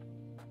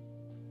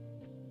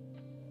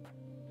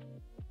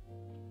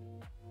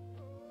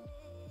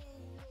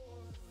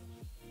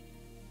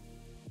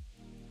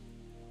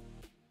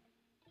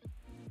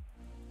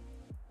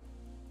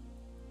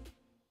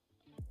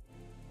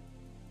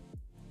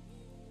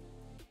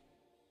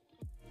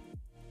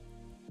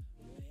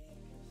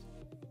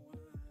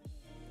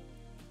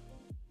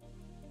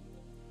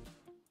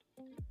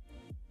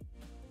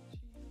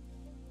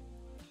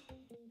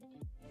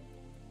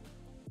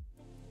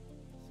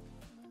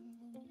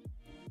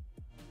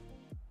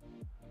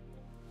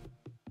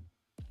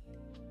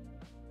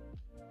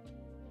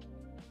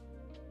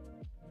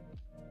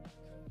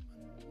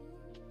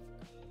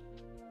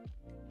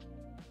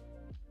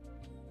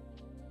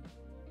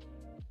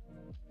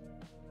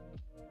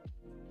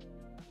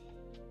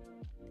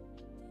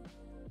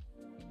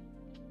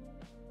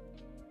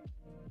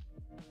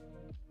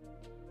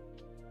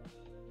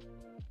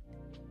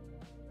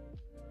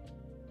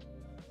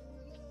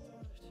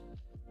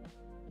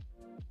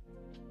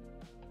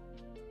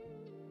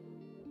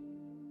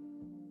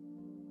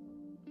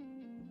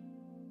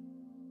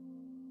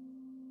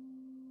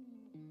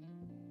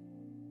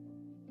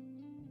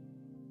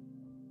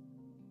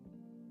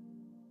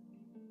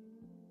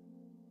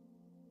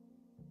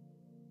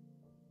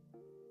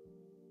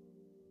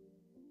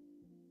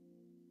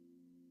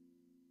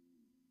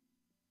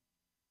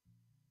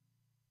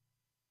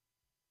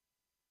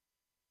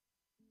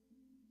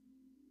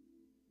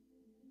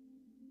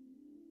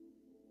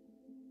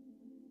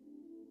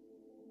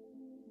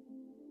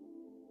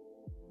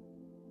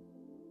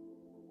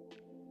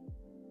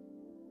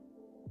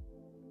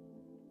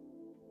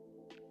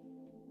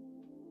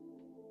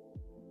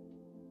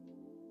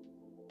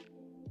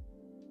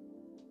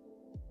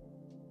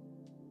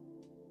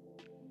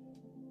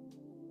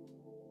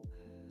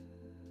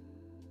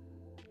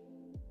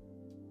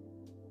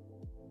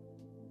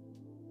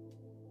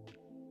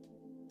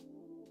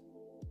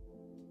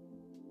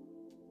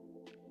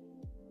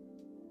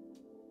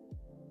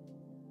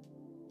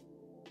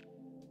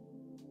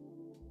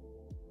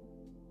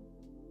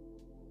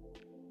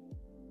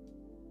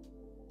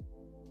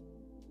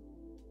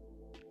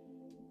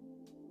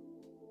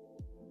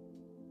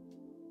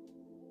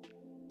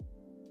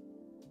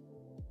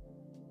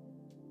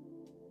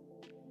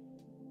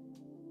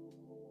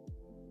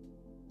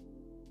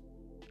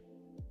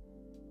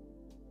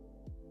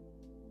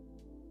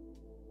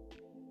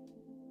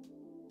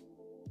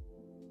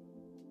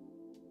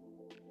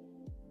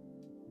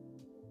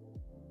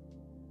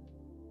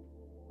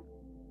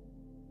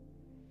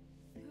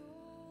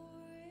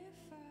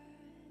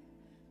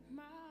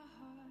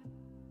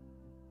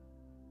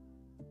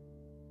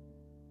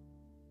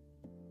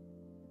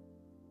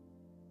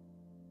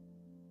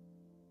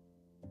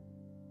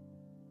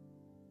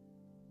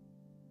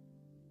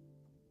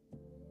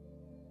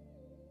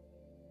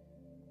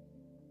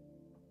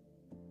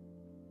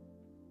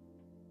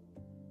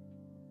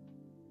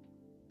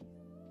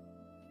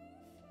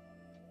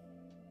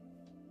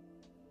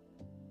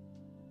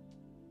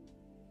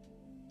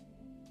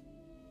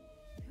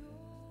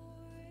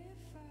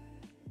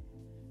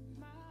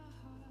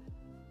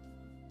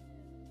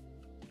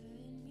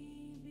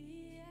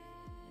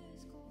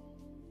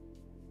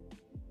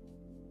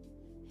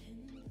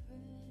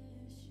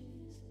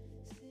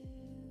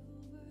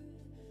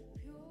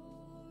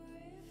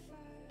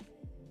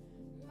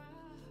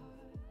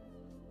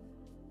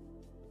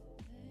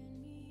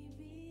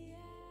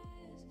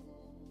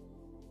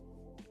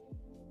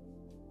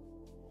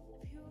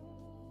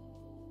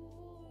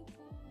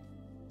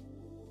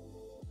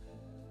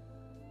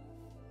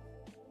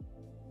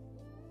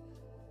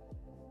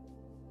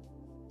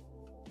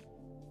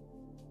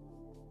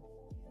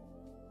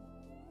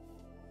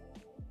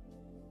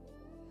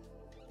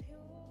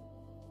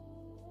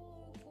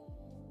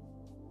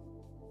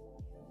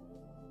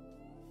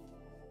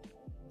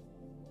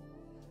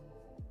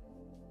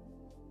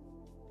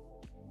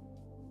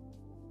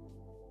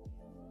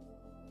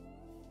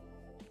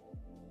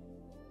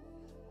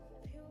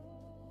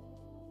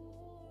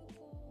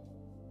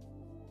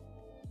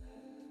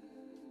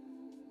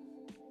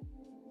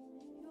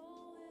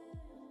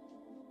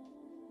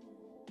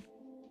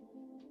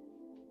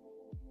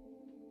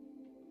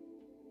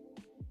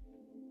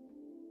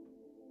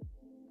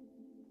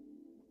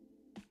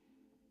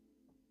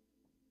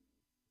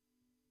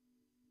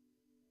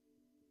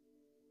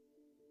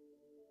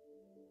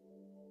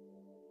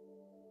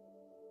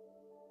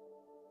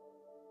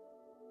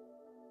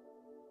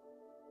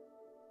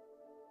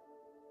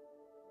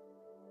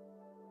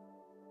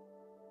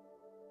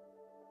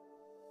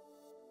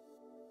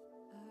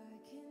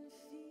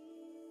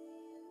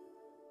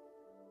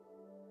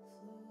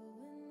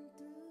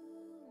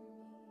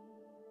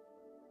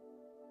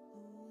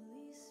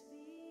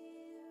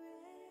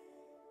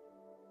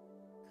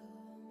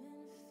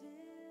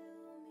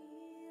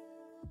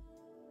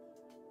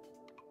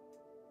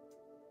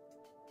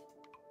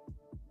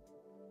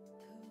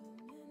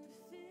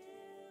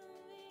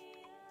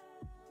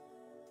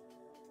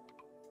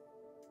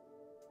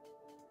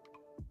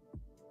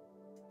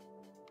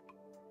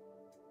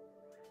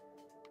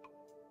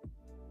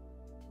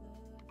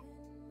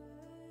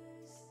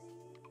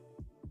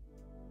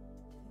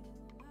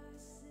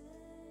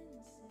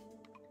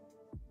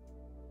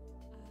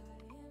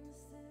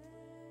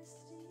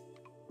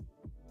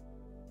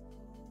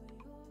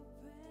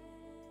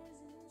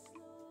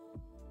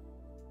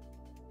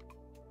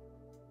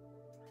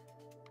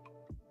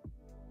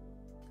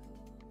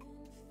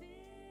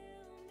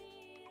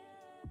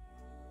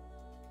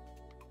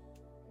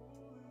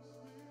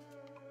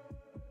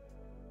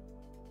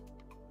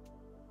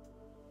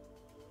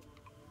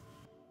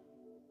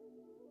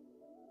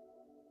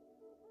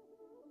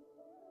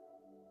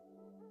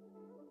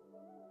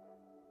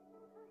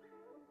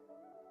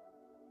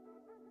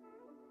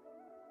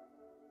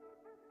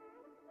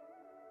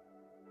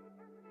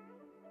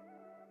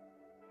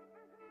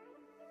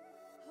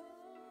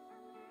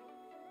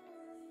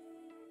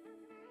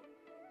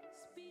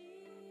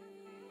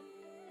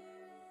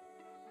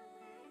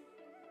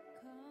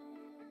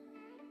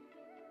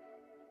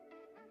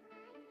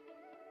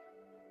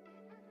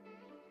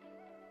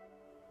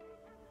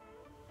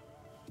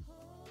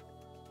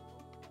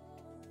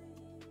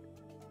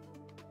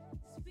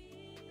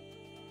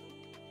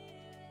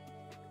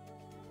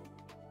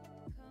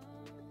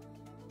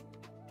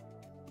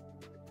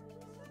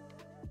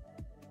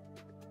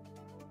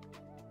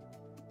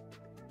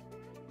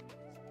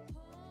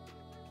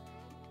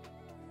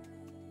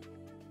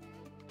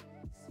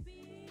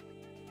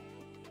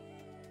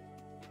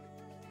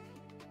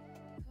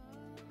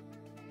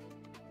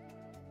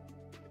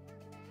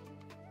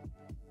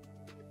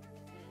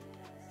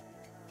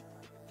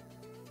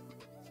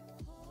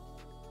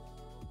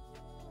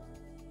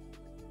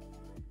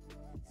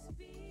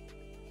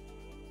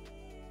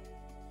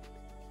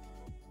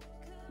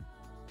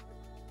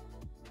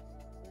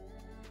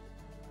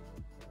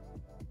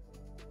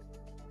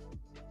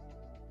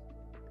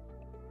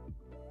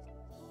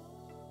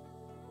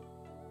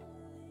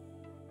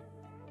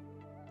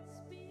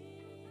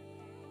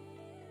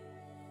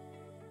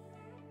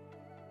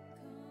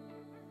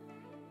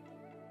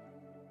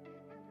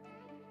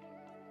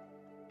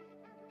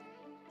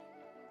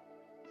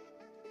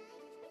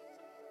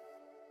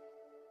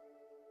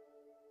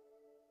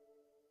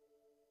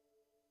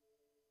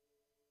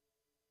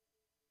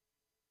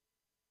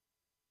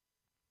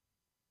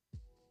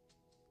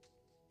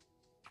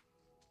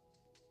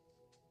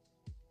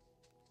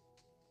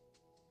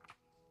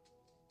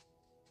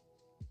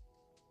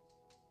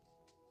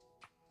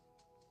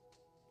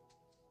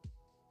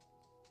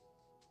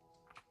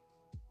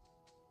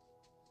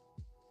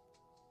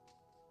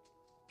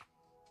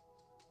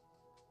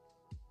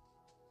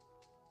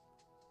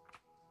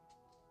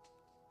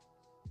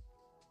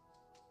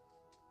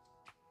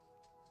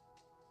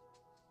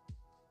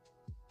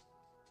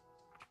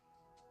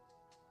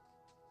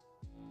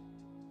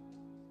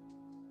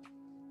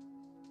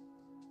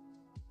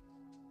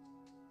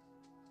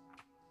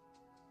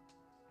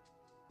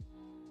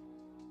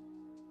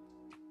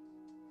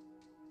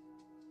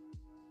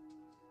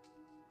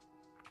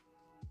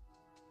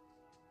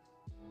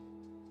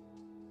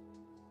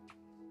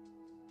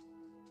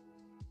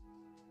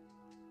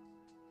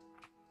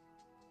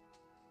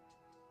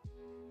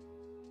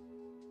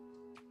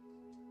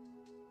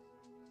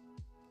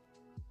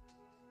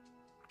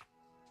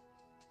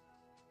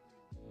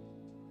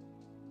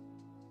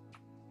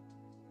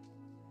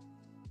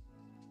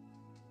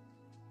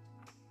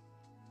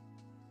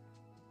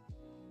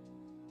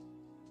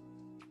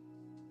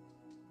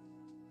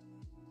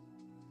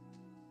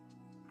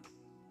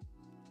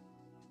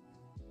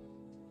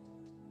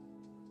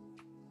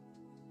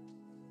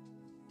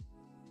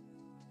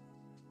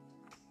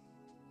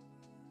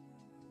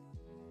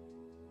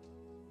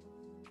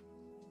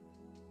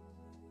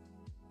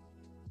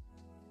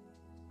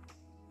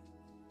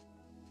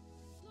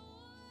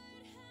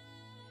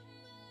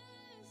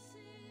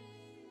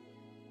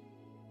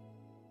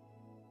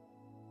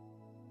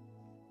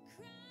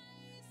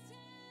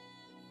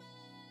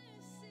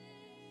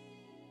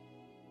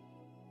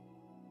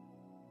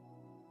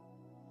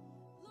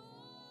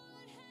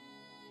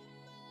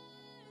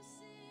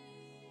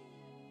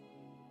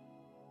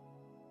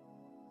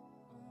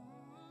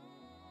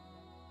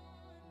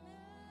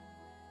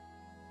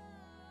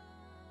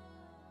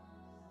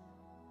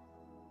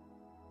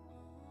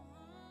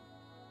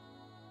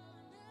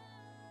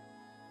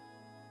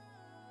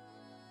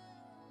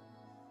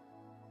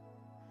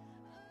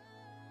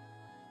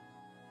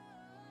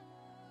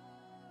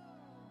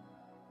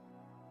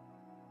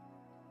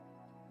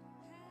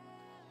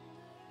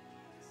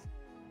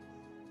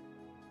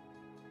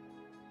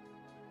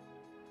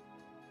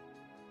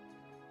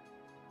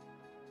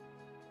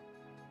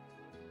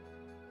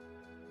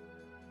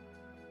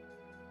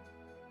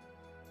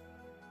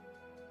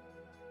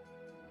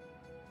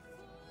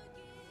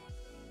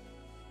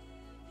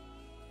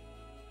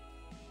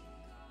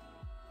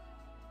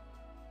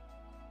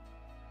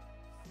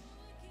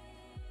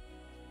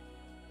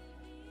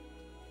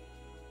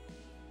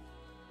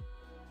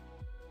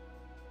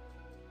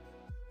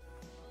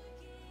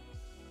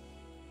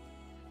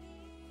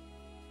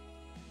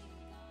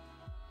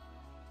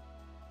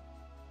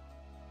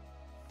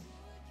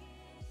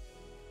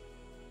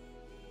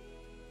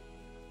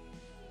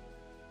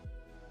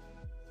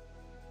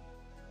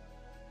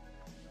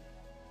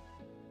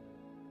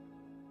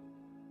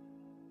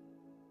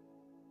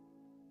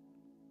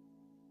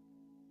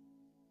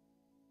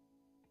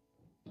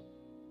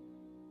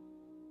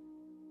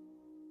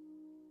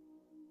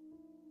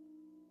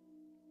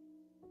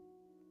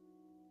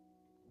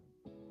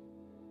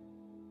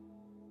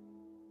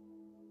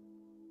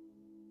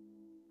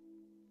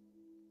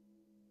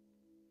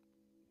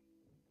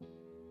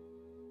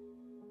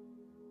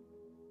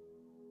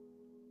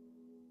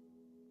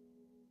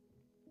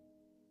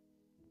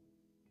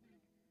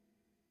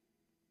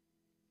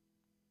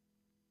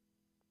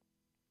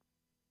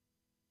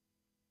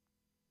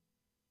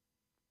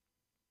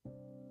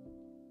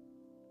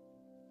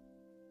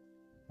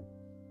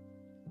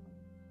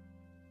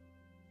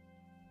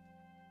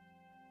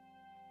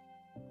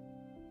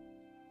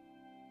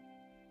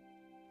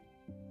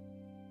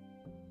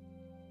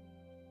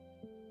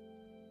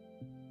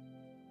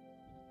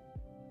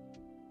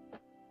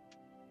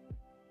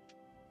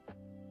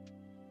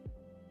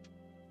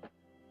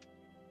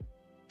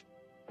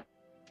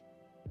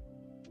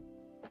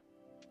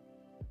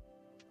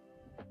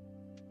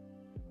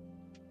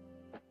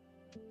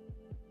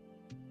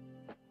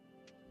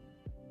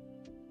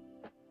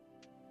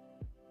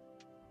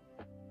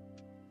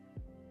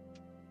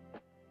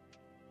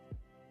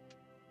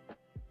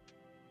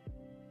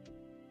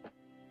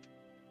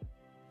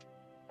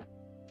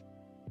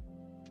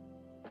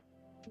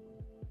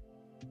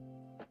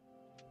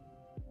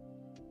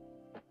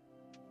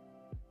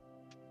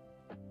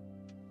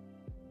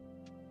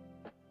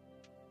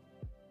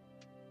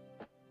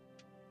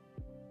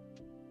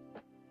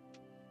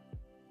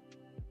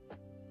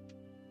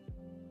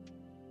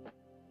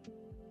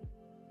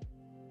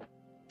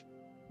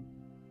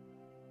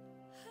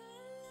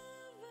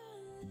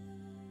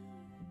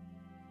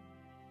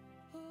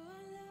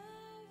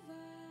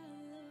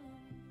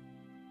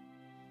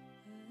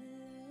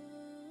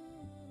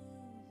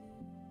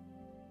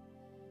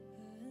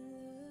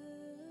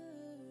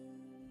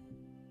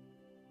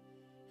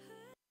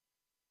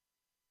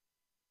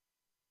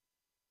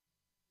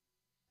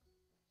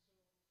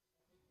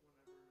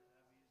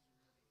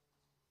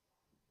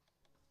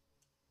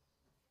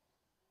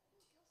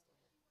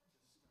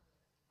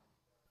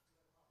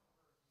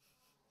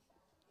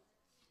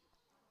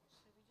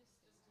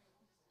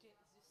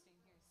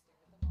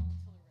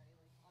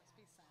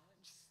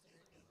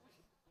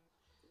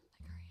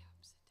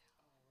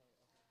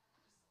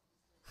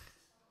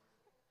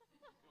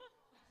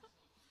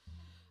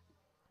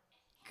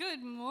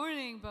 Good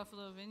morning,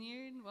 Buffalo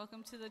Vineyard.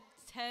 Welcome to the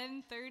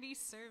 10:30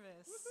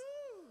 service.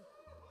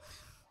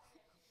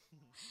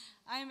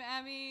 I'm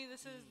Abby.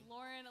 This is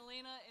Lauren,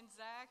 Elena, and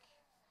Zach.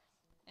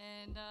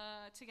 And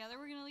together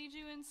we're going to lead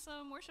you in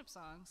some worship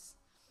songs.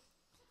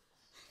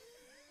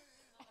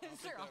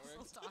 They're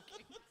also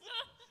talking.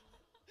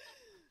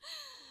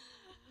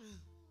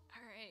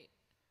 All right.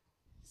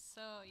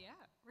 So, yeah,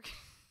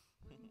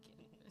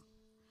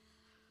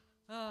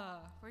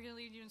 we're going to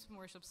lead you in some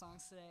worship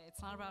songs today.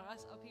 It's not about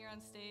us up here on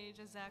stage,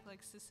 as Zach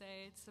likes to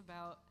say. It's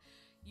about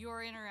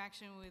your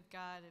interaction with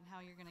God and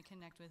how you're going to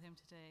connect with him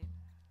today.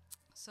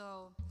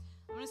 So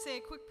I'm going to say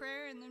a quick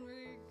prayer, and then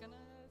we're going to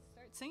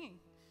start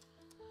singing.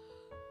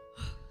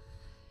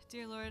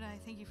 Dear Lord, I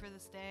thank you for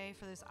this day,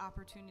 for this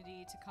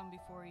opportunity to come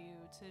before you,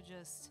 to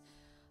just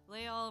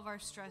lay all of our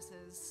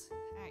stresses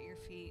at your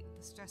feet,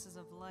 the stresses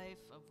of life,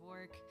 of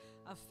work,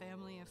 of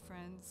family, of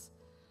friends.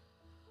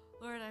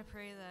 Lord, I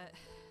pray that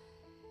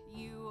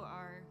you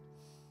are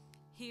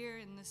here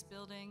in this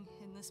building,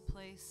 in this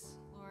place.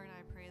 Lord,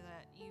 I pray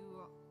that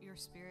your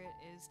spirit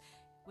is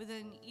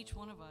within each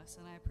one of us,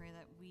 and I pray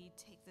that we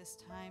take this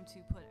time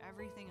to put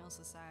everything else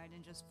aside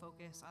and just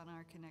focus on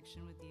our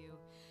connection with you,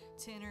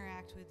 to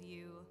interact with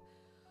you,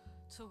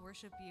 to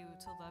worship you,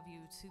 to love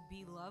you, to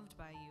be loved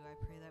by you. I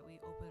pray that we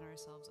open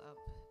ourselves up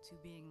to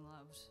being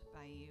loved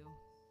by you.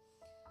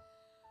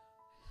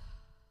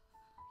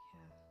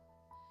 Yeah.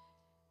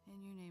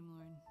 In your name,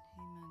 Lord.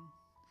 Amen.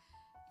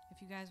 If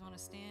you guys want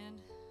to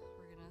stand,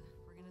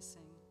 we're gonna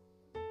sing.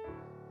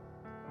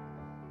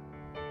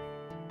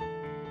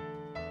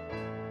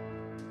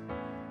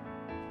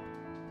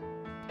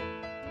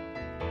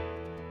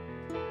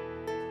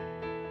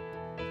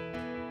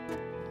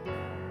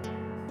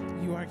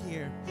 You are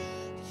here.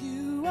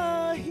 You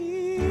are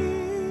here,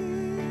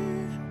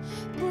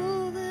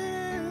 moving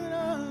in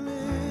our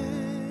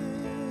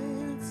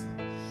midst.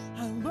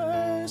 I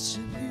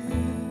worship you.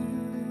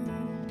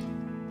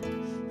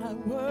 I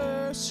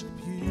worship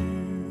you.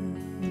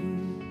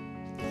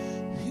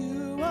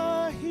 You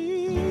are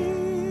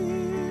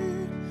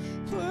here,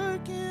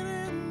 working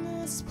in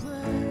this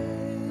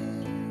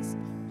place.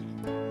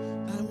 I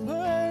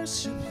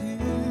worship you.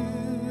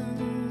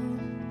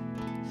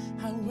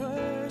 I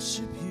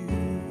worship you.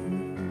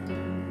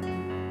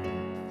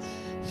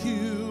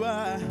 You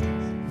are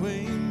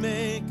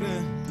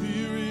waymaker,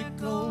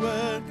 miracle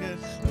worker,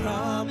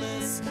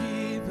 promise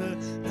keeper,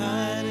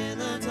 light in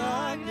the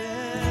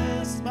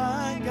darkness.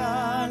 My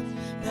God,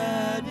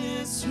 that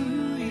is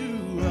who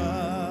you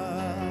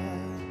are.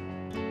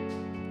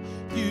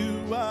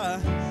 You are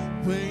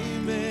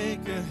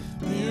waymaker,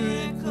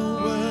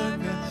 miracle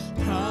worker,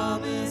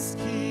 promise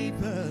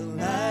keeper,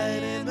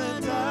 light in the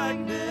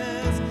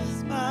darkness.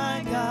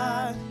 My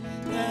God,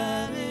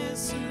 that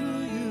is who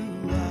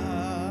you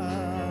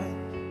are.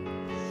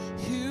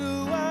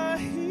 You are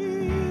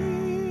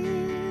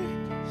here,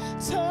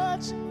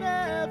 touching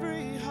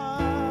every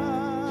heart.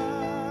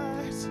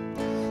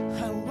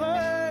 I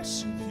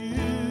worship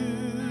you.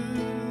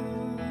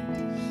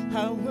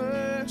 I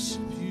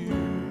worship you.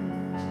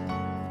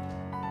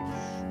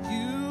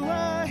 You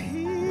are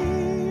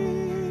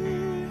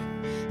here,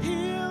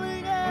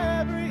 healing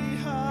every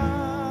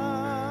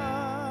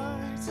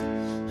heart.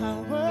 I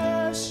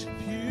worship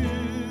you.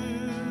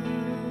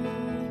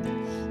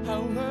 I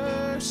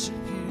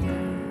worship you.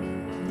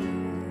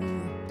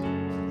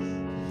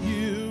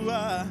 You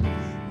are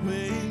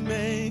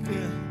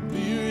waymaker,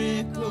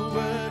 miracle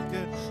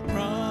worker,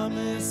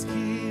 promise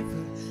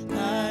keeper,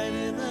 light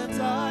in the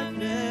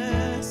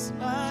darkness.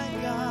 My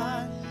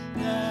God,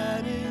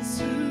 that is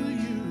who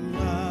you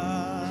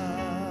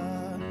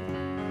are.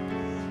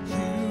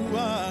 You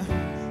are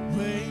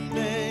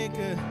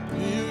waymaker,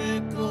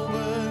 miracle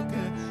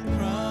worker,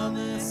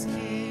 promise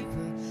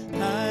keeper,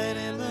 light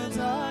in the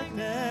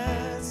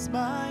darkness.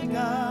 My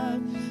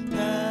God,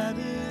 that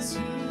is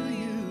who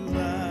you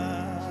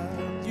are.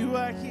 You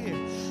are here.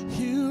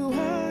 You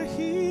are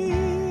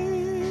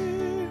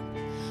here,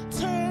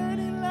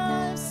 turning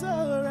lives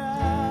around.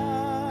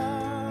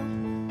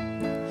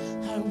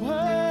 I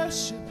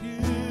worship you.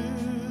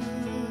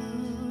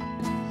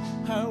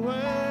 I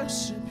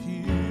worship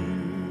you.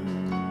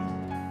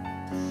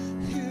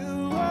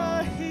 You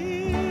are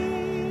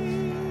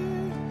here,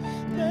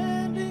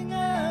 mending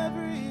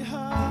every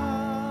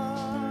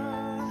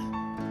heart.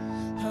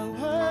 I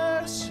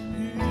worship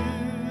you.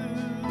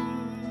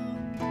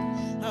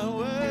 I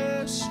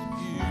worship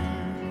you.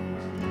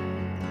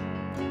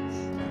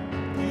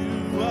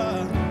 You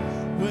are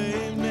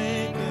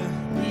waymaker,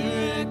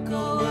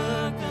 miracle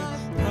worker,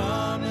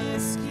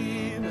 promise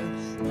keeper,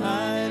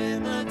 light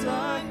in the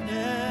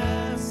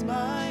darkness.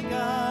 My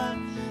God,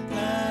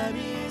 that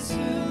is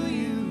who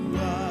you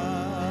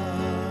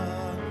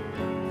are.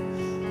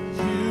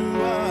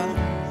 You are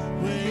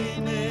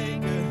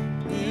waymaker,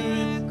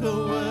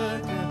 miracle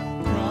worker,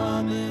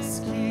 promise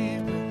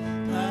keeper,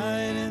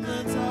 light in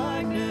the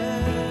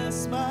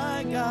darkness.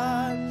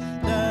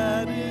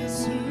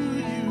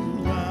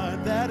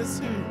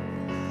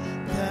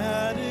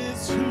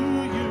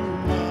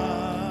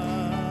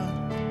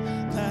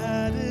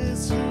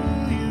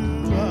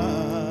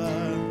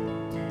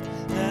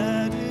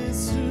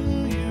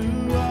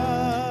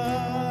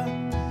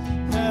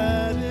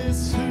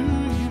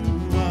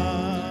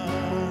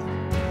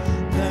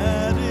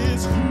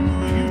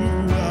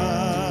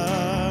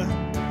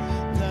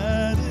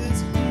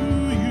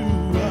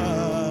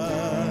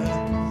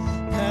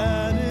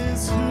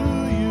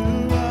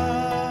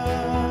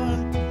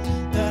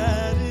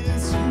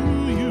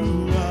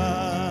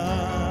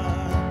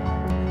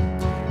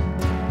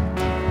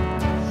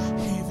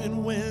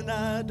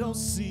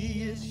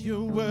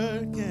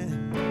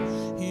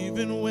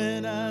 Even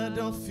when I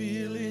don't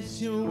feel it,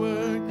 you're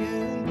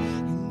working.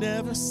 You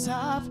never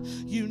stop working.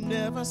 You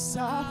never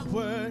stop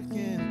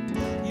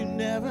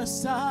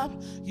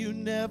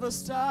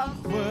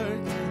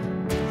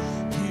working.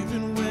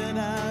 Even when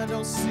I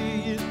don't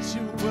see it,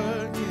 you're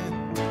working.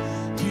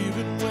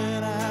 Even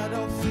when I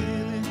don't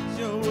feel it,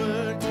 you're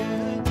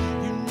working.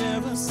 You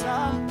never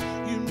stop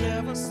working. You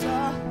never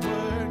stop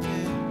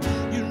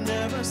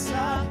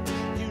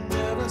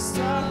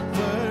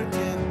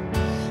working.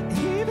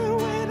 Even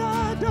when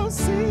I don't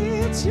see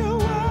it, you're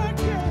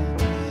working.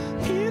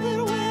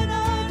 Even when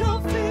I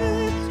don't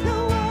feel it,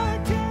 you're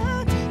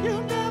working.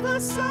 You never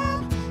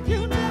stop working.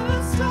 You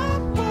never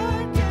stop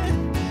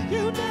working.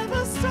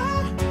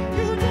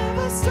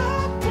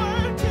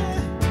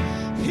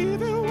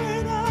 Even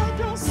when I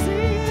don't see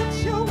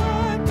it, you're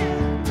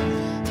working.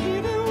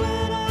 Even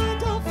when I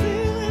don't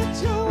feel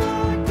it, you're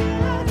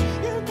working.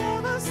 You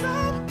never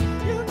stop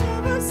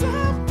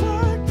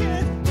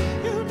working.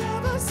 You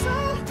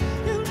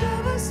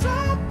never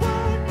stop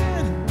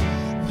working.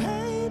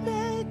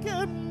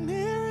 Waymaker,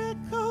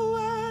 miracle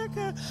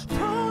worker,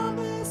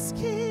 promise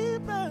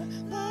keeper,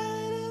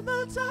 light in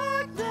the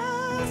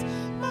darkness.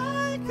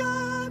 My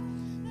God,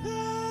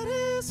 that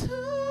is who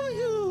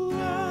you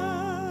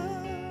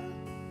are.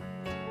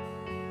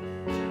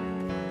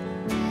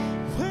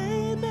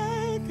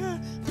 Waymaker,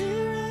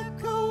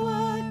 miracle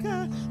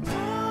worker,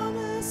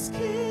 promise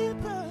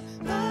keeper,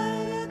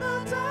 light in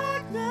the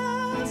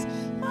darkness.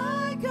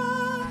 My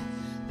God,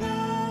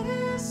 that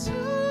is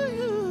who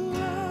you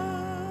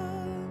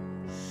are.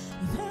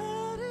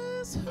 That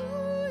is who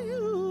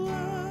you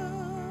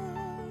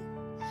are.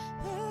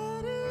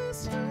 That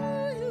is who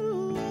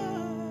you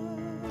are.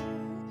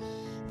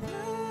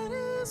 That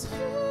is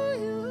who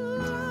you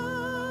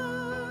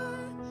are.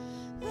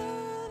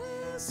 That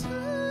is who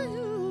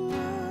you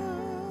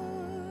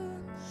are.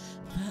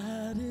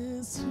 That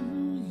is who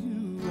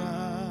you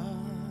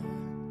are.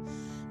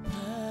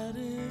 That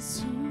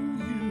is who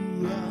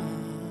you are.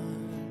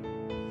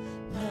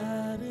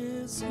 That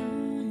is who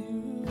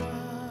you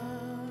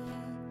are.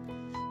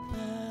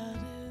 That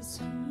is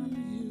who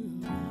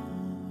you are.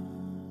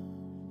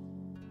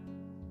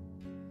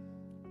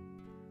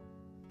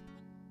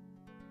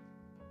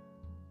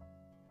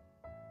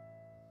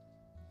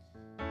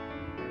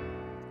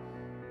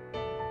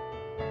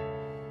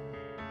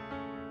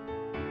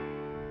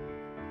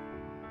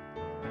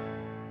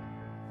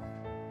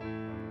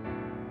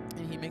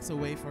 And he makes a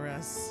way for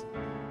us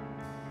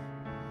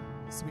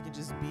so we can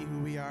just be who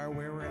we are,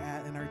 where we're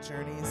at in our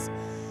journeys.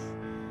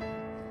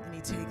 And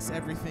he takes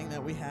everything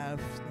that we have,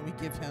 that we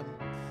give him,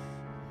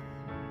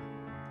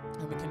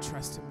 and we can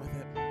trust him with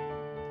it.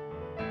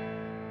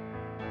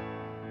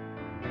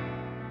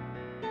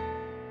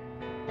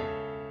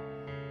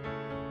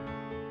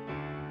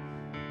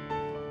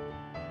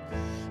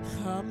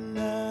 I'm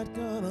not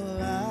gonna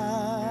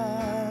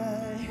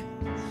lie,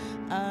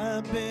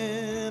 I've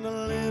been a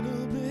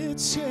little bit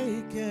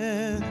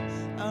shaken.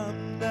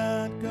 I'm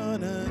not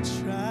gonna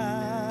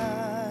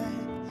try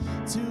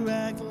to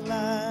act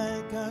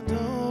like I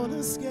don't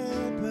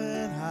escape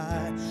and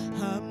hide.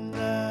 I'm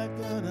not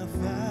gonna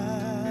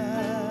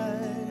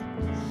fight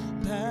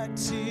back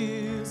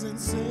tears and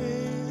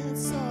say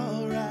it's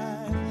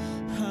alright.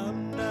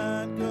 I'm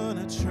not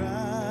gonna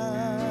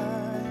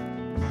try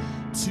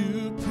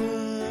to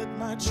put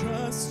my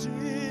trust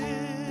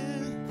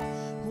in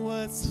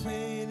what's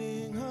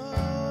fading away.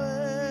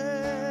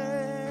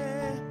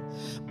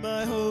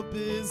 My hope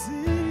is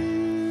in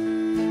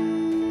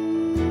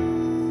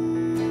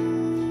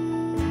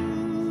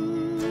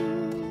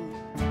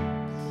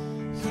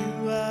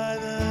you are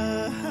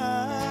the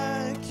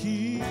high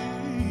king.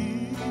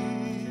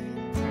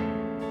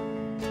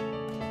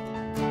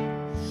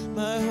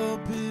 My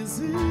hope is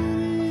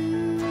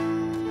in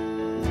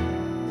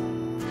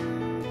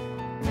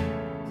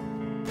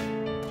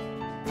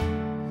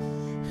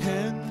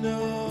and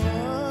no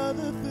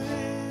other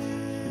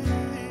thing.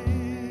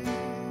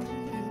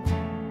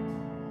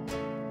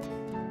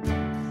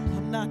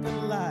 I'm not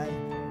gonna lie,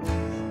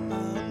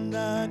 I'm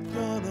not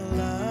gonna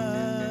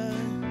lie.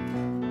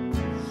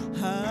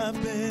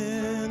 I've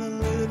been a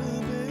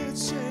little bit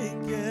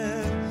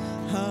shaken.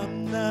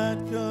 I'm not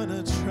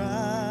gonna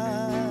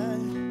try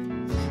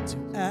to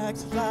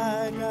act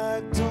like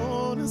I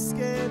don't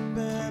escape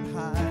and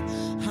hide.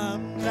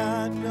 I'm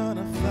not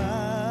gonna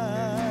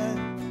fight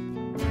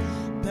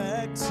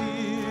back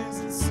tears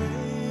and say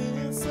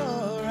it's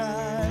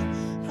alright.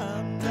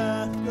 I'm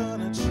not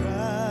gonna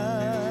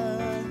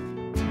try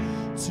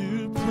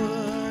to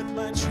put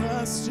my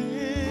trust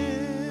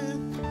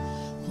in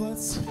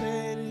what's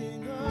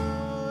fading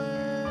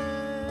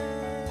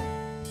away.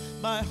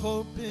 My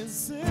hope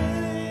is in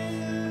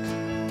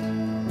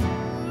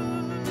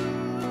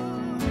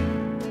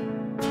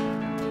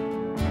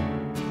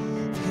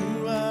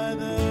you are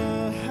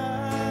the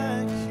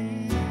high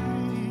king.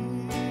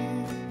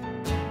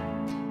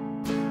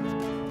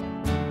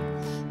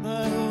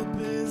 My hope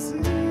is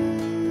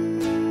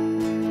in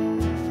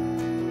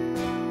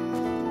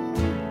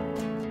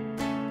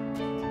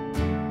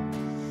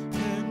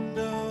and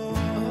no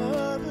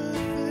other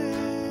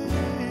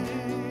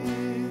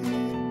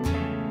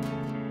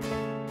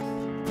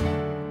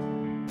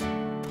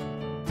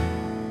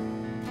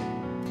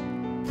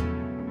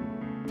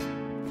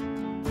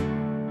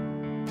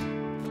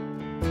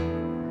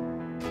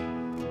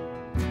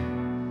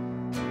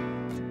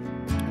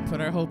put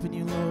our hope in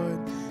you, Lord,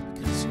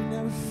 because you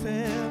never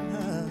fail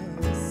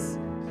us.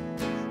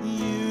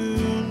 You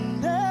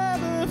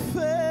never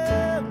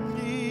fail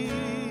me.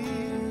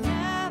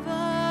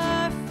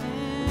 Never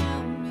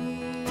fail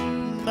me.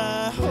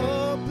 My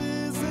hope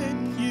is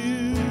in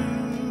you.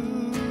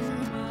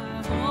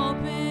 My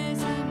hope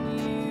is in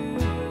you.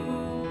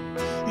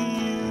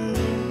 You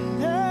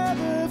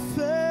never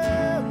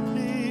fail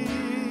me.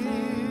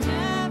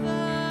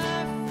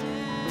 Never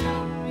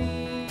fail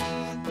me.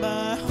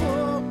 My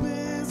hope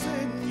is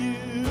in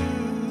you.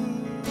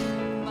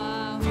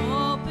 My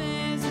hope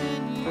is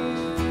in you.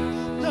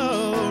 No,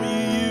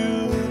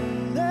 you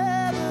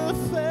never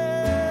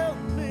fail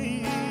me.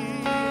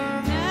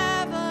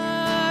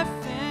 Never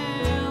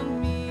fail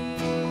me.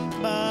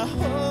 My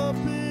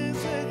hope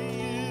is in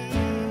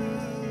you.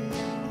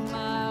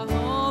 My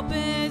hope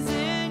is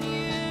in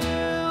you.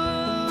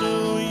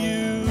 No,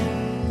 you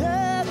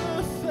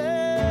never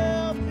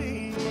fail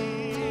me.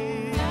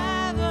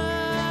 Never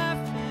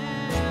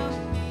fail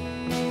me.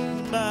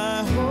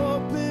 My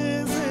hope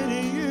is in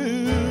you.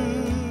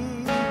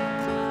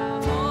 My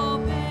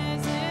hope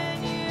is in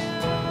you.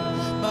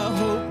 My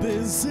hope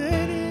is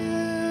in you.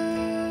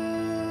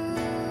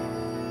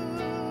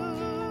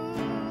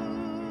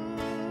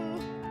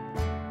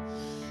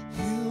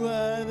 You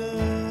are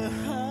the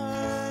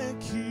high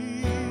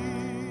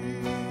king.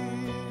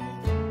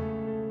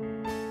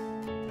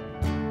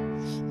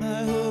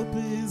 My hope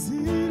is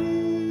in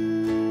you.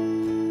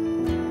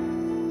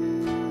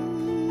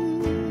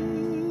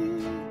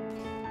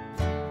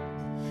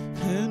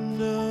 And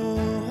no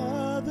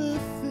other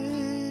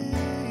thing.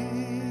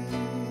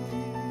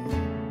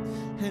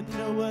 And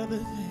no other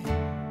thing.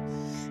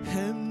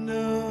 And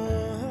no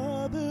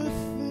other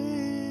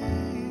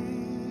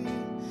thing.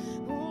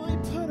 We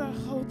put our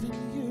hope in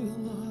you,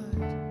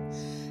 Lord.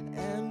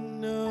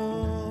 And no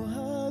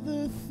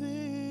other thing.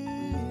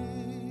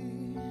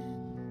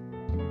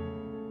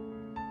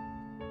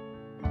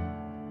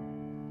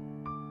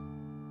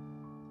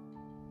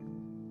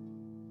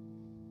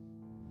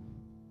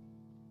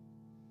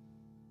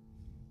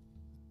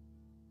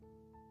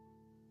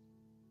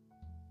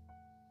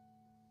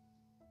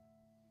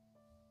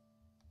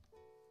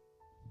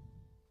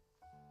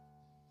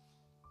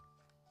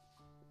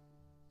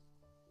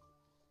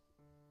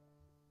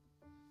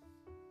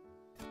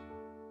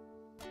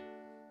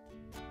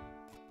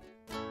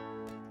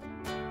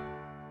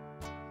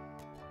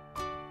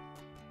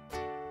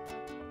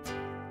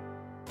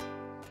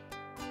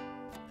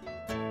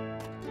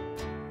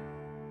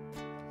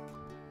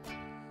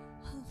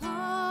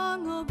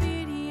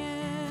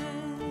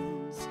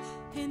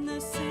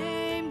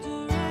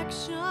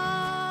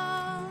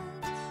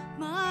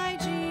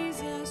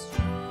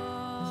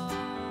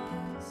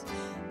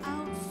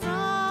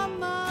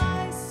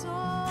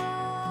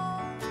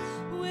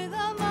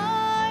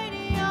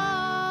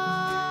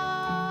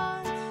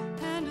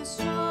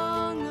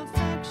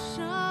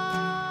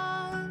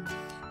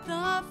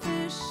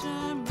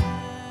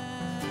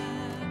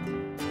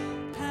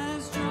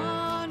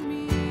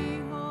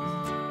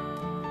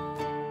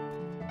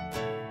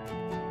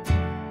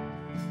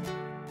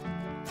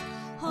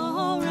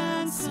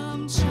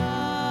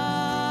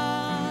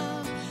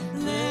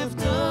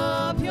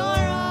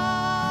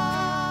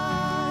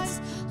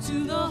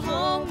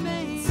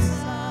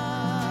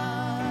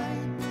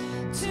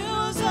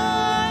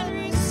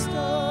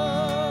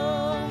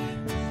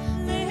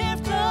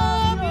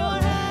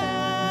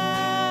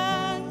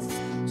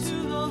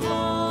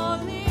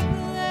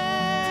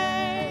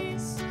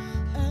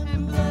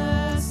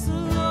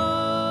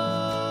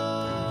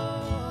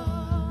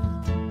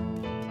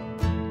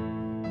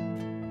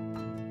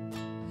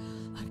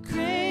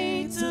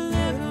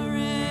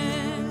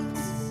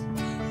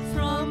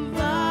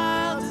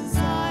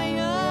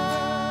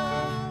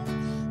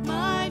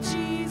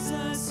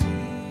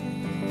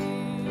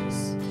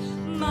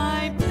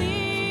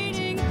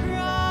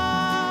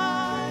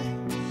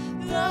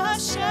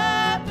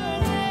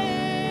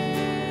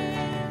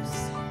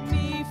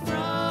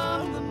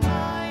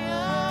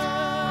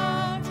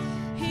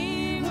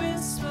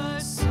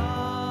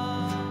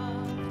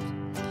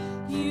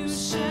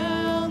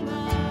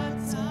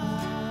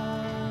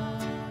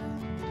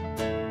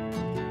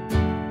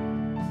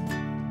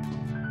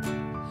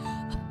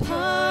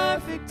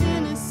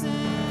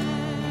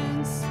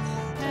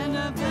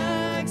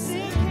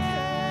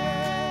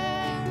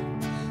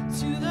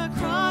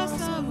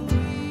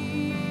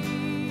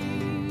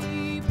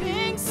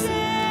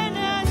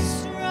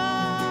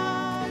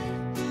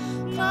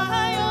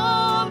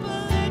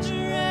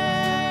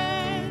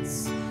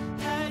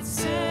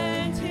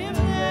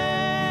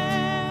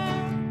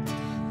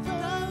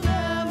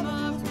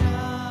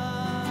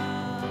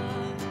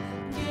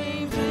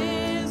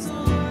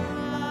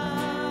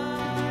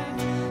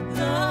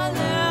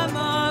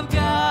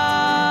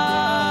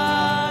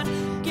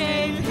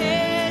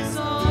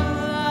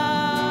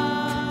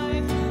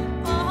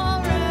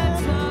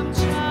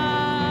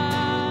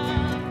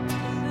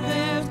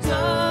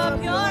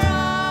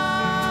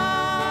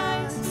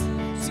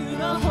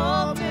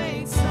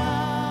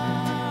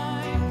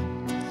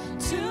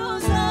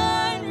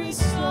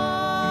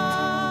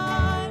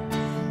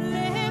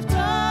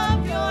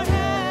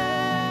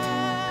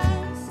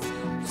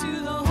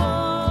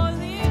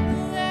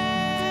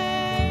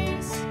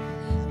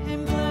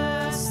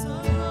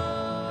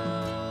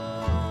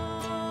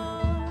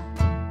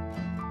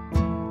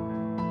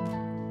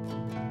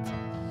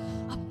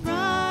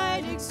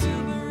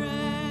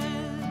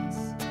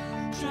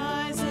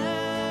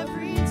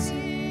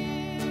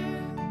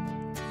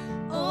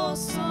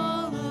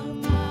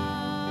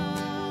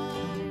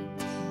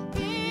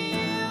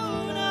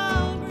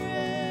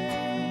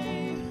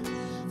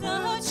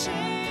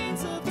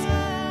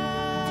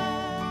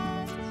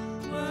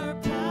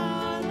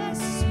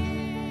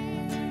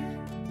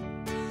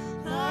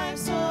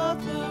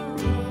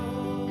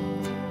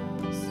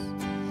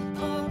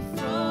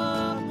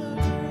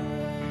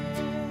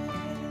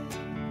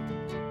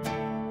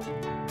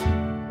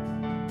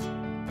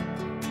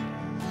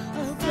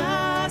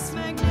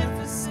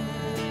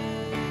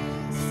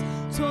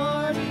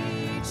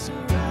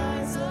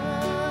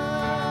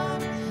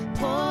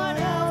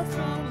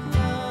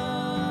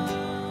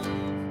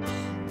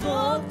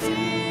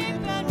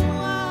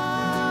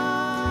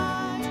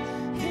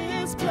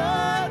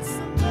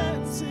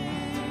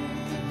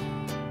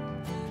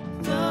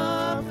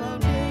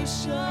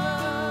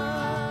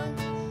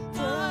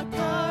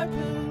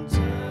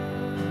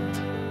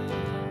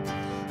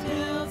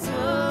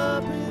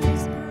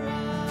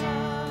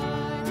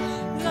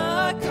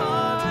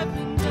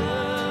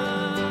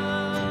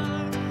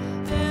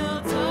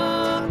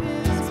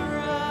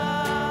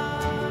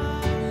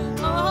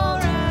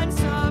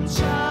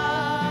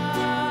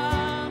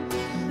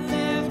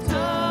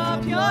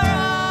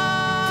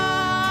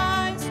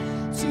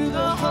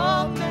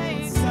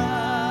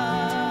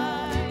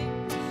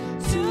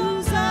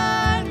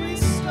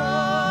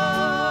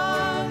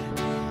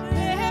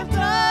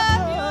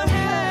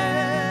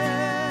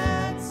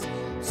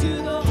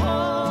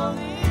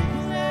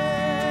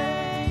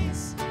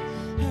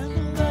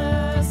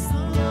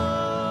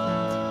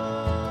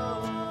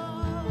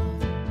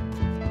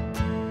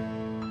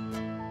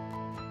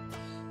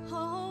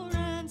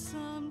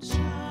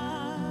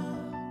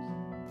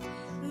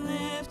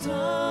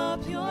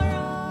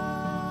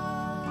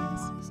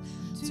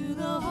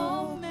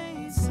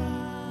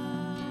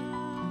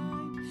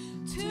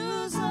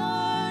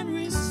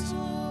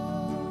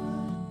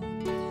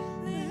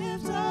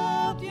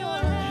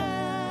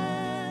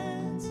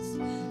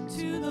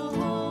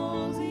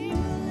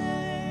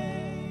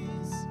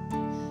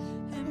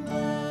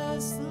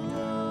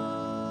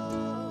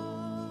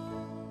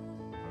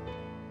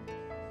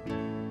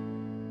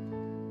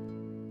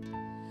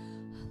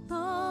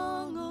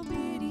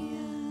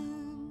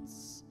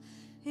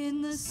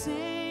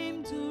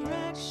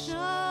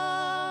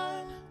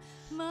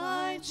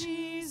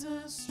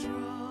 Jesus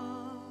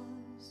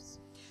draws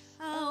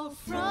out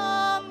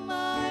from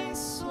my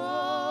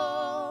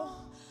soul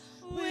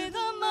with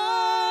a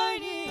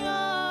mighty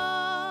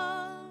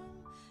arm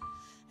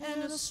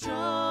and a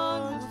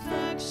strong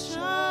affection.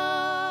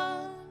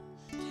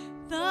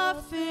 The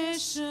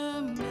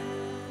fisherman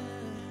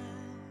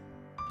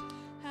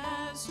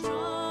has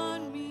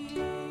drawn me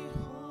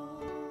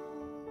home.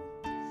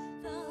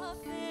 The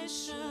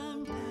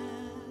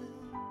fisherman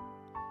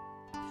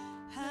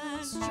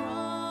has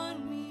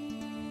drawn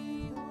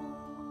me home.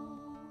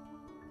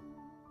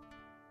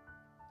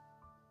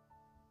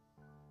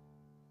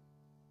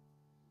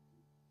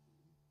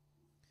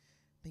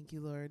 Thank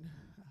you, Lord,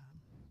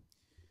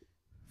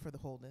 for the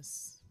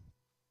wholeness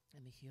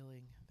and the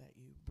healing that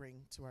you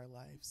bring to our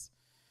lives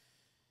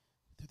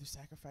through the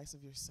sacrifice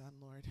of your Son,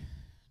 Lord,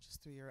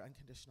 just through your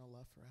unconditional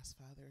love for us,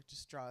 Father.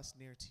 Just draw us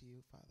near to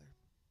you, Father,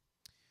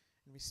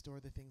 and restore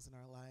the things in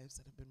our lives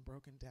that have been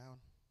broken down.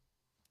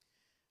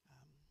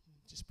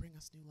 Just bring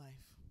us new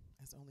life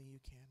as only you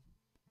can.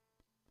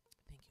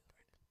 Thank you,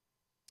 Lord.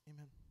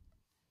 Amen.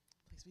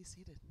 Please be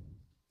seated.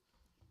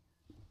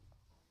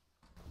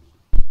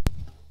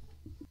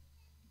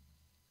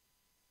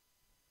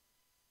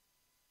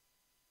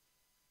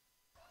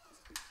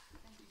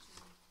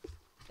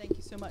 Thank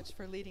you so much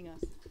for leading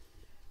us.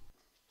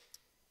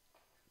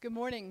 Good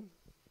morning.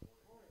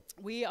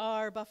 We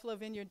are Buffalo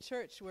Vineyard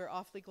Church. We're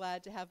awfully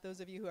glad to have those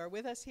of you who are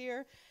with us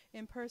here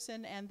in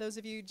person, and those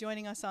of you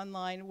joining us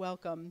online,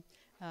 welcome.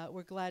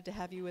 We're glad to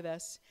have you with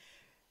us.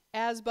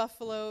 As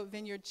Buffalo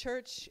Vineyard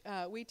Church,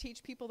 we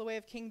teach people the way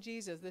of King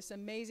Jesus, this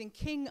amazing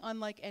king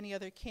unlike any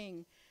other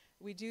king.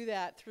 We do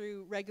that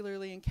through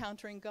regularly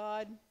encountering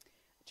God,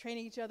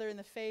 training each other in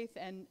the faith,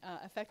 and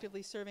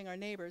effectively serving our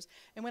neighbors.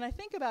 And when I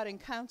think about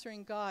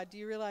encountering God, do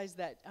you realize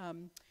that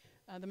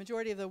the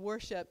majority of the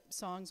worship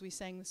songs we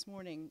sang this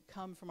morning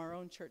come from our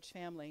own church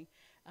family?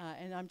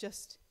 And I'm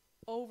just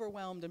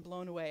overwhelmed and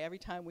blown away every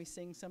time we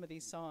sing some of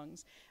these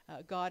songs.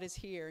 God is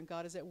here and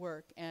God is at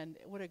work, and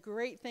what a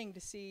great thing to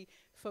see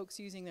folks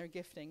using their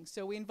gifting.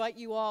 So we invite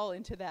you all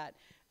into that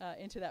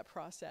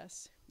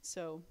process.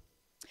 So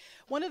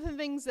one of the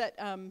things that,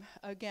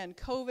 again,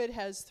 COVID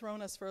has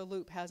thrown us for a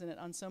loop, hasn't it,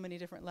 on so many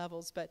different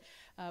levels, but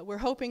we're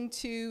hoping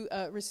to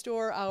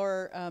restore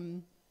our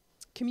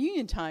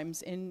communion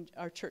times in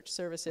our church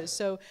services.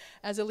 So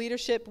as a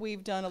leadership,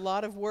 we've done a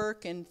lot of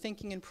work and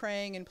thinking and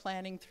praying and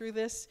planning through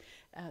this.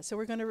 So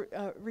we're going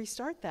to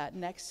restart that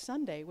next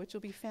Sunday, which will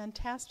be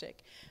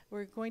fantastic.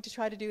 We're going to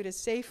try to do it as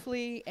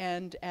safely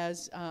and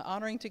as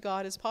honoring to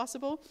God as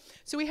possible.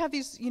 So we have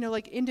these,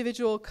 like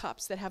individual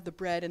cups that have the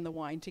bread and the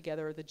wine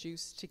together, or the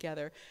juice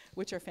together,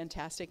 which are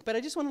fantastic. But I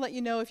just want to let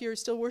you know, if you're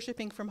still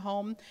worshiping from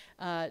home,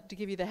 to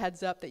give you the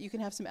heads up that you can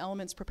have some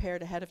elements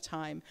prepared ahead of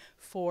time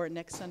for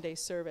next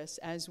Sunday's service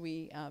as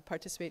we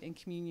participate in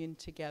communion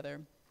together.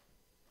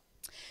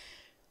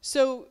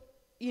 So,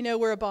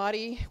 we're a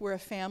body, we're a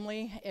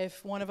family.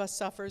 If one of us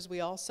suffers, we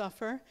all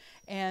suffer.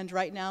 And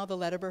right now, the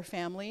Lederber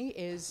family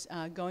is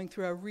going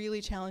through a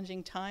really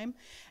challenging time.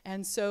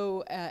 And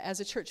so,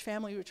 as a church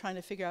family, we're trying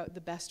to figure out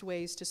the best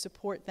ways to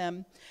support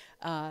them.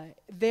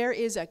 There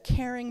is a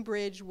Caring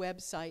Bridge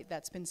website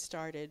that's been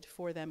started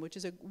for them, which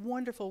is a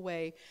wonderful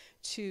way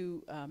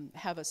to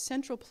have a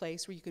central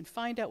place where you can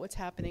find out what's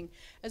happening.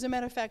 As a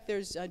matter of fact,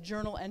 there's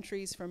journal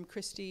entries from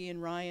Christy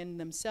and Ryan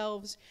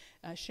themselves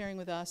sharing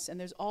with us, and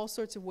there's all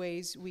sorts of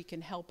ways we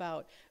can help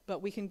out,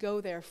 but we can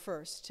go there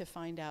first to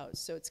find out.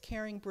 So it's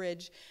Caring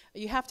Bridge.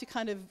 You have to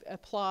kind of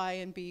apply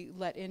and be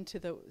let into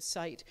the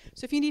site.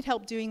 So if you need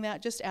help doing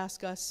that, just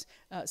ask us.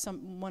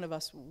 One of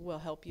us will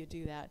help you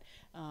do that.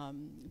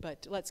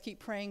 But let's keep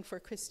praying for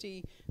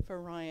Christy,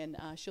 for Ryan.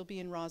 She'll be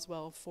in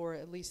Roswell for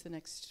at least the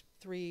next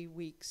 3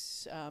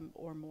 weeks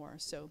or more.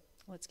 So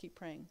let's keep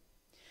praying.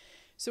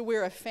 So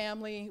we're a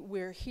family.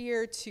 We're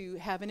here to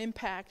have an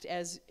impact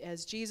as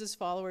Jesus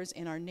followers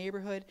in our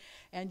neighborhood.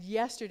 And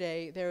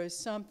yesterday, there was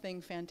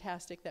something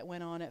fantastic that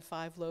went on at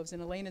 5 Loaves.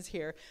 And Elena's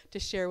here to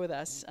share with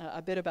us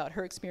a bit about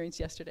her experience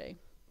yesterday.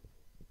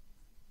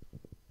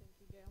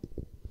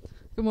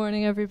 Good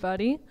morning,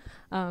 everybody.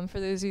 For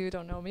those of you who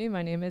don't know me,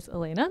 my name is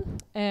Elena,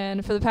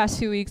 and for the past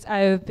 2 weeks,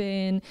 I've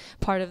been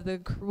part of the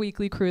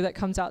weekly crew that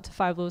comes out to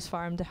 5 Loaves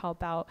Farm to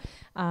help out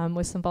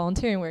with some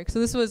volunteering work. So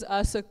this was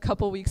us a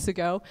couple weeks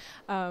ago,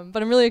 but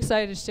I'm really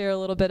excited to share a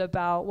little bit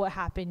about what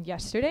happened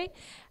yesterday.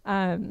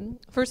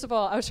 First of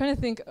all, I was trying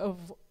to think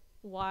of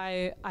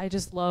why I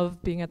just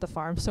love being at the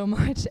farm so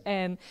much,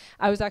 and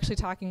I was actually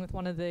talking with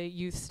one of the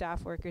youth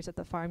staff workers at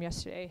the farm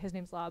yesterday. His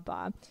name's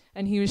Bob,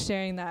 and he was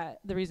sharing that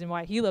the reason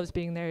why he loves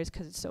being there is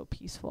because it's so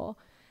peaceful.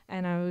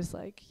 And I was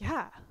like,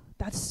 yeah,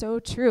 that's so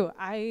true.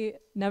 I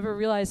never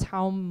realized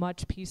how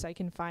much peace I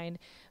can find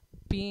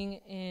being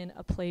in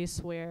a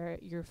place where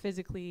you're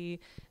physically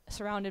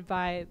surrounded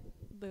by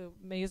the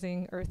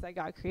amazing earth that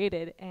God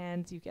created,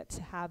 and you get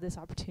to have this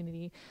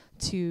opportunity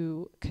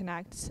to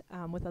connect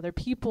with other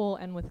people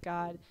and with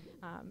God.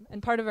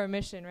 And part of our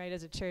mission, right,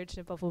 as a church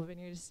at Buffalo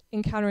Vineyard is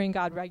encountering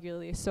God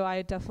regularly. So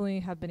I definitely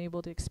have been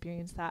able to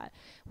experience that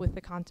with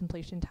the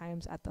contemplation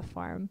times at the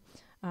farm.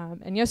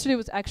 And yesterday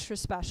was extra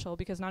special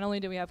because not only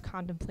did we have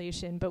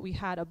contemplation, but we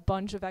had a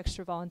bunch of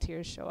extra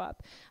volunteers show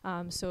up.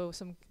 So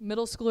some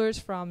middle schoolers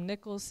from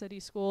Nichols City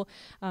School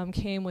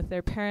came with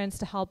their parents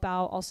to help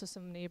out, also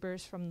some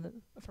neighbors from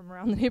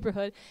around the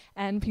neighborhood,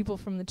 and people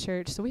from the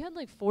church. So we had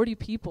like 40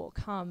 people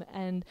come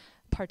and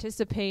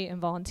participate and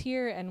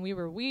volunteer, and we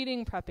were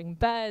weeding, prepping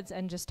beds,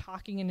 and just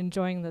talking and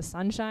enjoying the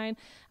sunshine,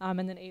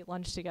 and then ate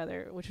lunch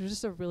together, which was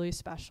just a really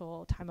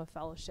special time of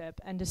fellowship,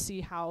 and to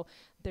see how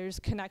there's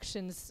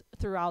connections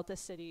throughout the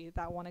city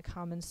that want to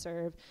come and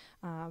serve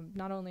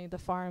not only the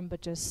farm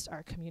but just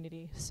our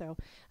community. So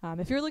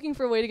if you're looking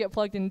for a way to get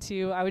plugged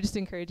into, I would just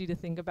encourage you to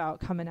think about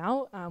coming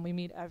out. We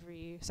meet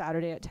every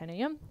Saturday at 10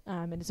 a.m.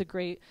 And it's a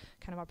great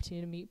kind of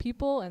opportunity to meet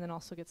people and then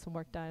also get some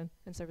work done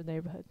and serve in the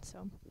neighborhood.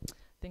 So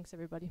thanks,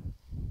 everybody.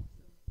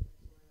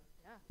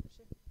 Yeah, for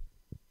sure.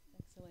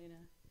 Thanks, Elena.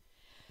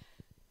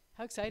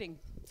 How exciting.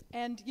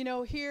 And, you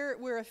know, here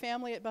we're a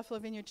family at Buffalo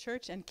Vineyard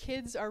Church, and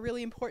kids are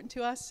really important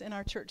to us in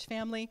our church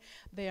family.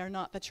 They are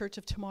not the church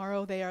of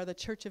tomorrow. They are the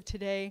church of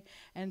today.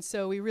 And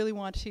so we really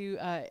want to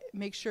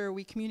make sure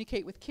we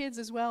communicate with kids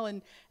as well.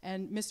 And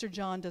Mr.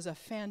 John does a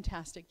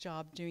fantastic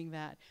job doing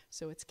that.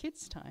 So it's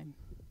kids' time.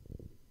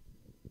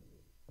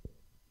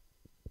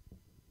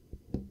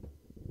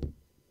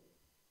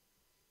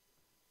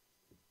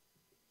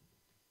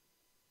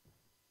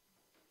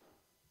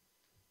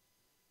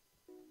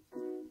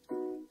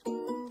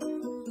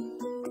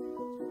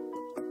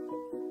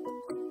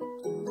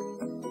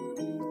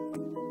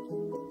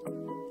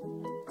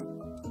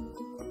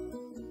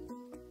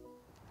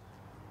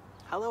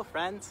 Hello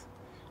friends,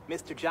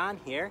 Mr. John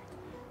here.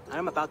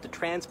 I'm about to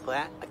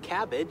transplant a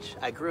cabbage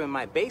I grew in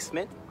my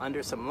basement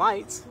under some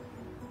lights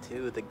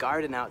to the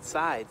garden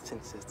outside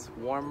since it's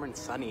warmer and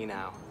sunny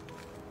now.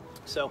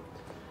 So,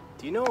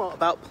 do you know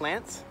about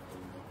plants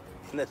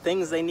and the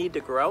things they need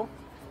to grow?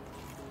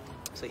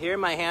 So here in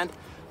my hand,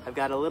 I've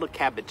got a little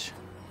cabbage.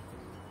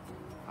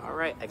 All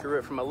right, I grew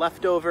it from a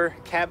leftover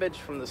cabbage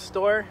from the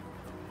store,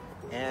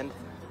 and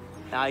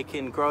now I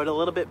can grow it a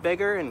little bit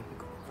bigger and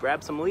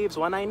grab some leaves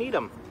when I need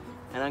them.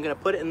 And I'm gonna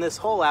put it in this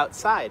hole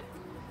outside.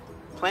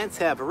 Plants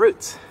have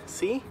roots,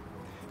 see?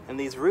 And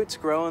these roots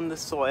grow in the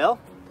soil,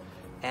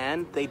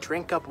 and they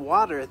drink up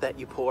water that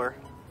you pour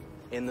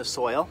in the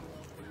soil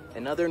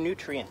and other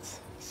nutrients.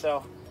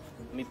 So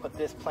let me put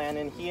this plant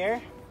in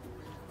here.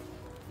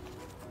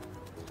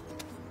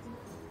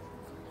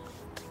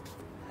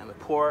 I'm gonna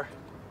pour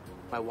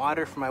my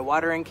water from my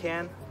watering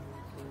can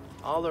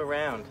all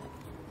around.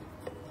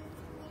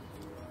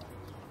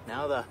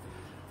 Now the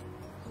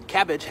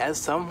cabbage has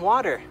some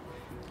water.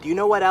 Do you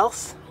know what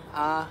else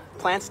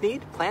plants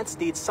need? Plants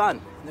need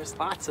sun. And there's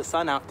lots of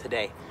sun out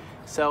today.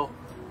 So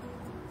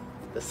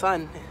the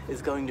sun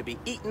is going to be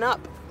eaten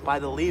up by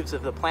the leaves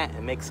of the plant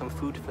and make some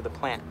food for the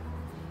plant.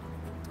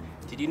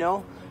 Did you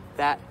know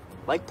that,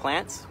 like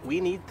plants,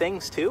 we need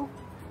things too?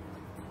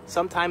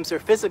 Sometimes they're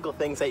physical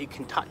things that you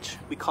can touch.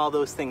 We call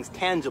those things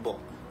tangible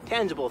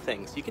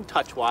things. You can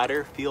touch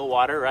water, feel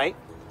water, right?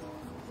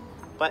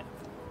 But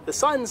the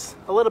sun's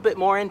a little bit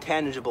more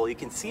intangible. You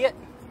can see it,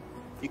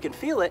 you can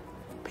feel it,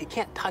 but you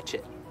can't touch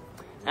it.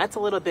 And that's a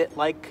little bit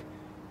like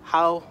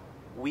how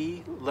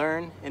we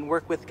learn and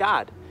work with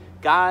God.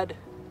 God,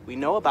 we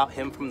know about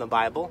him from the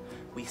Bible.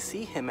 We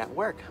see him at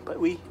work, but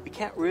we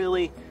can't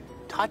really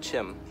touch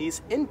him.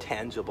 He's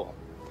intangible.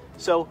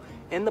 So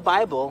in the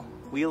Bible,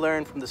 we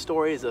learn from the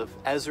stories of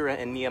Ezra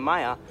and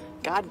Nehemiah,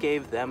 God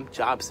gave them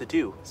jobs to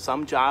do.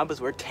 Some jobs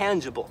were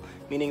tangible,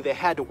 meaning they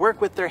had to work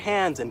with their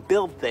hands and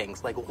build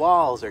things like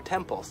walls or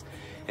temples.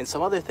 And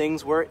some other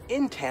things were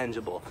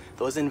intangible,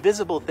 those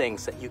invisible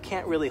things that you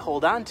can't really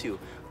hold on to,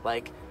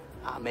 like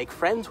make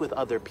friends with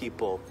other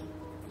people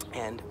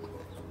and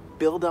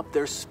build up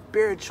their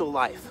spiritual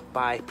life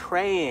by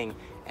praying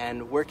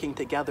and working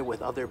together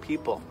with other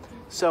people.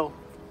 So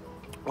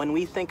when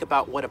we think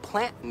about what a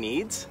plant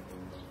needs,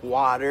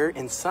 water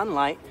and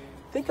sunlight,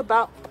 think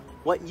about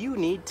what you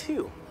need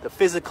too. The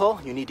physical,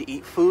 you need to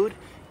eat food,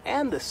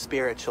 and the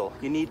spiritual,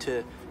 you need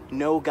to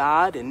know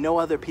God and know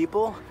other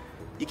people.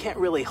 You can't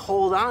really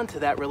hold on to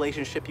that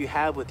relationship you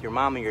have with your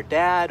mom or your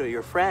dad or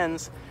your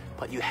friends,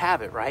 but you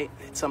have it, right?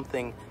 It's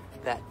something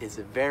that is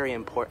very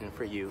important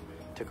for you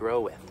to grow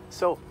with.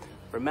 So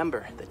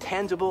remember, the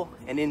tangible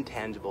and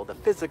intangible, the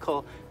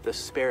physical, the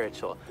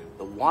spiritual,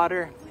 the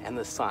water and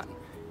the sun.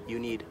 You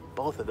need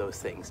both of those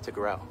things to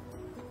grow.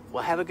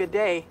 Well, have a good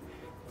day.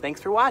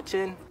 Thanks for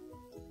watching.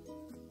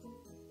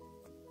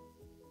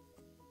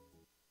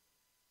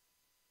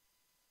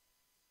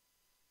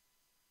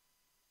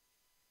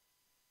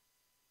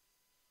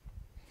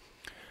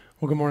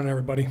 Well, good morning,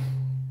 everybody.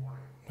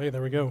 Hey,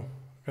 there we go.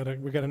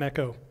 We got an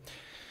echo.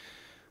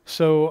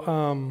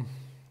 So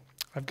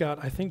I've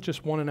got, I think,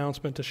 just one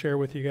announcement to share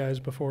with you guys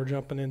before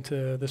jumping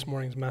into this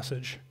morning's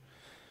message.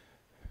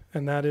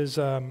 And that is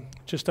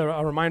just a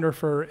reminder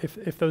for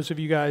if those of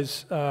you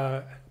guys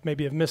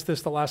maybe have missed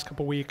this the last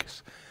couple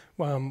weeks,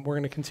 we're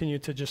going to continue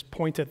to just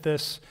point at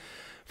this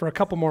for a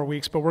couple more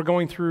weeks, but we're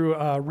going through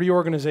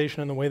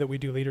reorganization in the way that we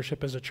do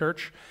leadership as a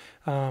church.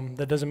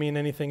 That doesn't mean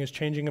anything is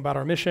changing about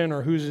our mission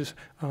or who's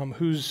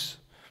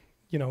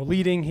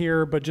leading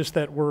here, but just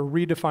that we're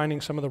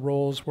redefining some of the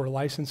roles. We're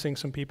licensing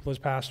some people as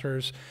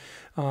pastors.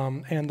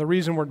 And the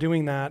reason we're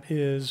doing that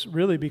is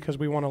really because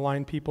we want to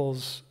line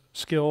people's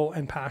skill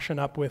and passion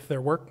up with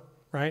their work,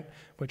 right?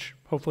 Which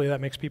hopefully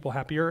that makes people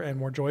happier and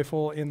more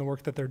joyful in the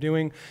work that they're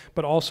doing.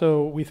 But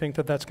also we think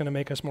that that's going to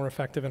make us more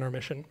effective in our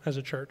mission as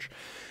a church.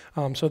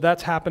 So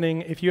that's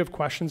happening. If you have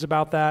questions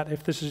about that,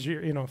 if this is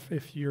your,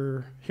 if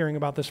you're hearing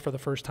about this for the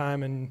first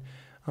time and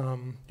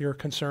you're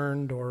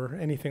concerned or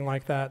anything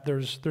like that,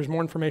 there's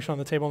more information on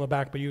the table in the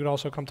back, but you could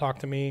also come talk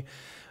to me,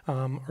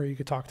 or you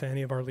could talk to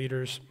any of our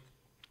leaders.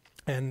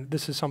 And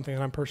this is something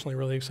that I'm personally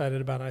really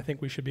excited about, and I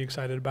think we should be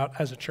excited about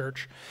as a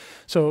church.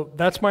 So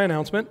that's my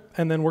announcement,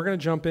 and then we're going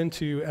to jump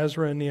into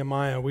Ezra and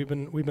Nehemiah. We've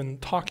been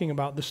talking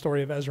about the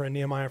story of Ezra and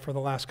Nehemiah for the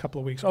last couple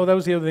of weeks. Oh, that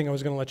was the other thing I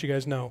was going to let you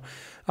guys know.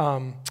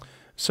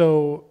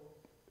 So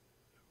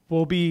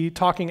we'll be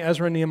talking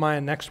Ezra and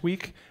Nehemiah next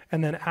week,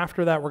 and then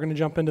after that, we're going to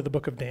jump into the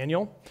book of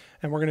Daniel,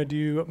 and we're going to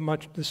do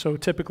much. So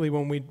typically,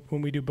 when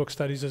we do book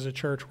studies as a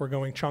church, we're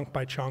going chunk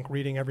by chunk,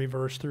 reading every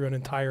verse through an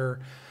entire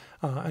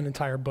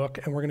book,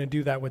 and we're going to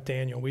do that with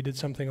Daniel. We did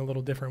something a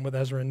little different with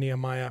Ezra and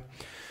Nehemiah.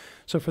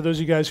 So for those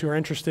of you guys who are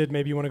interested,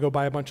 maybe you want to go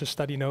buy a bunch of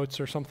study notes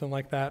or something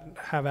like that,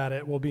 have at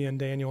it. We'll be in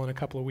Daniel in a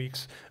couple of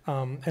weeks,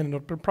 and it'll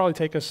probably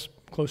take us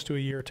close to a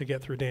year to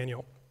get through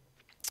Daniel.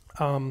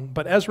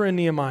 But Ezra and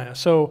Nehemiah.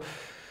 So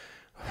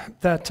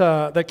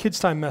that Kids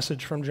Time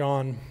message from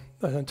John,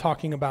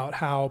 talking about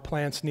how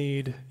plants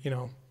need,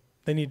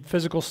 they need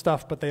physical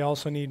stuff, but they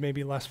also need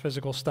maybe less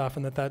physical stuff,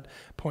 and that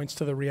points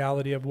to the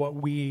reality of what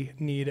we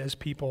need as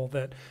people,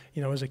 that,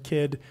 as a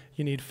kid,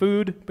 you need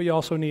food, but you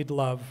also need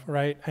love,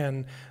 right?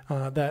 And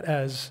that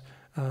as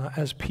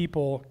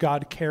people,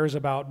 God cares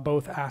about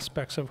both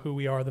aspects of who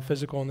we are, the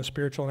physical and the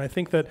spiritual. And I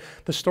think that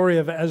the story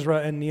of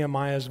Ezra and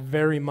Nehemiah is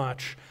very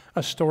much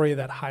a story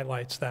that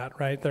highlights that,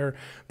 right?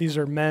 These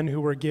are men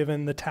who were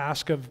given the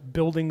task of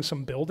building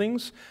some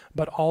buildings,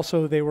 but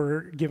also they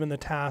were given the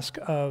task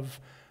of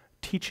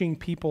teaching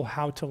people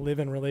how to live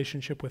in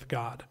relationship with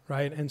God,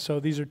 right? And so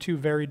these are two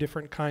very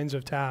different kinds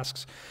of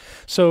tasks.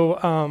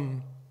 So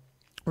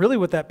really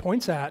what that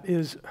points at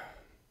is,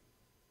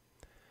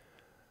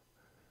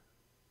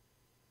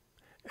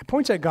 it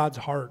points at God's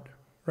heart,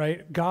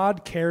 right?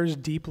 God cares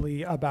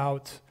deeply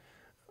about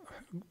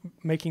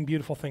making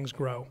beautiful things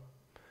grow.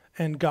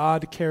 And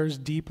God cares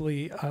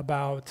deeply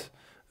about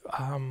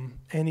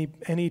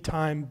any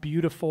time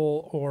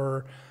beautiful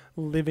or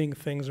living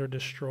things are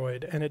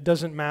destroyed. And it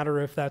doesn't matter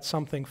if that's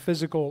something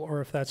physical or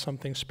if that's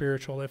something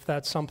spiritual, if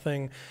that's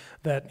something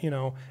that,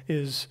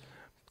 is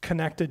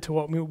connected to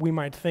what we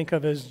might think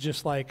of as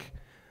just like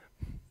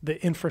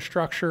the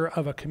infrastructure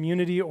of a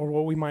community, or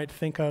what we might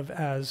think of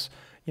as,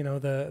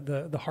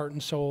 the heart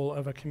and soul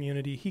of a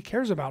community. He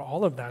cares about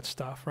all of that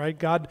stuff, right?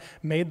 God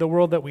made the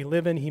world that we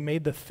live in. He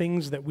made the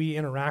things that we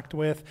interact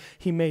with.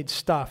 He made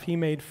stuff. He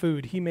made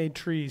food. He made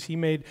trees. He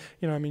made,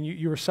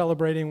 you were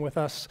celebrating with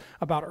us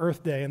about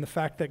Earth Day and the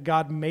fact that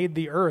God made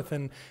the earth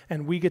and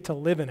we get to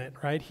live in it,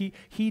 right?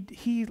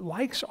 He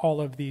likes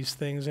all of these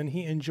things, and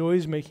he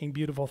enjoys making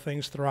beautiful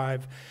things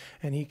thrive,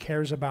 and he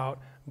cares about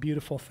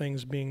beautiful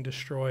things being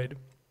destroyed,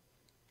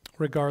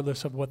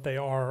 regardless of what they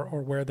are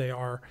or where they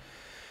are.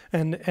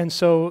 And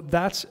so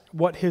that's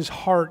what his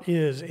heart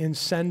is in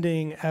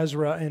sending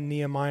Ezra and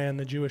Nehemiah and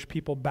the Jewish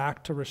people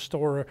back to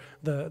restore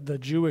the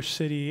Jewish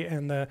city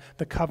and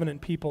the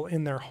covenant people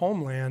in their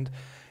homeland.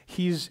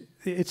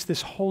 It's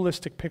this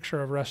holistic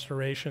picture of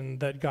restoration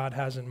that God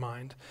has in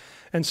mind.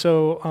 And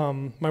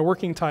so my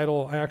working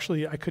title, I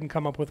couldn't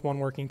come up with one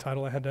working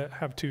title. I had to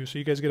have two. So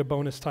you guys get a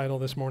bonus title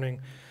this morning.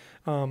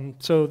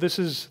 So this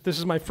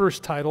is my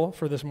first title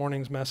for this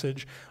morning's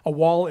message. A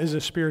wall is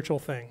a spiritual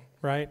thing,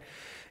 right?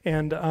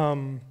 And,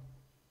 I'll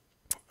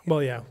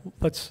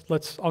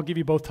give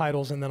you both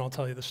titles and then I'll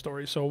tell you the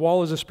story. So a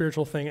wall is a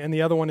spiritual thing, and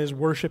the other one is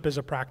worship is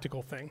a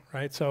practical thing,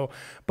 right? So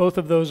both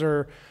of those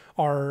are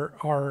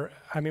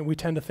we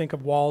tend to think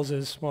of walls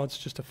as, well, it's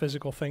just a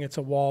physical thing, it's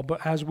a wall.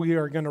 But as we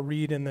are going to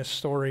read in this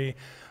story,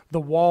 the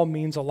wall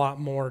means a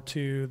lot more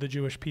to the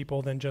Jewish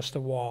people than just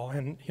a wall.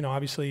 And,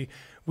 obviously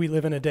we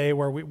live in a day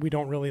where we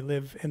don't really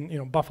live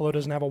in, Buffalo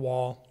doesn't have a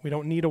wall. We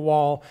don't need a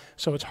wall,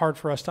 so it's hard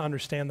for us to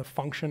understand the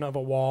function of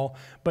a wall.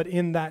 But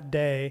in that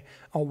day,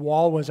 a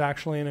wall was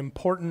actually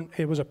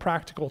it was a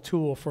practical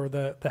tool for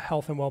the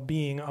health and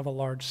well-being of a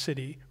large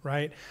city,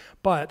 right?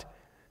 But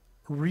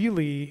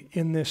really,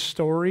 in this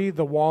story,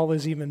 the wall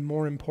is even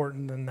more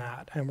important than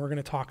that, and we're going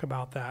to talk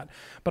about that.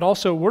 But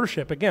also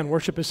worship. Again,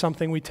 worship is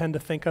something we tend to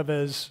think of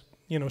as,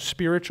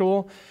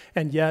 spiritual,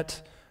 and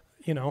yet,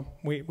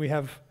 we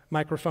have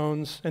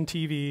microphones and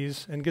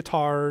TVs and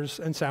guitars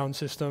and sound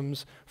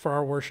systems for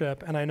our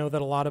worship, and I know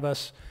that a lot of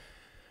us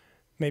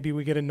maybe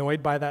we get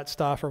annoyed by that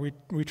stuff, or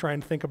we try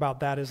and think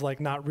about that as like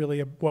not really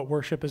what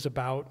worship is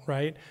about,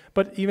 right?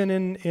 But even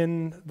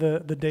in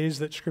the days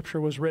that Scripture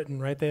was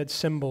written, right, they had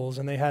cymbals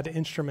and they had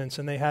instruments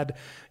and they had,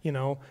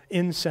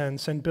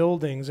 incense and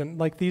buildings, and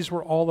like these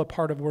were all a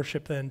part of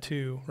worship then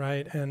too,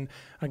 right? And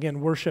again,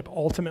 worship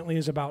ultimately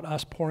is about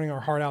us pouring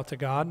our heart out to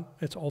God.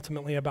 It's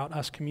ultimately about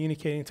us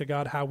communicating to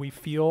God how we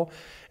feel,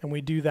 and we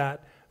do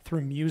that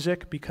through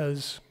music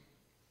because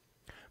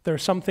there are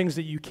some things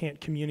that you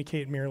can't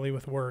communicate merely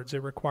with words.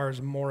 It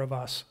requires more of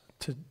us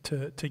to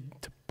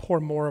pour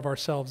more of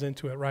ourselves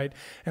into it, right?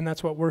 And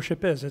that's what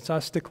worship is. It's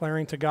us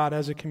declaring to God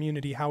as a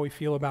community how we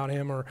feel about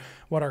him or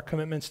what our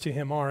commitments to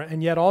him are.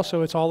 And yet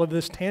also it's all of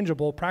this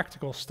tangible,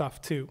 practical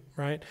stuff too,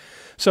 right?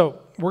 So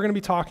we're going to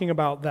be talking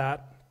about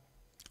that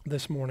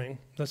this morning.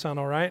 Does that sound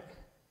all right?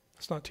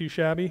 It's not too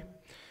shabby.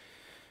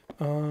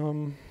 Where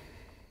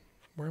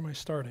am I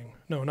starting?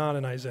 No, not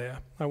in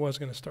Isaiah. I was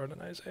going to start in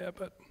Isaiah,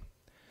 but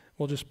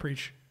we'll just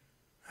preach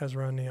as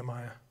we're on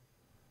Nehemiah.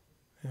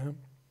 Yeah?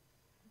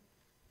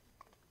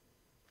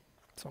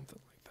 Something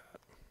like that.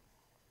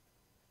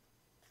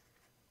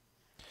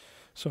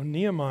 So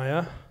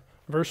Nehemiah,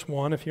 verse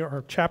 1,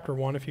 or chapter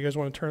 1, if you guys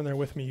want to turn there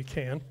with me, you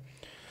can.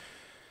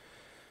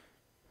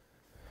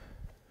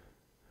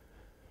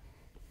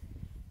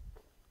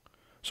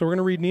 So we're going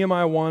to read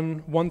Nehemiah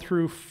 1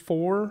 through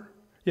 4,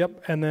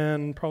 yep, and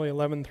then probably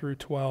 11 through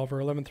 12, or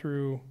 11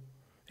 through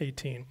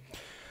 18.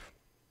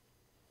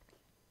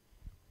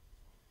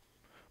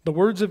 The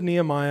words of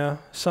Nehemiah,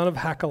 son of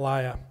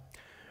Hakaliah.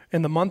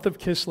 In the month of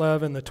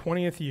Kislev in the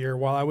 20th year,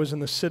 while I was in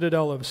the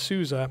citadel of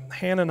Susa,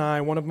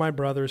 Hanani, one of my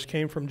brothers,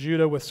 came from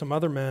Judah with some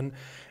other men,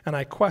 and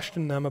I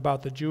questioned them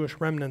about the Jewish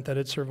remnant that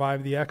had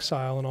survived the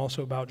exile and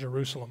also about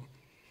Jerusalem.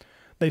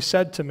 They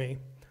said to me,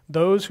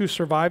 "Those who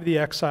survived the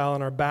exile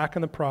and are back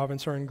in the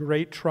province are in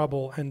great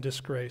trouble and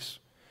disgrace.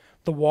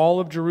 The wall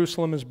of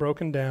Jerusalem is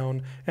broken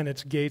down, and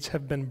its gates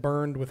have been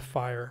burned with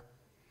fire."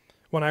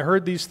 When I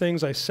heard these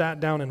things, I sat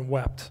down and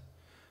wept.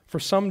 For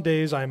some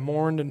days I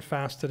mourned and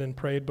fasted and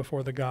prayed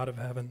before the God of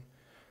heaven.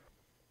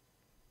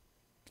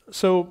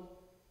 So,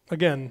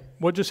 again,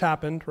 what just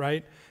happened,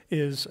 right,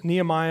 is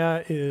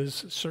Nehemiah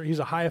he's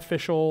a high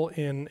official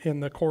in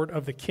the court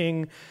of the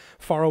king,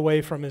 far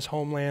away from his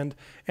homeland,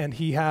 and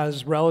he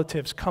has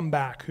relatives come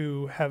back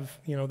who have,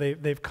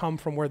 they've come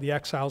from where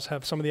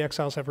some of the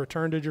exiles have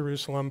returned to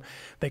Jerusalem.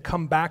 They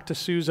come back to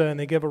Susa and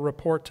they give a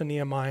report to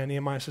Nehemiah.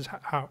 Nehemiah says,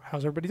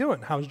 how's everybody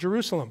doing? How's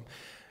Jerusalem?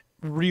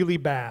 Really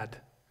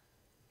bad.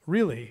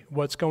 Really,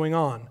 what's going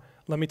on?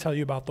 Let me tell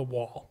you about the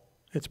wall.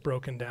 It's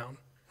broken down,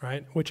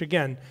 right? Which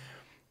again,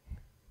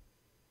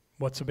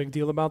 what's the big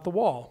deal about the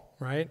wall,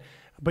 right?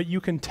 But you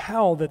can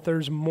tell that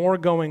there's more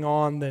going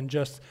on than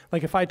just,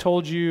 like if I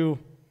told you,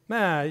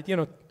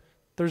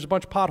 there's a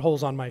bunch of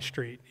potholes on my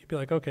street. You'd be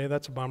like, okay,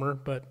 that's a bummer,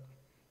 but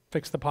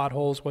fix the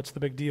potholes, what's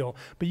the big deal?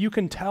 But you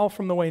can tell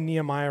from the way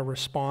Nehemiah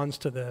responds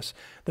to this,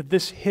 that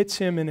this hits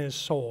him in his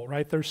soul,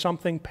 right? There's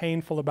something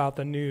painful about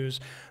the news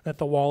that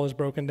the wall is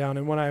broken down.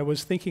 And when I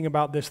was thinking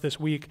about this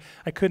week,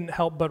 I couldn't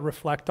help but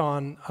reflect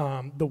on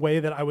the way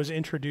that I was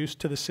introduced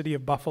to the city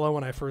of Buffalo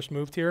when I first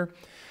moved here.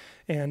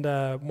 And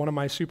one of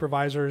my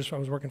supervisors, I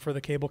was working for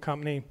the cable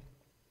company,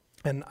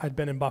 and I'd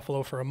been in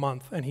Buffalo for a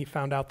month, and he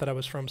found out that I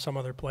was from some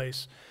other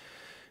place.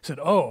 He said,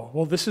 "Oh,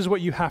 well, this is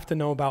what you have to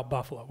know about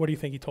Buffalo." What do you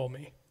think he told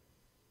me?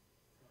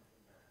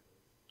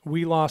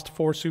 We lost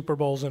 4 Super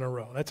Bowls in a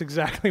row. That's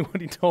exactly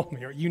what he told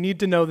me. Or, you need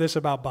to know this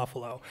about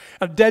Buffalo.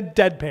 A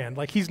deadpan,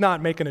 like he's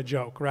not making a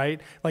joke, right?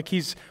 Like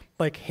he's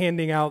like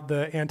handing out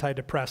the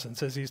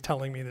antidepressants as he's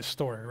telling me this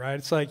story, right?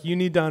 It's like, you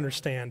need to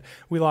understand,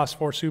 we lost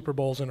 4 Super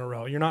Bowls in a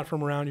row. You're not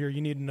from around here.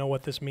 You need to know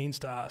what this means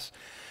to us.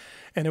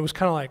 And it was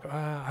kind of like,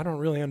 I don't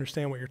really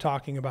understand what you're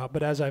talking about.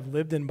 But as I've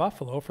lived in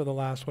Buffalo for the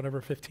last,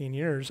 15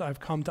 years, I've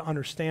come to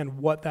understand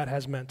what that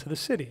has meant to the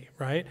city,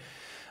 right?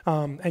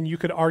 And you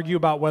could argue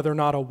about whether or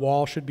not a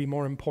wall should be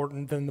more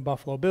important than the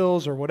Buffalo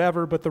Bills or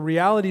whatever, but the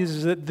reality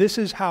is that this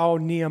is how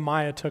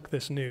Nehemiah took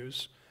this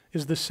news,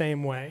 is the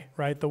same way,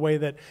 right? The way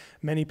that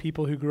many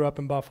people who grew up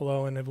in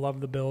Buffalo and have loved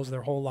the Bills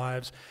their whole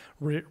lives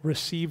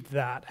received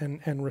that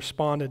and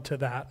responded to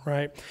that,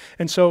 right?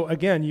 And so,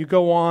 again, you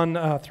go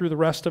on through the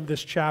rest of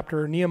this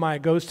chapter. Nehemiah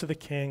goes to the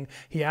king.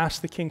 He asks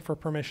the king for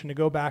permission to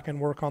go back and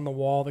work on the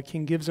wall. The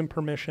king gives him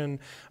permission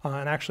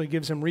and actually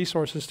gives him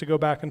resources to go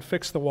back and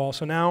fix the wall.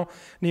 So now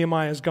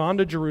Nehemiah has gone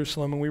to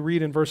Jerusalem, and we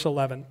read in verse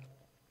 11,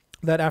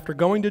 that after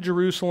going to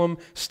Jerusalem,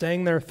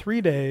 staying there 3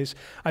 days,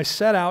 I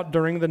set out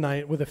during the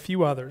night with a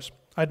few others.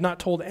 I had not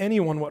told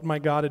anyone what my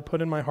God had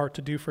put in my heart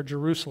to do for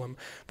Jerusalem.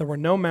 There were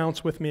no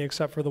mounts with me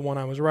except for the one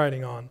I was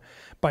riding on.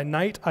 By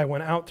night I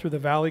went out through the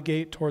valley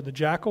gate toward the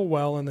Jackal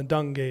Well and the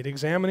Dung Gate,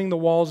 examining the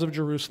walls of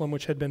Jerusalem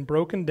which had been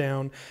broken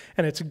down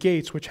and its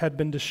gates which had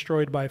been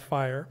destroyed by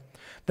fire.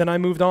 Then I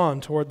moved on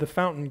toward the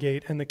Fountain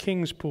Gate and the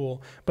King's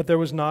Pool, but there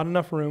was not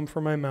enough room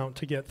for my mount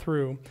to get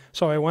through.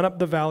 So I went up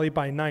the valley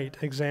by night,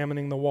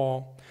 examining the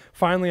wall.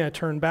 Finally, I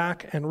turned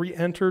back and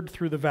re-entered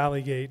through the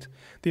valley gate.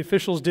 The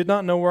officials did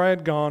not know where I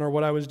had gone or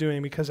what I was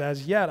doing, because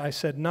as yet I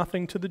said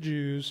nothing to the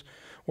Jews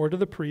or to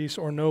the priests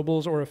or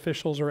nobles or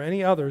officials or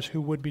any others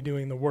who would be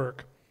doing the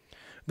work.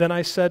 Then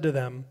I said to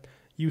them,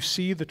 "You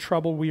see the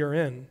trouble we are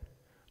in.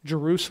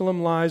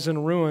 Jerusalem lies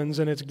in ruins,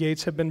 and its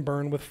gates have been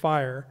burned with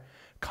fire.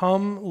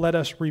 Come, let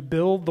us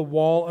rebuild the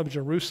wall of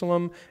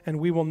Jerusalem, and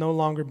we will no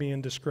longer be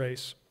in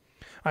disgrace."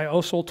 I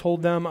also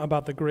told them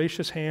about the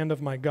gracious hand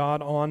of my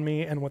God on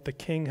me and what the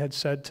king had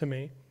said to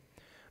me.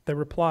 They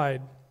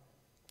replied,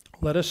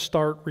 "Let us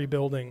start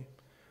rebuilding."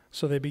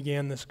 So they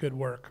began this good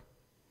work.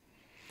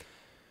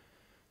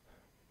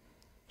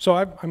 So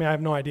I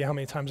have no idea how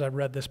many times I've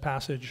read this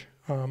passage,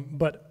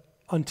 but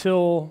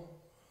until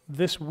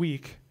this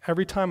week,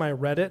 every time I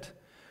read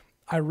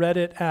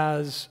it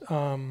as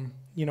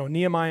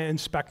Nehemiah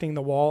inspecting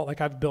the wall. Like,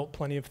 I've built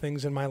plenty of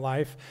things in my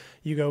life.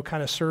 You go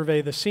kind of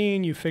survey the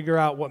scene, you figure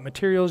out what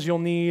materials you'll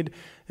need,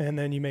 and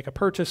then you make a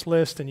purchase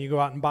list and you go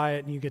out and buy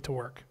it and you get to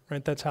work,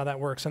 right? That's how that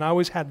works. And I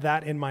always had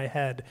that in my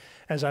head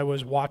as I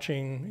was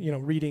watching,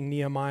 reading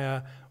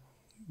Nehemiah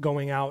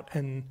going out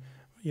and,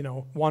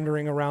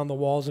 wandering around the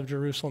walls of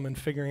Jerusalem and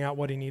figuring out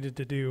what he needed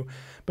to do.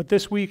 But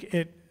this week,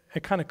 it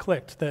kind of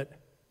clicked that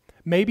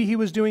maybe he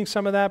was doing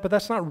some of that, but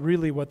that's not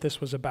really what this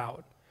was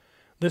about.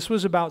 This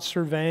was about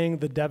surveying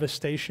the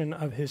devastation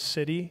of his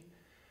city,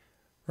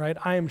 right?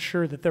 I am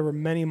sure that there were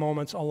many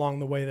moments along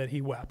the way that he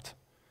wept,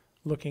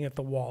 looking at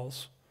the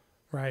walls,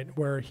 right,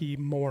 where he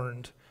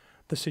mourned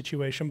the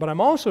situation. But I'm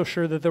also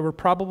sure that there were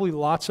probably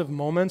lots of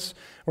moments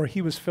where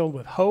he was filled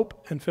with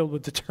hope and filled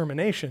with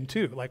determination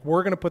too. Like,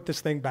 we're going to put this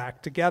thing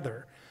back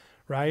together,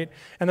 right?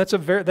 And that's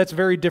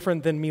very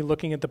different than me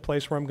looking at the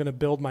place where I'm going to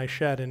build my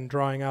shed and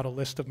drawing out a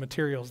list of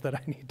materials that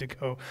I need to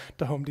go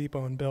to Home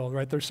Depot and build,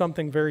 right? There's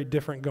something very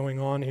different going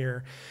on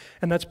here.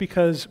 And that's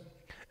because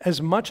as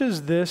much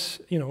as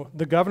this,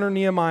 the governor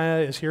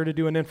Nehemiah is here to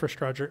do an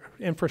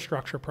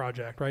infrastructure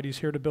project, right? He's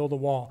here to build a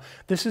wall.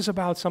 This is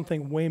about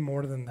something way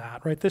more than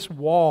that, right? This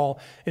wall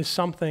is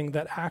something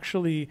that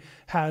actually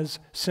has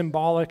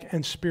symbolic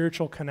and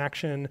spiritual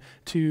connection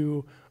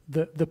to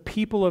the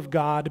people of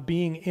God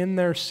being in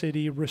their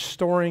city,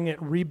 restoring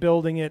it,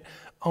 rebuilding it,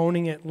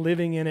 owning it,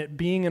 living in it,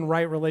 being in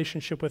right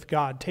relationship with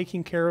God,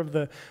 taking care of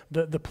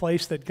the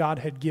place that God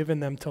had given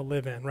them to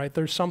live in, right?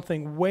 There's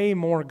something way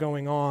more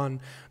going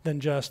on than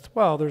just,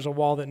 well, there's a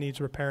wall that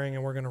needs repairing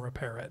and we're going to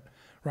repair it,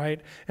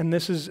 right? And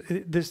this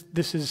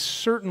is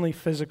certainly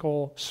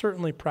physical,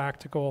 certainly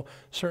practical,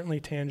 certainly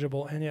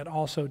tangible, and yet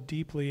also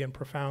deeply and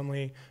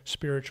profoundly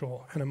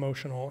spiritual and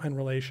emotional and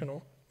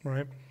relational,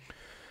 right?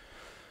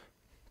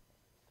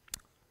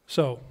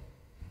 So,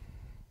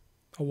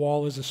 a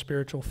wall is a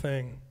spiritual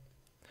thing.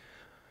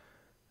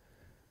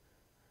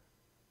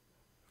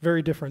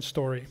 Very different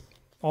story,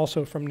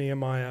 also from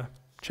Nehemiah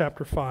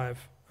chapter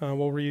 5.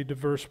 We'll read to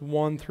verse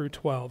 1 through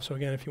 12. So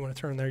again, if you want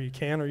to turn there, you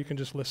can, or you can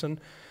just listen.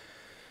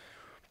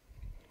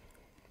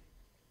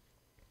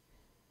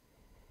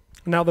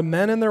 Now the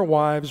men and their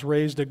wives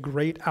raised a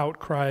great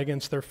outcry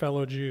against their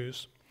fellow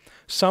Jews.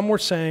 Some were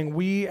saying,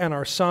 "We and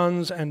our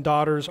sons and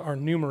daughters are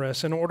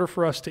numerous. In order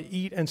for us to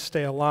eat and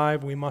stay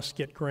alive, we must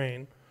get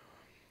grain."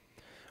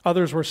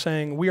 Others were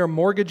saying, "We are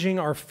mortgaging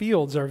our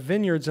fields, our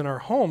vineyards, and our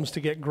homes to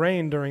get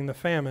grain during the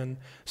famine."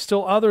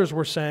 Still others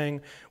were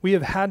saying, "We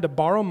have had to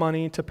borrow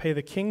money to pay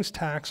the king's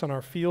tax on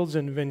our fields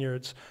and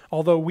vineyards.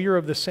 Although we are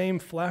of the same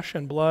flesh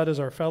and blood as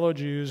our fellow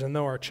Jews, and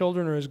though our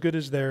children are as good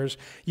as theirs,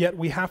 yet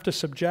we have to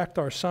subject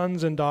our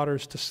sons and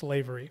daughters to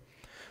slavery.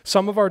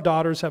 Some of our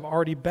daughters have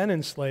already been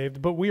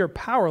enslaved, but we are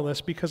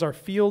powerless because our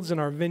fields and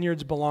our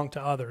vineyards belong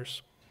to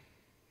others."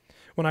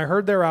 When I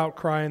heard their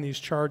outcry and these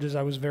charges,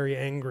 I was very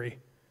angry.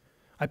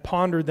 I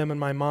pondered them in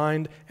my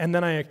mind, and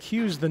then I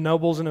accused the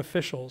nobles and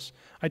officials.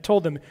 I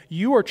told them,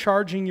 "You are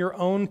charging your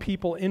own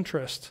people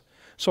interest."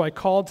 So I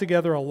called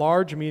together a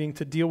large meeting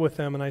to deal with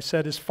them, and I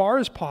said, "As far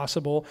as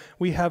possible,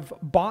 we have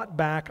bought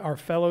back our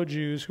fellow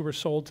Jews who were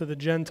sold to the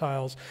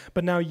Gentiles,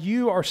 but now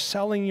you are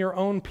selling your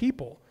own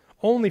people,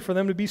 only for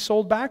them to be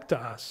sold back to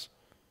us."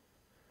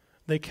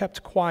 They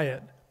kept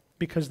quiet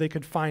because they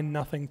could find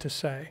nothing to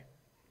say.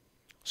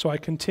 So I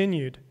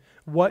continued,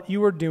 "What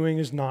you are doing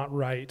is not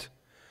right.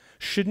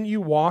 Shouldn't you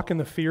walk in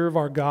the fear of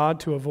our God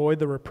to avoid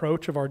the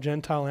reproach of our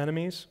Gentile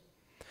enemies?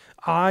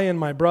 I and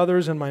my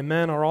brothers and my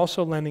men are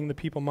also lending the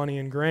people money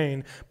and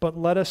grain, but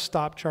let us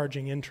stop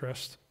charging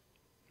interest.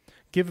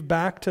 Give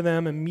back to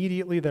them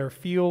immediately their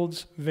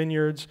fields,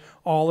 vineyards,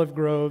 olive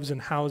groves,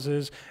 and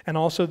houses, and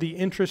also the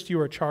interest you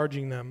are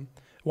charging them,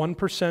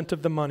 1%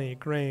 of the money,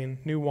 grain,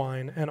 new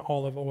wine, and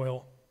olive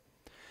oil."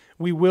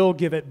 "We will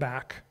give it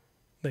back,"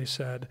 they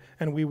said,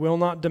 "and we will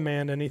not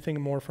demand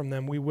anything more from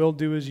them. We will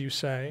do as you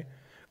say."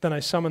 Then I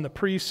summoned the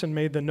priests and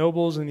made the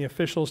nobles and the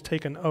officials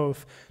take an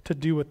oath to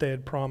do what they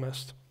had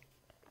promised.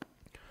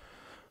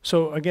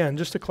 So again,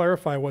 just to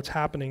clarify what's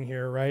happening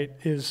here, right,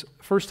 is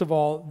first of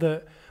all,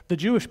 the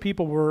Jewish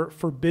people were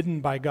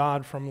forbidden by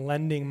God from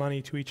lending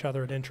money to each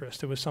other at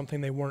interest. It was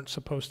something they weren't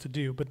supposed to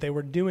do, but they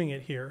were doing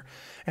it here.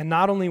 And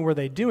not only were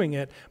they doing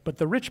it, but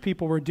the rich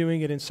people were doing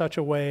it in such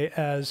a way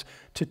as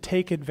to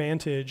take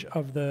advantage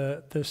of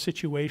the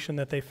situation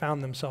that they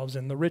found themselves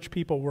in. The rich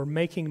people were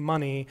making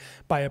money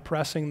by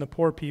oppressing the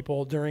poor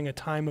people during a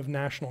time of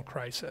national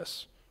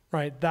crisis.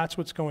 Right? That's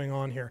what's going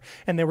on here.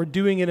 And they were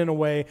doing it in a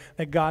way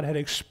that God had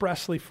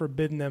expressly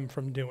forbidden them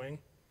from doing.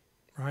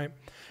 Right?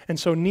 And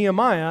so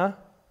Nehemiah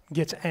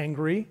gets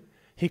angry.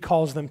 He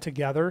calls them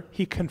together.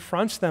 He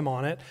confronts them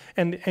on it.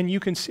 And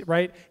you can see,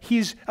 right?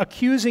 He's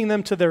accusing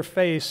them to their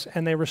face,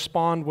 and they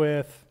respond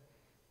with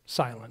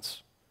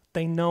silence.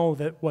 They know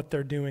that what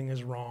they're doing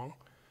is wrong.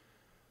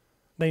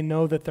 They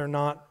know that they're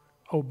not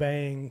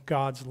obeying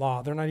God's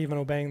law. They're not even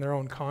obeying their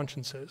own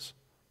consciences.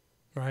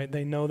 Right?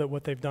 They know that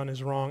what they've done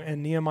is wrong,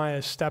 and Nehemiah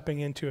is stepping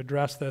in to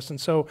address this.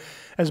 And so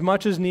as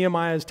much as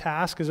Nehemiah's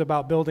task is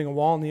about building a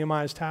wall,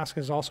 Nehemiah's task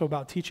is also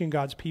about teaching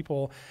God's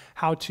people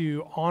how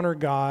to honor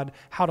God,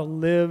 how to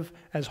live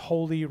as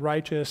holy,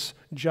 righteous,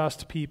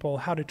 just people,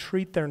 how to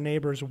treat their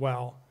neighbors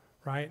well,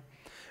 right?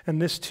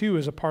 And this too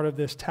is a part of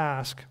this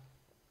task.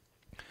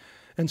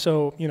 And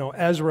so,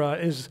 Ezra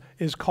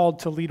is called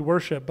to lead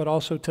worship, but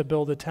also to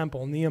build a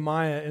temple.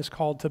 Nehemiah is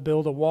called to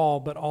build a wall,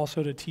 but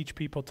also to teach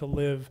people to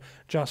live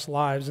just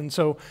lives. And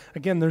so,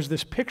 again, there's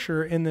this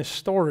picture in this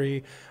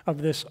story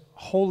of this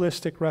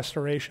holistic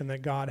restoration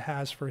that God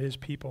has for his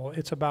people.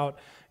 It's about,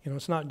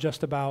 it's not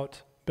just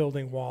about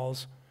building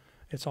walls.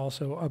 It's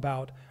also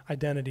about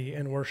identity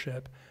and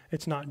worship.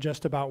 It's not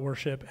just about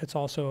worship. It's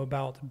also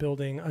about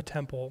building a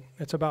temple.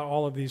 It's about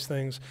all of these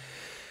things.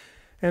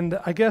 And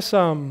I guess...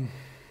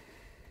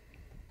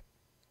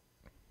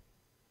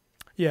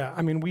 Yeah,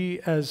 I mean, we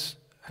as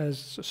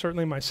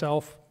certainly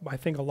myself, I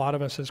think a lot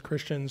of us as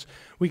Christians,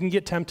 we can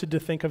get tempted to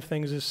think of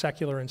things as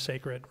secular and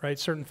sacred, right?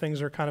 Certain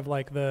things are kind of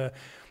like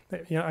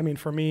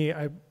for me,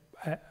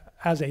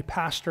 as a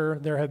pastor,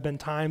 there have been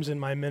times in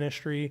my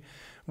ministry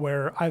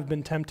where I've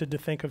been tempted to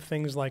think of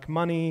things like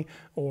money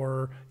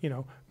or,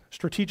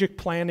 strategic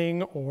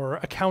planning or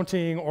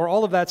accounting or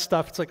all of that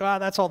stuff. It's like,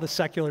 that's all the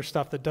secular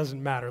stuff that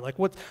doesn't matter. Like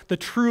what the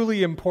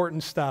truly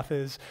important stuff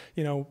is,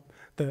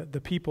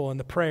 the people and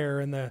the prayer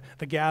and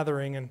the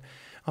gathering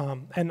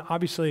and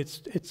obviously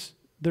it's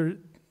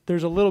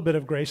there's a little bit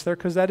of grace there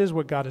because that is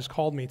what God has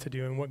called me to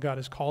do and what God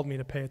has called me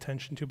to pay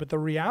attention to. But the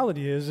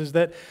reality is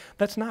that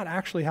that's not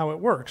actually how it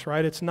works,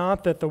 right? It's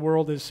not that the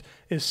world is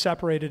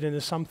separated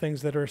into some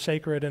things that are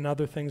sacred and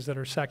other things that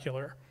are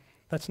secular.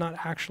 That's not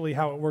actually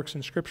how it works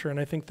in Scripture. And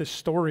I think this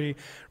story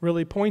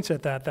really points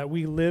at that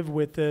we live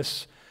with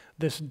this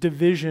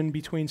division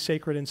between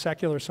sacred and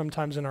secular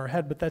sometimes in our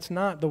head, but that's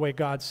not the way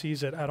God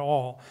sees it at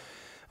all.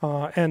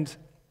 And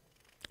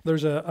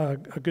there's a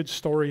good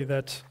story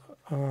that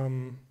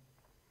from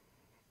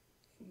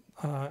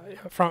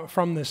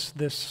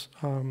this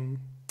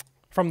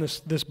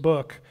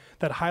book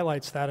that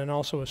highlights that, and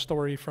also a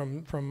story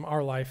from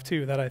our life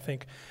too that I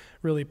think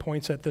really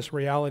points at this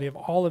reality of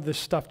all of this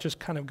stuff just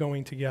kind of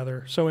going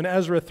together. So in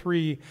Ezra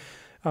 3,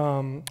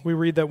 we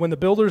read that when the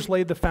builders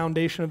laid the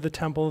foundation of the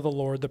temple of the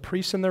Lord, the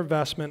priests in their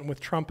vestment with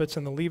trumpets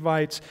and the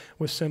Levites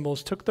with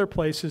cymbals took their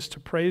places to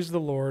praise the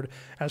Lord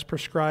as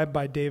prescribed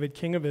by David,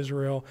 king of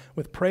Israel.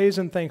 With praise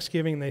and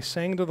thanksgiving, they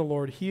sang to the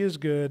Lord, "He is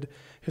good.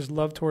 His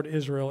love toward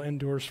Israel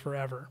endures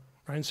forever."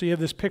 Right? And so you have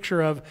this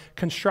picture of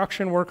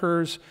construction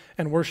workers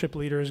and worship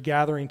leaders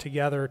gathering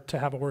together to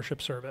have a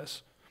worship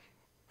service.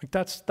 Like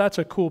that's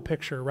a cool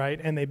picture, right?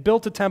 And they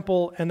built a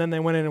temple and then they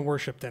went in and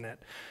worshiped in it.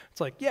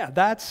 It's like, yeah,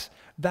 that's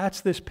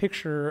this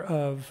picture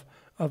of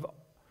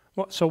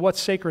so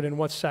what's sacred and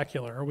what's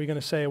secular? Are we going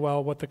to say,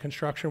 well, what the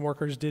construction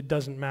workers did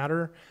doesn't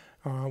matter?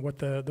 What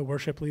the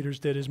worship leaders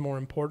did is more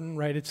important,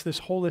 right? It's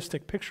this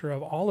holistic picture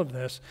of all of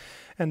this.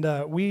 And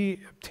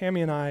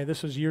Tammy and I,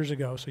 this was years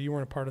ago, so you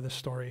weren't a part of this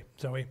story,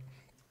 Zoe. It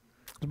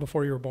was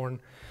before you were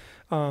born.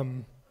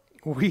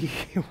 We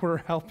were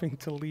helping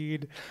to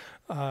lead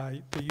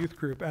the youth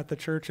group at the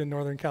church in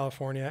Northern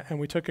California, and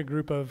we took a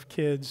group of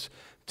kids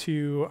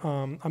to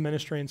a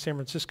ministry in San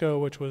Francisco,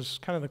 which was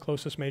kind of the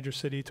closest major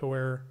city to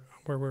where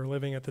we were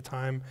living at the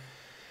time,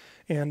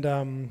 and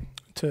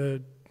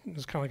it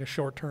was kind of like a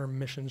short-term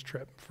missions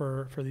trip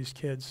for these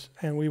kids.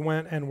 And we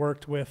went and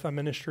worked with a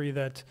ministry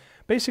that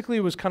basically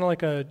was kind of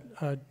like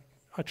a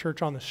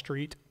church on the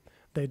street.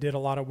 They did a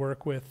lot of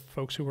work with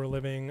folks who were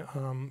living,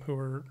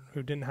 who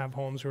didn't have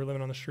homes, who were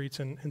living on the streets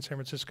in San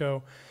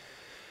Francisco.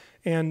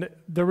 And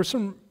there were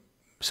some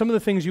of the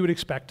things you would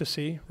expect to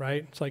see,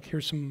 right? It's like,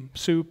 here's some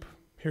soup,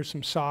 here's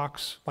some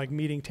socks, like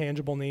meeting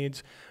tangible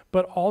needs.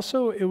 But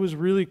also, it was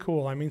really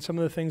cool. I mean, some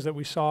of the things that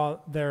we saw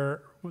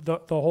there,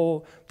 the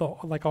whole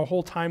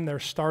time there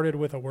started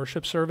with a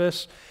worship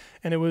service,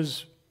 and it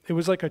was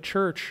like a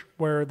church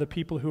where the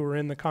people who were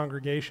in the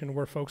congregation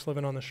were folks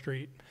living on the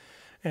street,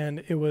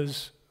 and it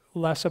was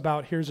less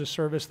about here's a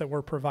service that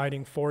we're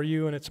providing for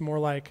you, and it's more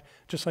like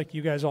just like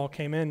you guys all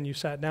came in, you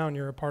sat down,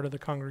 you're a part of the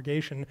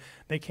congregation.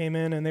 They came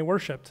in and they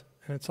worshiped,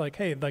 And it's like,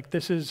 hey, like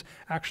this is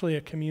actually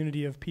a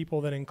community of people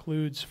that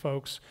includes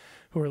folks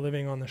who are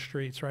living on the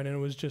streets, right? And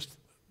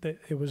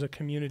it was a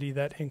community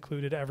that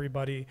included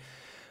everybody.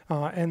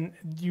 And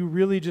you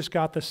really just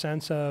got the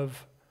sense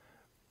of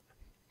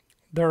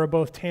there are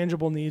both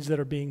tangible needs that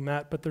are being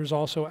met, but there's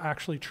also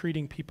actually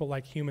treating people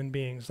like human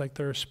beings, like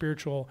there are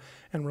spiritual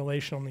and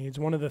relational needs.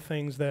 One of the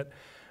things that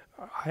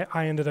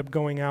I ended up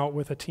going out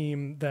with a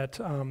team that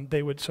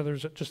so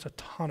there's just a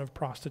ton of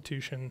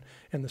prostitution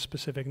in the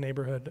specific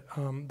neighborhood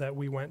that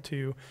we went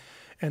to,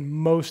 and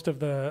most of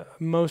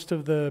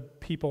the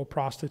people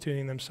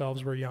prostituting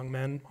themselves were young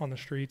men on the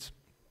streets,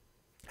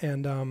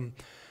 and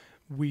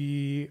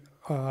we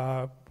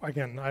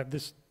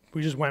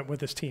just went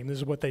with this team. This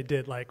is what they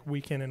did, like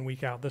week in and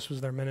week out. This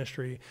was their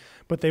ministry.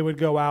 But they would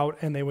go out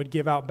and they would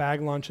give out bag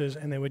lunches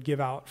and they would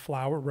give out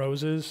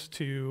roses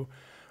to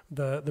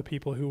the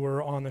people who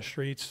were on the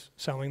streets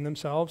selling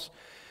themselves,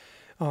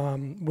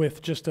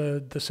 with just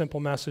the simple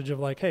message of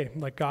like, hey,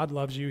 like God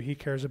loves you, he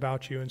cares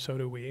about you, and so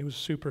do we. It was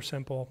super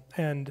simple.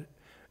 And,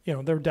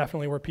 there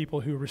definitely were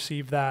people who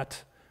received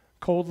that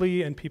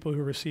coldly and people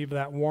who received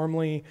that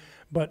warmly,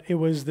 but it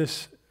was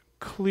this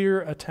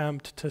clear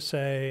attempt to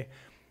say,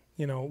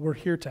 we're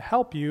here to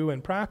help you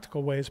in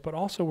practical ways, but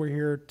also we're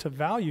here to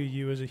value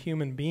you as a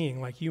human being.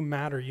 Like you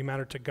matter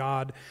to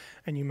God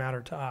and you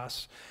matter to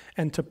us.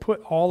 And to put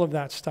all of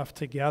that stuff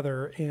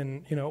together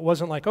in, it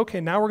wasn't like,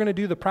 okay, now we're going to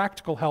do the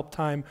practical help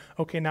time.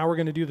 Okay, now we're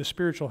going to do the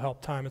spiritual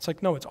help time. It's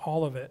like, no, it's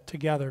all of it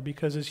together,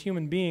 because as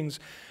human beings,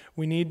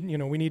 we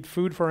need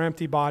food for our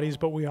empty bodies,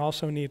 but we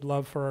also need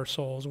love for our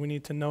souls. We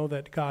need to know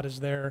that God is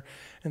there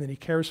and that he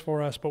cares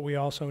for us, but we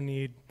also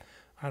need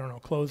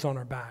clothes on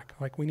our back.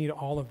 Like we need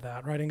all of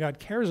that, right? And God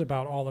cares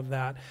about all of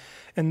that.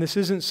 And this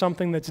isn't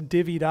something that's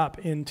divvied up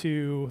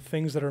into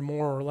things that are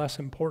more or less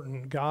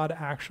important. God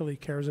actually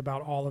cares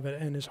about all of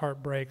it, and his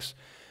heart breaks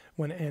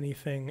when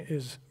anything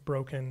is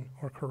broken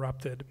or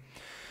corrupted.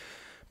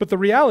 But the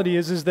reality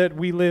is that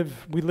we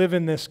live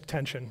in this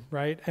tension,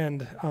 right?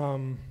 And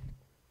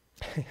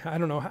I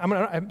don't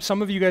know.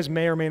 Some of you guys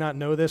may or may not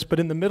know this,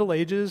 but in the Middle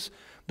Ages,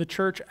 the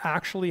church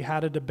actually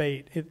had a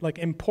debate.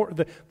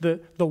 The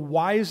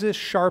wisest,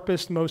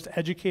 sharpest, most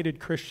educated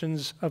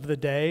Christians of the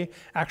day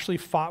actually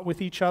fought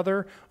with each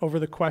other over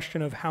the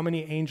question of how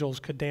many angels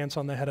could dance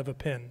on the head of a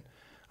pin.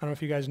 I don't know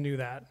if you guys knew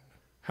that.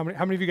 How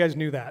many of you guys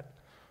knew that?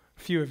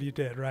 A few of you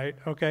did, right?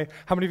 Okay.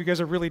 How many of you guys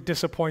are really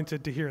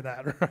disappointed to hear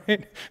that,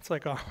 right? It's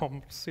like,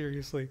 oh,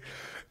 seriously.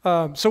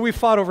 So we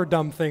fought over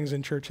dumb things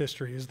in church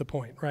history is the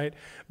point, right?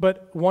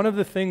 But one of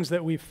the things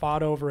that we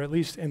fought over, at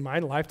least in my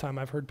lifetime,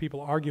 I've heard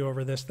people argue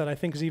over this, that I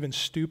think is even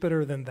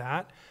stupider than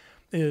that,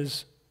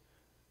 is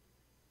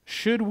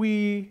should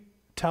we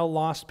tell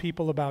lost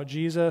people about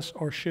Jesus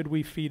or should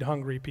we feed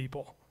hungry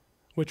people?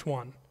 Which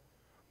one?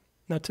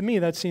 Now, to me,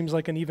 that seems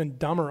like an even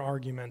dumber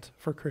argument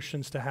for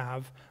Christians to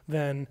have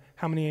than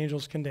how many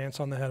angels can dance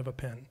on the head of a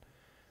pin.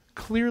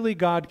 Clearly,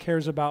 God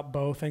cares about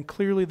both, and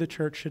clearly the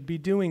church should be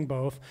doing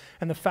both.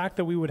 And the fact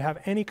that we would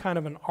have any kind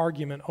of an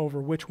argument over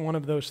which one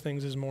of those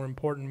things is more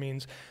important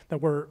means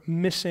that we're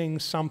missing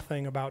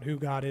something about who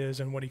God is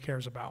and what he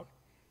cares about,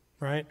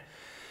 right?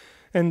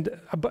 And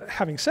but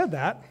having said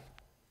that,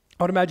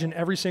 I would imagine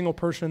every single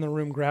person in the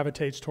room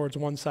gravitates towards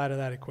one side of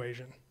that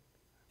equation.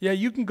 Yeah,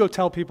 you can go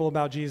tell people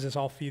about Jesus,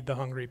 I'll feed the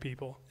hungry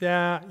people.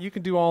 Yeah, you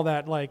can do all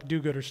that like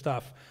do-gooder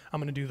stuff. I'm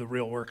going to do the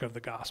real work of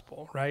the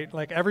gospel, right?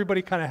 Like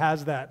everybody kind of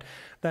has that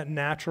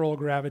natural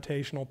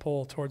gravitational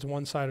pull towards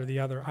one side or the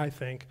other, I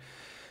think.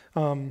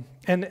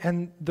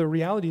 And the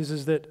reality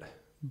is that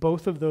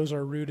both of those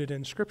are rooted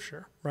in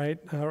Scripture, right?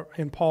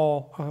 And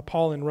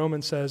Paul in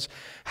Romans says,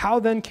 how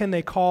then can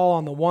they call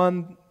on the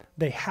one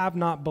they have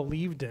not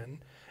believed in?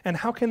 And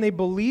how can they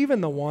believe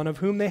in the one of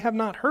whom they have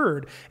not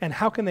heard? And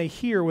how can they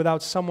hear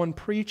without someone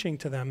preaching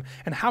to them?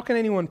 And how can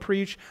anyone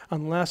preach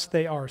unless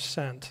they are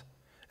sent?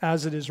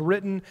 As it is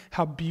written,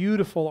 how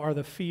beautiful are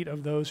the feet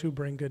of those who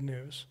bring good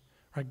news.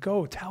 Right?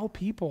 Go tell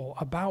people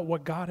about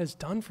what God has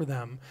done for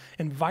them.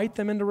 Invite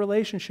them into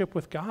relationship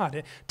with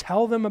God.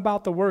 Tell them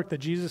about the work that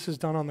Jesus has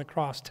done on the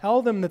cross.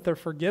 Tell them that they're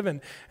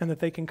forgiven and that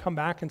they can come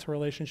back into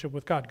relationship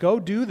with God. Go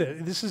do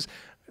this. This is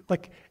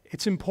like,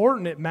 it's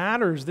important. It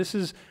matters. This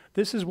is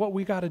what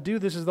we got to do.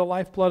 This is the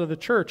lifeblood of the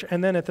church.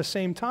 And then at the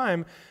same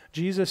time,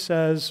 Jesus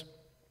says,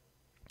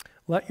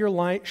 let your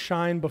light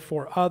shine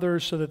before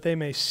others so that they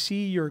may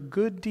see your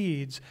good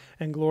deeds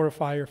and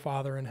glorify your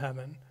Father in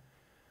heaven.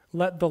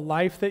 Let the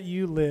life that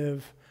you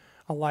live,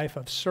 a life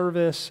of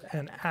service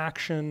and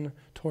action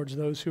towards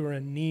those who are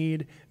in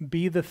need,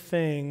 be the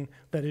thing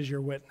that is your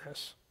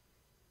witness.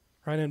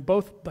 Right? And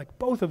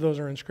both of those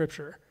are in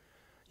Scripture.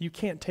 You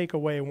can't take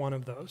away one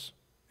of those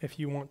if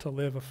you want to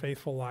live a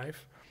faithful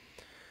life.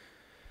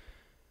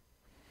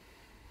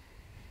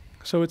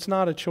 So it's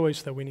not a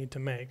choice that we need to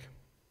make.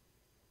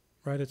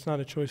 Right? It's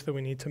not a choice that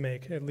we need to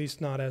make, at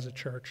least not as a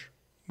church.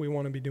 We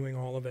want to be doing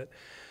all of it.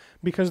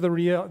 Because the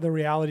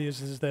reality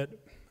is that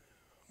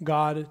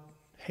God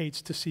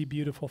hates to see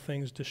beautiful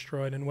things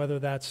destroyed, and whether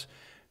that's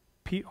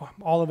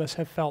all of us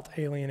have felt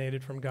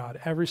alienated from God.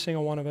 Every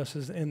single one of us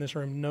is in this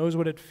room knows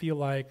what it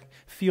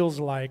feels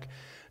like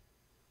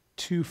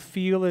to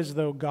feel as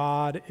though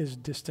God is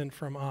distant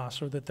from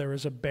us, or that there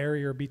is a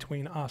barrier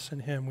between us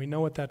and him. We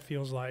know what that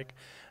feels like,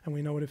 and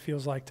we know what it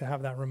feels like to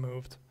have that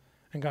removed.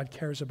 And God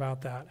cares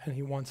about that, and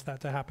he wants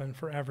that to happen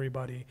for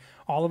everybody.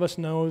 All of us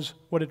knows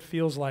what it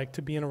feels like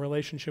to be in a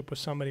relationship with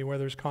somebody where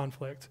there's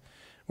conflict,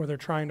 where they're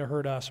trying to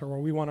hurt us, or where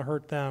we want to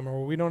hurt them, or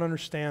where we don't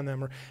understand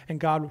them, and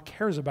God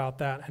cares about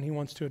that, and he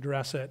wants to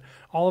address it.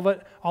 All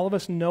of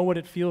us know what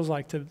it feels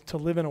like to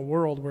live in a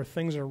world where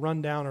things are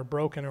run down or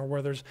broken, or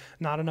where there's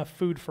not enough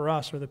food for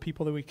us or the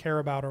people that we care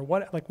about, or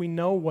we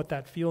know what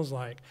that feels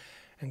like.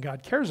 And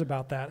God cares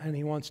about that, and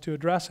he wants to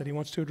address it. He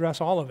wants to address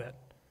all of it.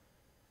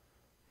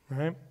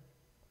 Right?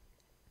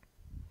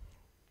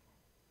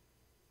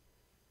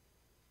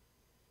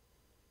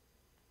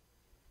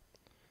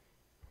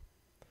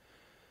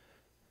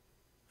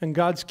 And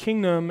God's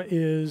kingdom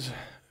is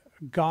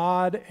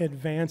God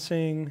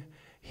advancing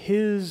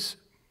his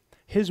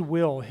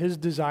will, his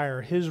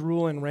desire, his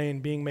rule and reign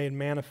being made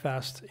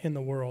manifest in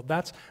the world.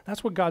 That's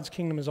what God's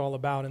kingdom is all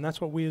about, and that's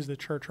what we as the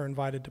church are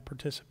invited to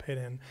participate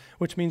in,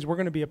 which means we're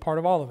going to be a part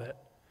of all of it,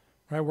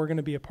 right? We're going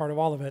to be a part of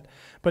all of it.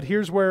 But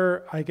here's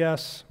where I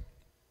guess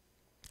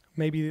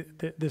maybe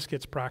this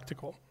gets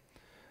practical.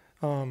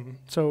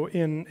 So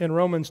in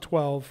Romans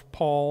 12,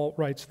 Paul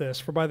writes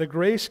this, "For by the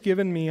grace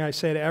given me, I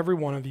say to every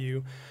one of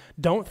you,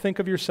 don't think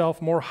of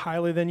yourself more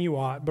highly than you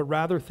ought, but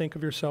rather think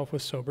of yourself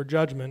with sober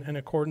judgment, in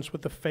accordance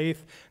with the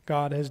faith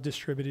God has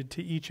distributed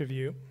to each of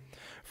you.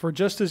 For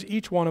just as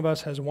each one of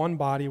us has one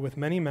body with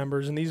many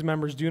members, and these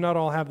members do not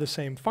all have the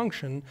same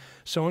function,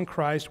 so in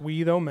Christ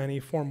we, though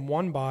many, form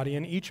one body,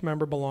 and each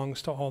member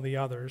belongs to all the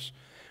others.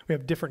 We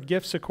have different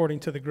gifts according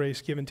to the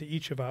grace given to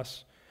each of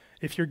us.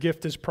 If your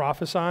gift is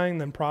prophesying,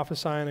 then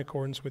prophesy in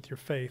accordance with your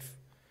faith.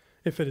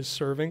 If it is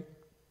serving,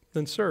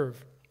 then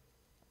serve.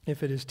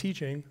 If it is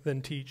teaching,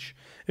 then teach.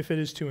 If it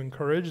is to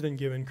encourage, then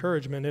give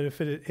encouragement. And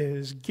if it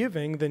is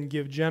giving, then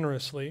give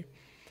generously.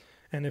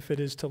 And if it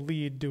is to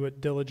lead, do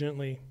it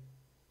diligently.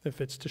 If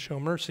it's to show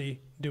mercy,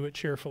 do it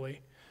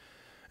cheerfully."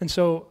 And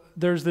so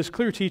there's this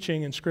clear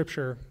teaching in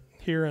Scripture,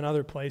 here and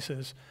other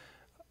places,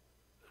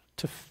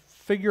 to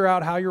figure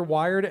out how you're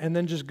wired and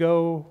then just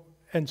go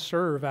and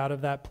serve out of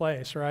that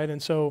place, right?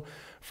 And so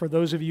for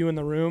those of you in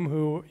the room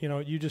who,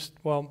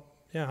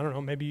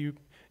 maybe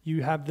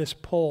you have this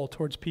pull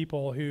towards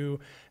people who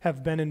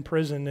have been in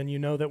prison, and you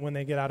know that when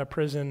they get out of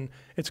prison,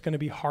 it's going to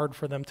be hard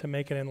for them to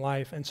make it in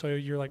life. And so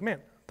you're like, man,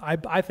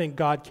 I think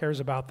God cares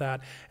about that,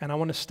 and I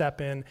want to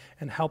step in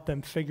and help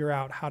them figure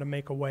out how to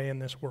make a way in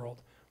this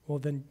world. Well,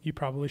 then you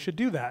probably should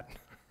do that.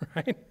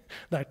 Right?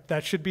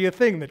 That should be a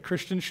thing that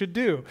Christians should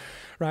do,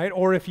 right?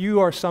 Or if you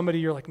are somebody,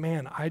 you're like,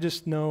 man, I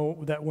just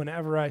know that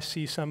whenever I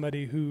see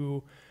somebody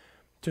who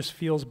just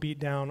feels beat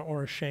down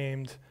or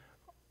ashamed,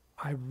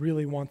 I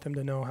really want them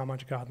to know how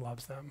much God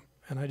loves them.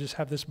 And I just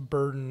have this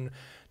burden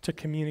to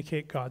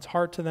communicate God's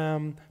heart to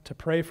them, to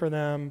pray for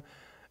them.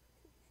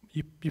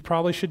 You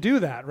probably should do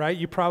that, right?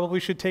 You probably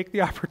should take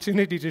the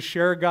opportunity to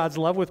share God's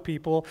love with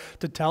people,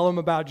 to tell them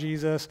about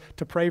Jesus,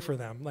 to pray for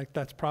them. Like,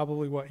 that's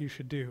probably what you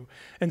should do.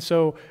 And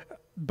so,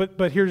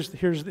 but here's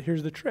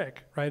the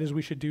trick, right? Is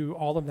we should do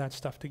all of that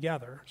stuff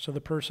together. So the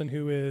person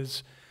who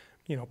is,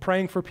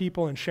 praying for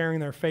people and sharing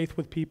their faith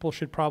with people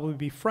should probably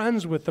be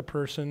friends with the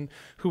person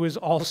who is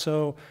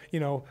also,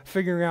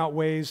 figuring out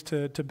ways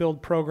to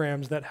build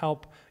programs that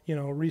help,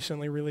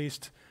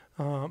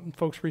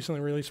 folks recently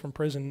released from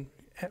prison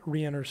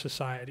re-enter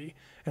society.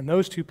 And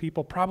those two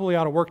people probably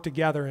ought to work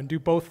together and do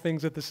both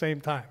things at the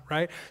same time,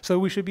 right? So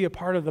we should be a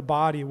part of the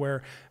body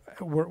where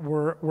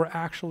we're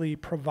actually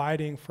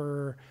providing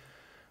for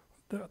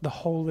the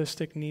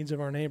holistic needs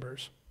of our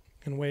neighbors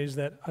in ways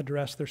that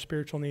address their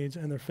spiritual needs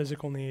and their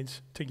physical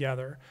needs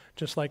together.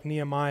 Just like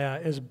Nehemiah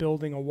is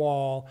building a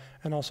wall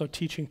and also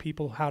teaching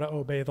people how to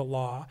obey the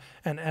law.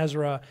 And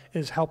Ezra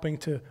is helping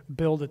to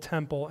build a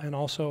temple and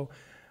also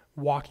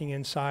walking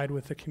inside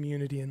with the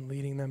community and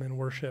leading them in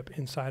worship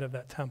inside of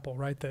that temple,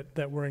 right?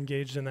 That we're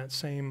engaged in that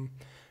same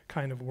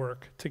kind of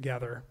work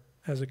together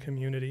as a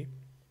community.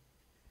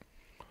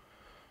 Is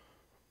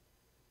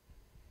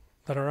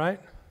that all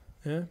right?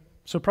 Yeah?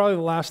 So probably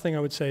the last thing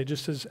I would say,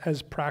 just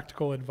as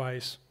practical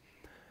advice,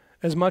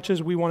 as much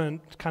as we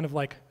want to kind of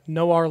like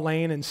know our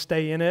lane and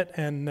stay in it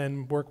and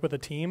then work with a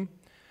team,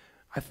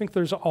 I think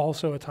there's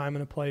also a time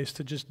and a place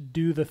to just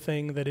do the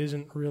thing that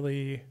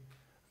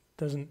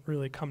doesn't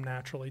really come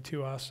naturally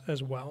to us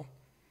as well,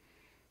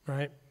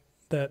 right?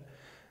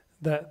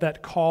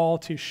 That call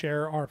to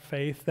share our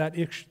faith, that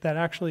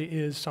actually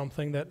is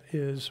something that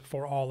is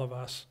for all of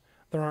us.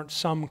 There aren't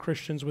some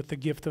Christians with the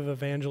gift of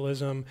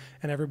evangelism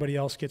and everybody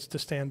else gets to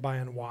stand by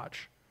and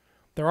watch.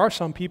 There are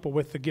some people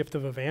with the gift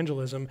of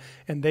evangelism,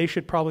 and they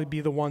should probably be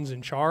the ones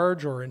in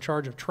charge or in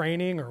charge of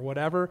training or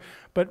whatever,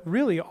 but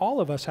really all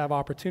of us have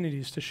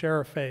opportunities to share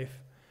our faith,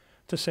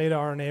 to say to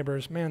our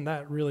neighbors, man,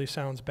 that really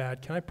sounds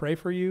bad. Can I pray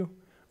for you?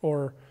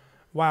 Or,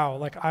 wow,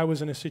 like I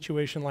was in a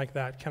situation like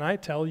that. Can I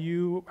tell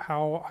you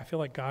how I feel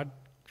like God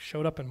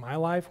showed up in my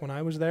life when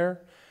I was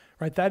there,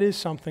 right? That is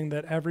something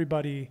that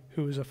everybody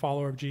who is a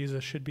follower of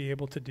Jesus should be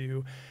able to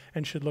do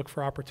and should look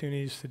for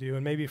opportunities to do.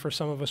 And maybe for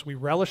some of us, we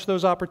relish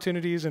those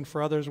opportunities, and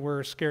for others,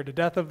 we're scared to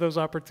death of those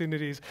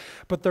opportunities,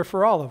 but they're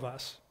for all of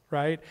us,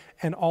 right?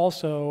 And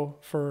also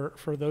for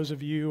those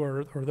of you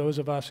or those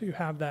of us who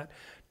have that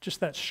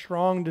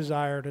strong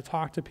desire to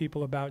talk to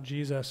people about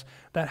Jesus,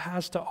 that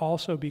has to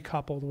also be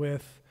coupled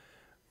with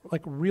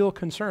like real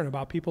concern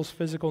about people's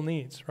physical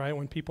needs, right?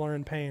 When people are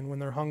in pain, when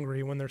they're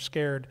hungry, when they're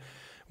scared,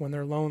 when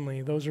they're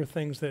lonely, those are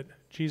things that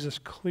Jesus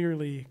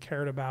clearly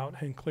cared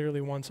about and clearly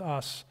wants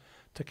us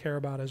to care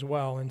about as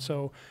well. And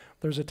so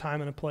there's a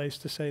time and a place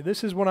to say,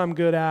 this is what I'm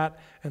good at,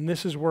 and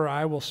this is where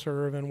I will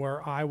serve, and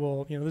where I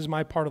will, this is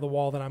my part of the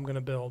wall that I'm going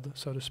to build,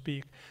 so to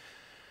speak.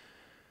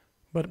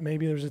 But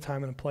maybe there's a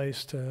time and a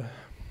place to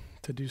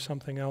do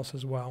something else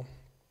as well.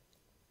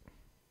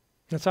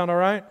 That sound all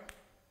right?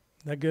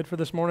 That good for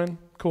this morning?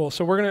 Cool.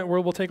 So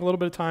we'll take a little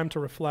bit of time to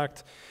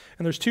reflect.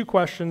 And there's two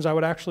questions. I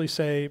would actually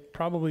say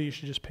probably you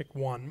should just pick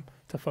one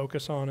to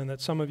focus on, and that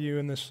some of you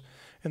in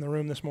the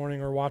room this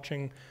morning are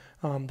watching.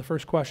 The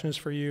first question is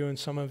for you, and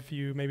some of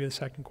you, maybe the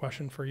second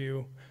question for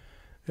you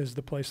is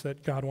the place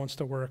that God wants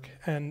to work.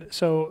 And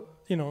so,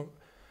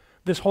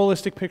 this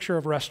holistic picture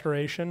of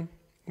restoration,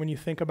 when you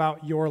think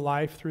about your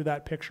life through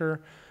that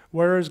picture,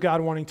 where is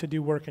God wanting to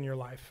do work in your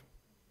life?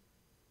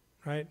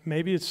 Right?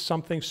 Maybe it's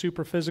something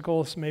super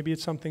physical, maybe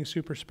it's something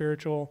super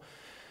spiritual,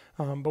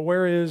 but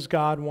where is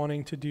God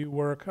wanting to do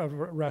work of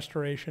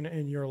restoration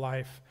in your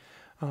life?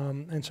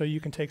 And so you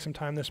can take some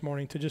time this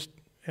morning to just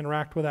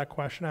interact with that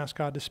question, ask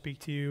God to speak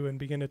to you, and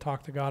begin to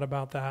talk to God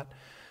about that.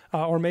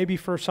 Or maybe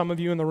for some of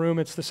you in the room,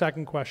 it's the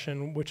second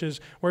question, which is,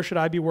 where should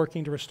I be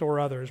working to restore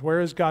others? Where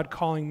is God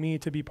calling me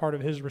to be part of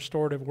his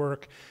restorative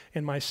work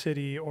in my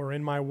city or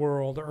in my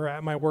world or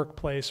at my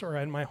workplace or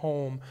at my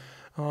home?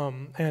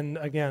 And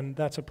again,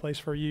 that's a place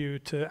for you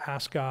to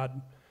ask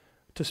God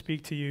to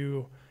speak to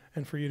you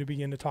and for you to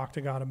begin to talk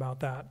to God about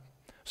that.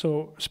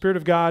 So, Spirit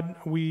of God,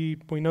 we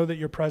know that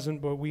you're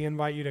present, but we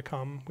invite you to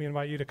come. We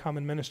invite you to come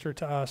and minister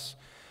to us.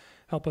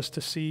 Help us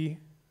to see,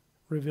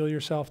 reveal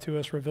yourself to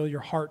us, reveal your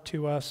heart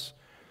to us.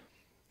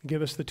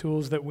 Give us the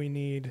tools that we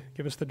need.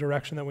 Give us the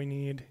direction that we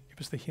need. Give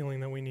us the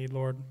healing that we need,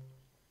 Lord.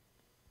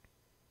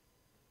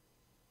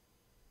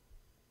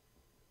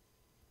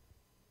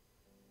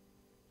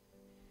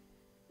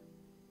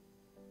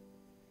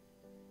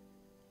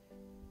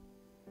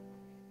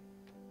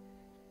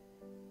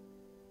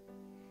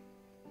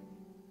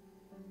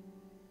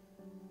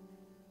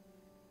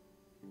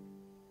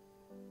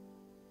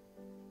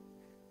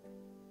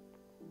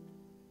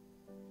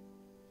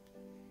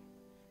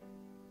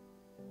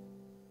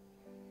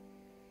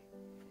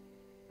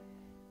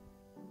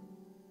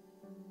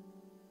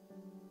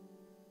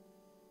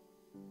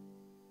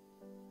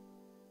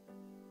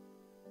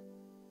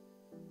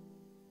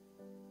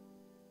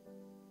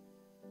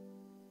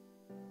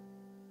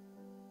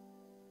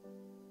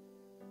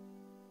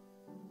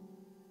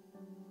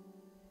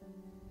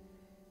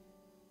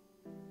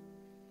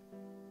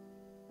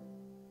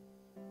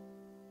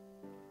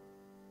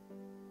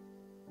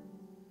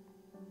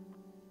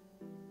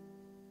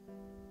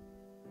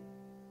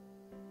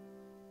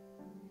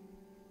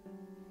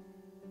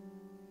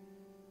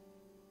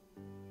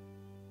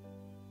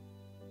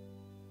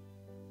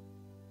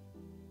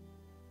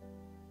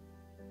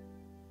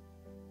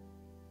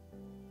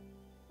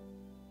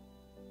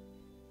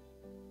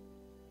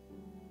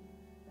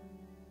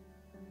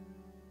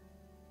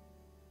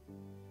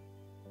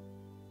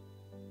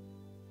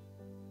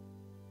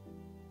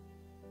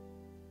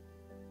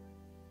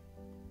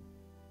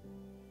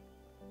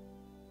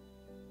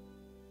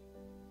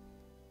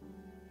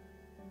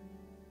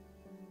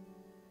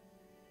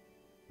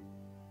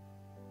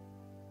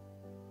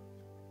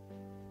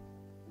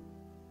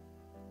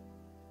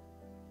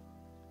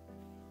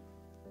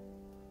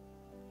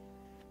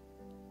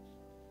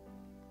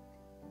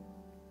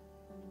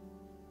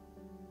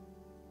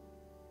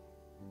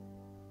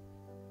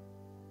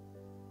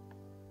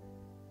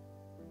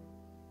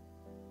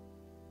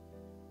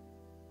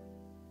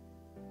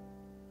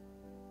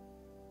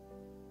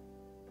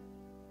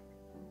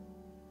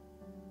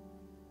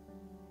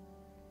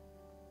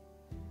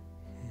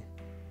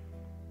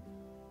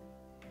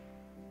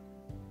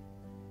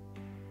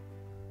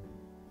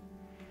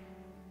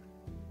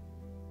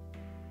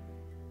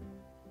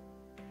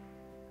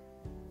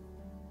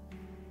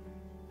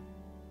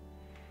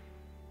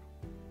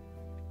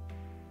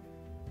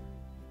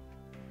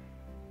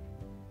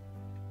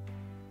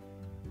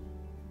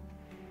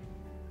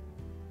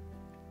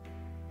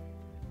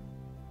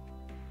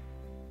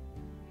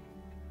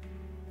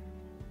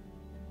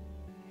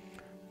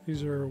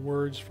 These are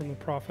words from the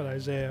prophet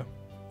Isaiah.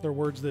 They're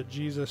words that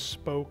Jesus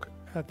spoke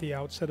at the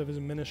outset of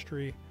his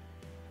ministry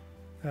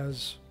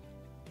as,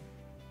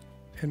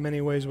 in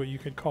many ways, what you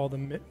could call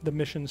the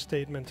mission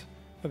statement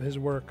of his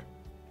work.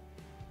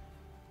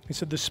 He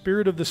said, "The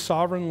Spirit of the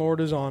Sovereign Lord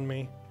is on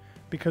me,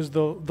 because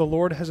the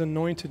Lord has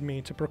anointed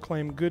me to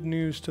proclaim good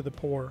news to the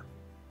poor.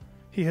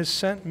 He has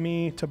sent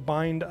me to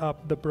bind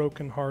up the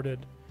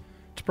brokenhearted,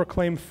 to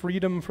proclaim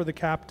freedom for the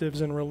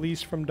captives and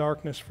release from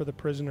darkness for the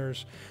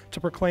prisoners,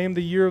 to proclaim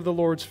the year of the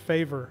Lord's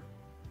favor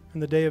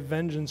and the day of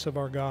vengeance of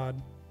our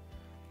God,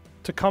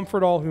 to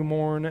comfort all who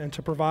mourn and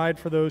to provide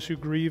for those who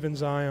grieve in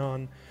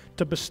Zion,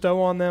 to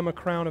bestow on them a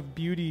crown of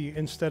beauty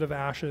instead of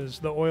ashes,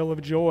 the oil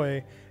of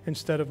joy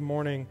instead of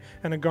mourning,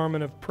 and a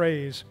garment of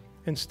praise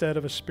instead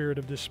of a spirit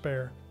of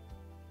despair.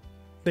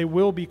 They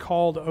will be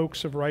called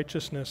oaks of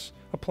righteousness,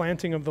 a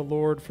planting of the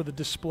Lord for the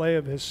display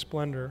of his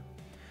splendor.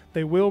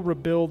 They will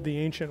rebuild the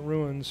ancient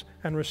ruins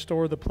and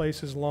restore the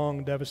places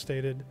long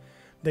devastated.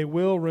 They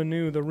will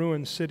renew the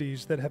ruined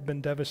cities that have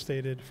been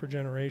devastated for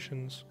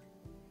generations.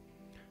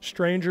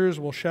 Strangers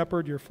will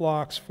shepherd your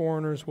flocks,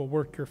 foreigners will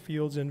work your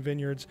fields and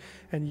vineyards,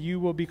 and you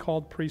will be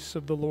called priests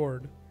of the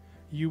Lord.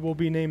 You will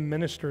be named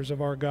ministers of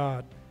our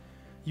God.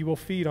 You will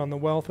feed on the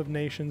wealth of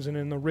nations, and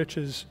in the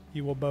riches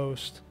you will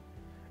boast.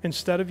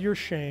 Instead of your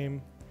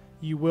shame,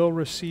 you will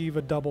receive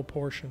a double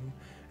portion,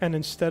 and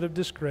instead of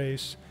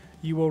disgrace,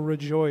 you will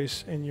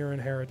rejoice in your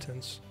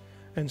inheritance.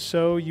 And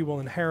so you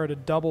will inherit a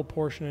double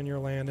portion in your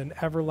land, and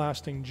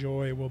everlasting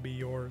joy will be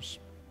yours.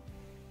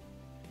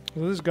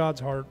 So this is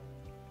God's heart.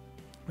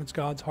 It's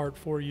God's heart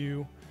for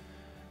you.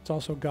 It's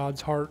also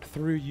God's heart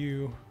through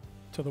you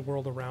to the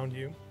world around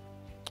you.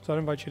 So I'd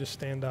invite you to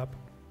stand up.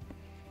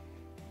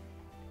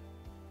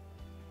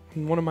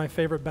 And one of my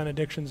favorite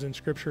benedictions in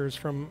Scripture is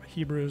from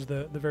Hebrews,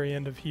 the very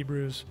end of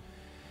Hebrews.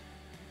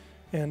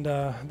 And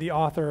the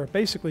author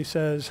basically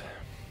says,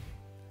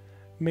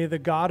 may the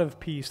God of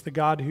peace, the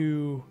God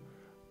who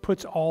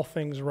puts all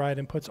things right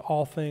and puts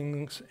all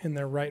things in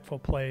their rightful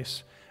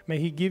place, may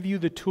he give you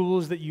the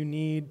tools that you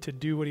need to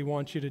do what he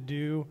wants you to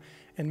do,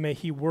 and may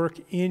he work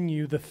in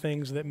you the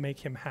things that make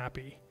him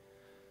happy,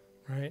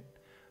 right?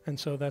 And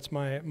so that's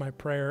my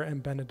prayer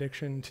and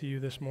benediction to you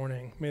this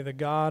morning. May the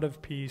God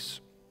of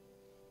peace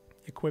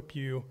equip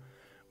you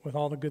with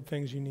all the good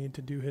things you need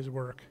to do his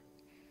work.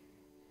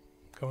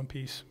 Go in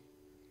peace.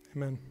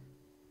 Amen.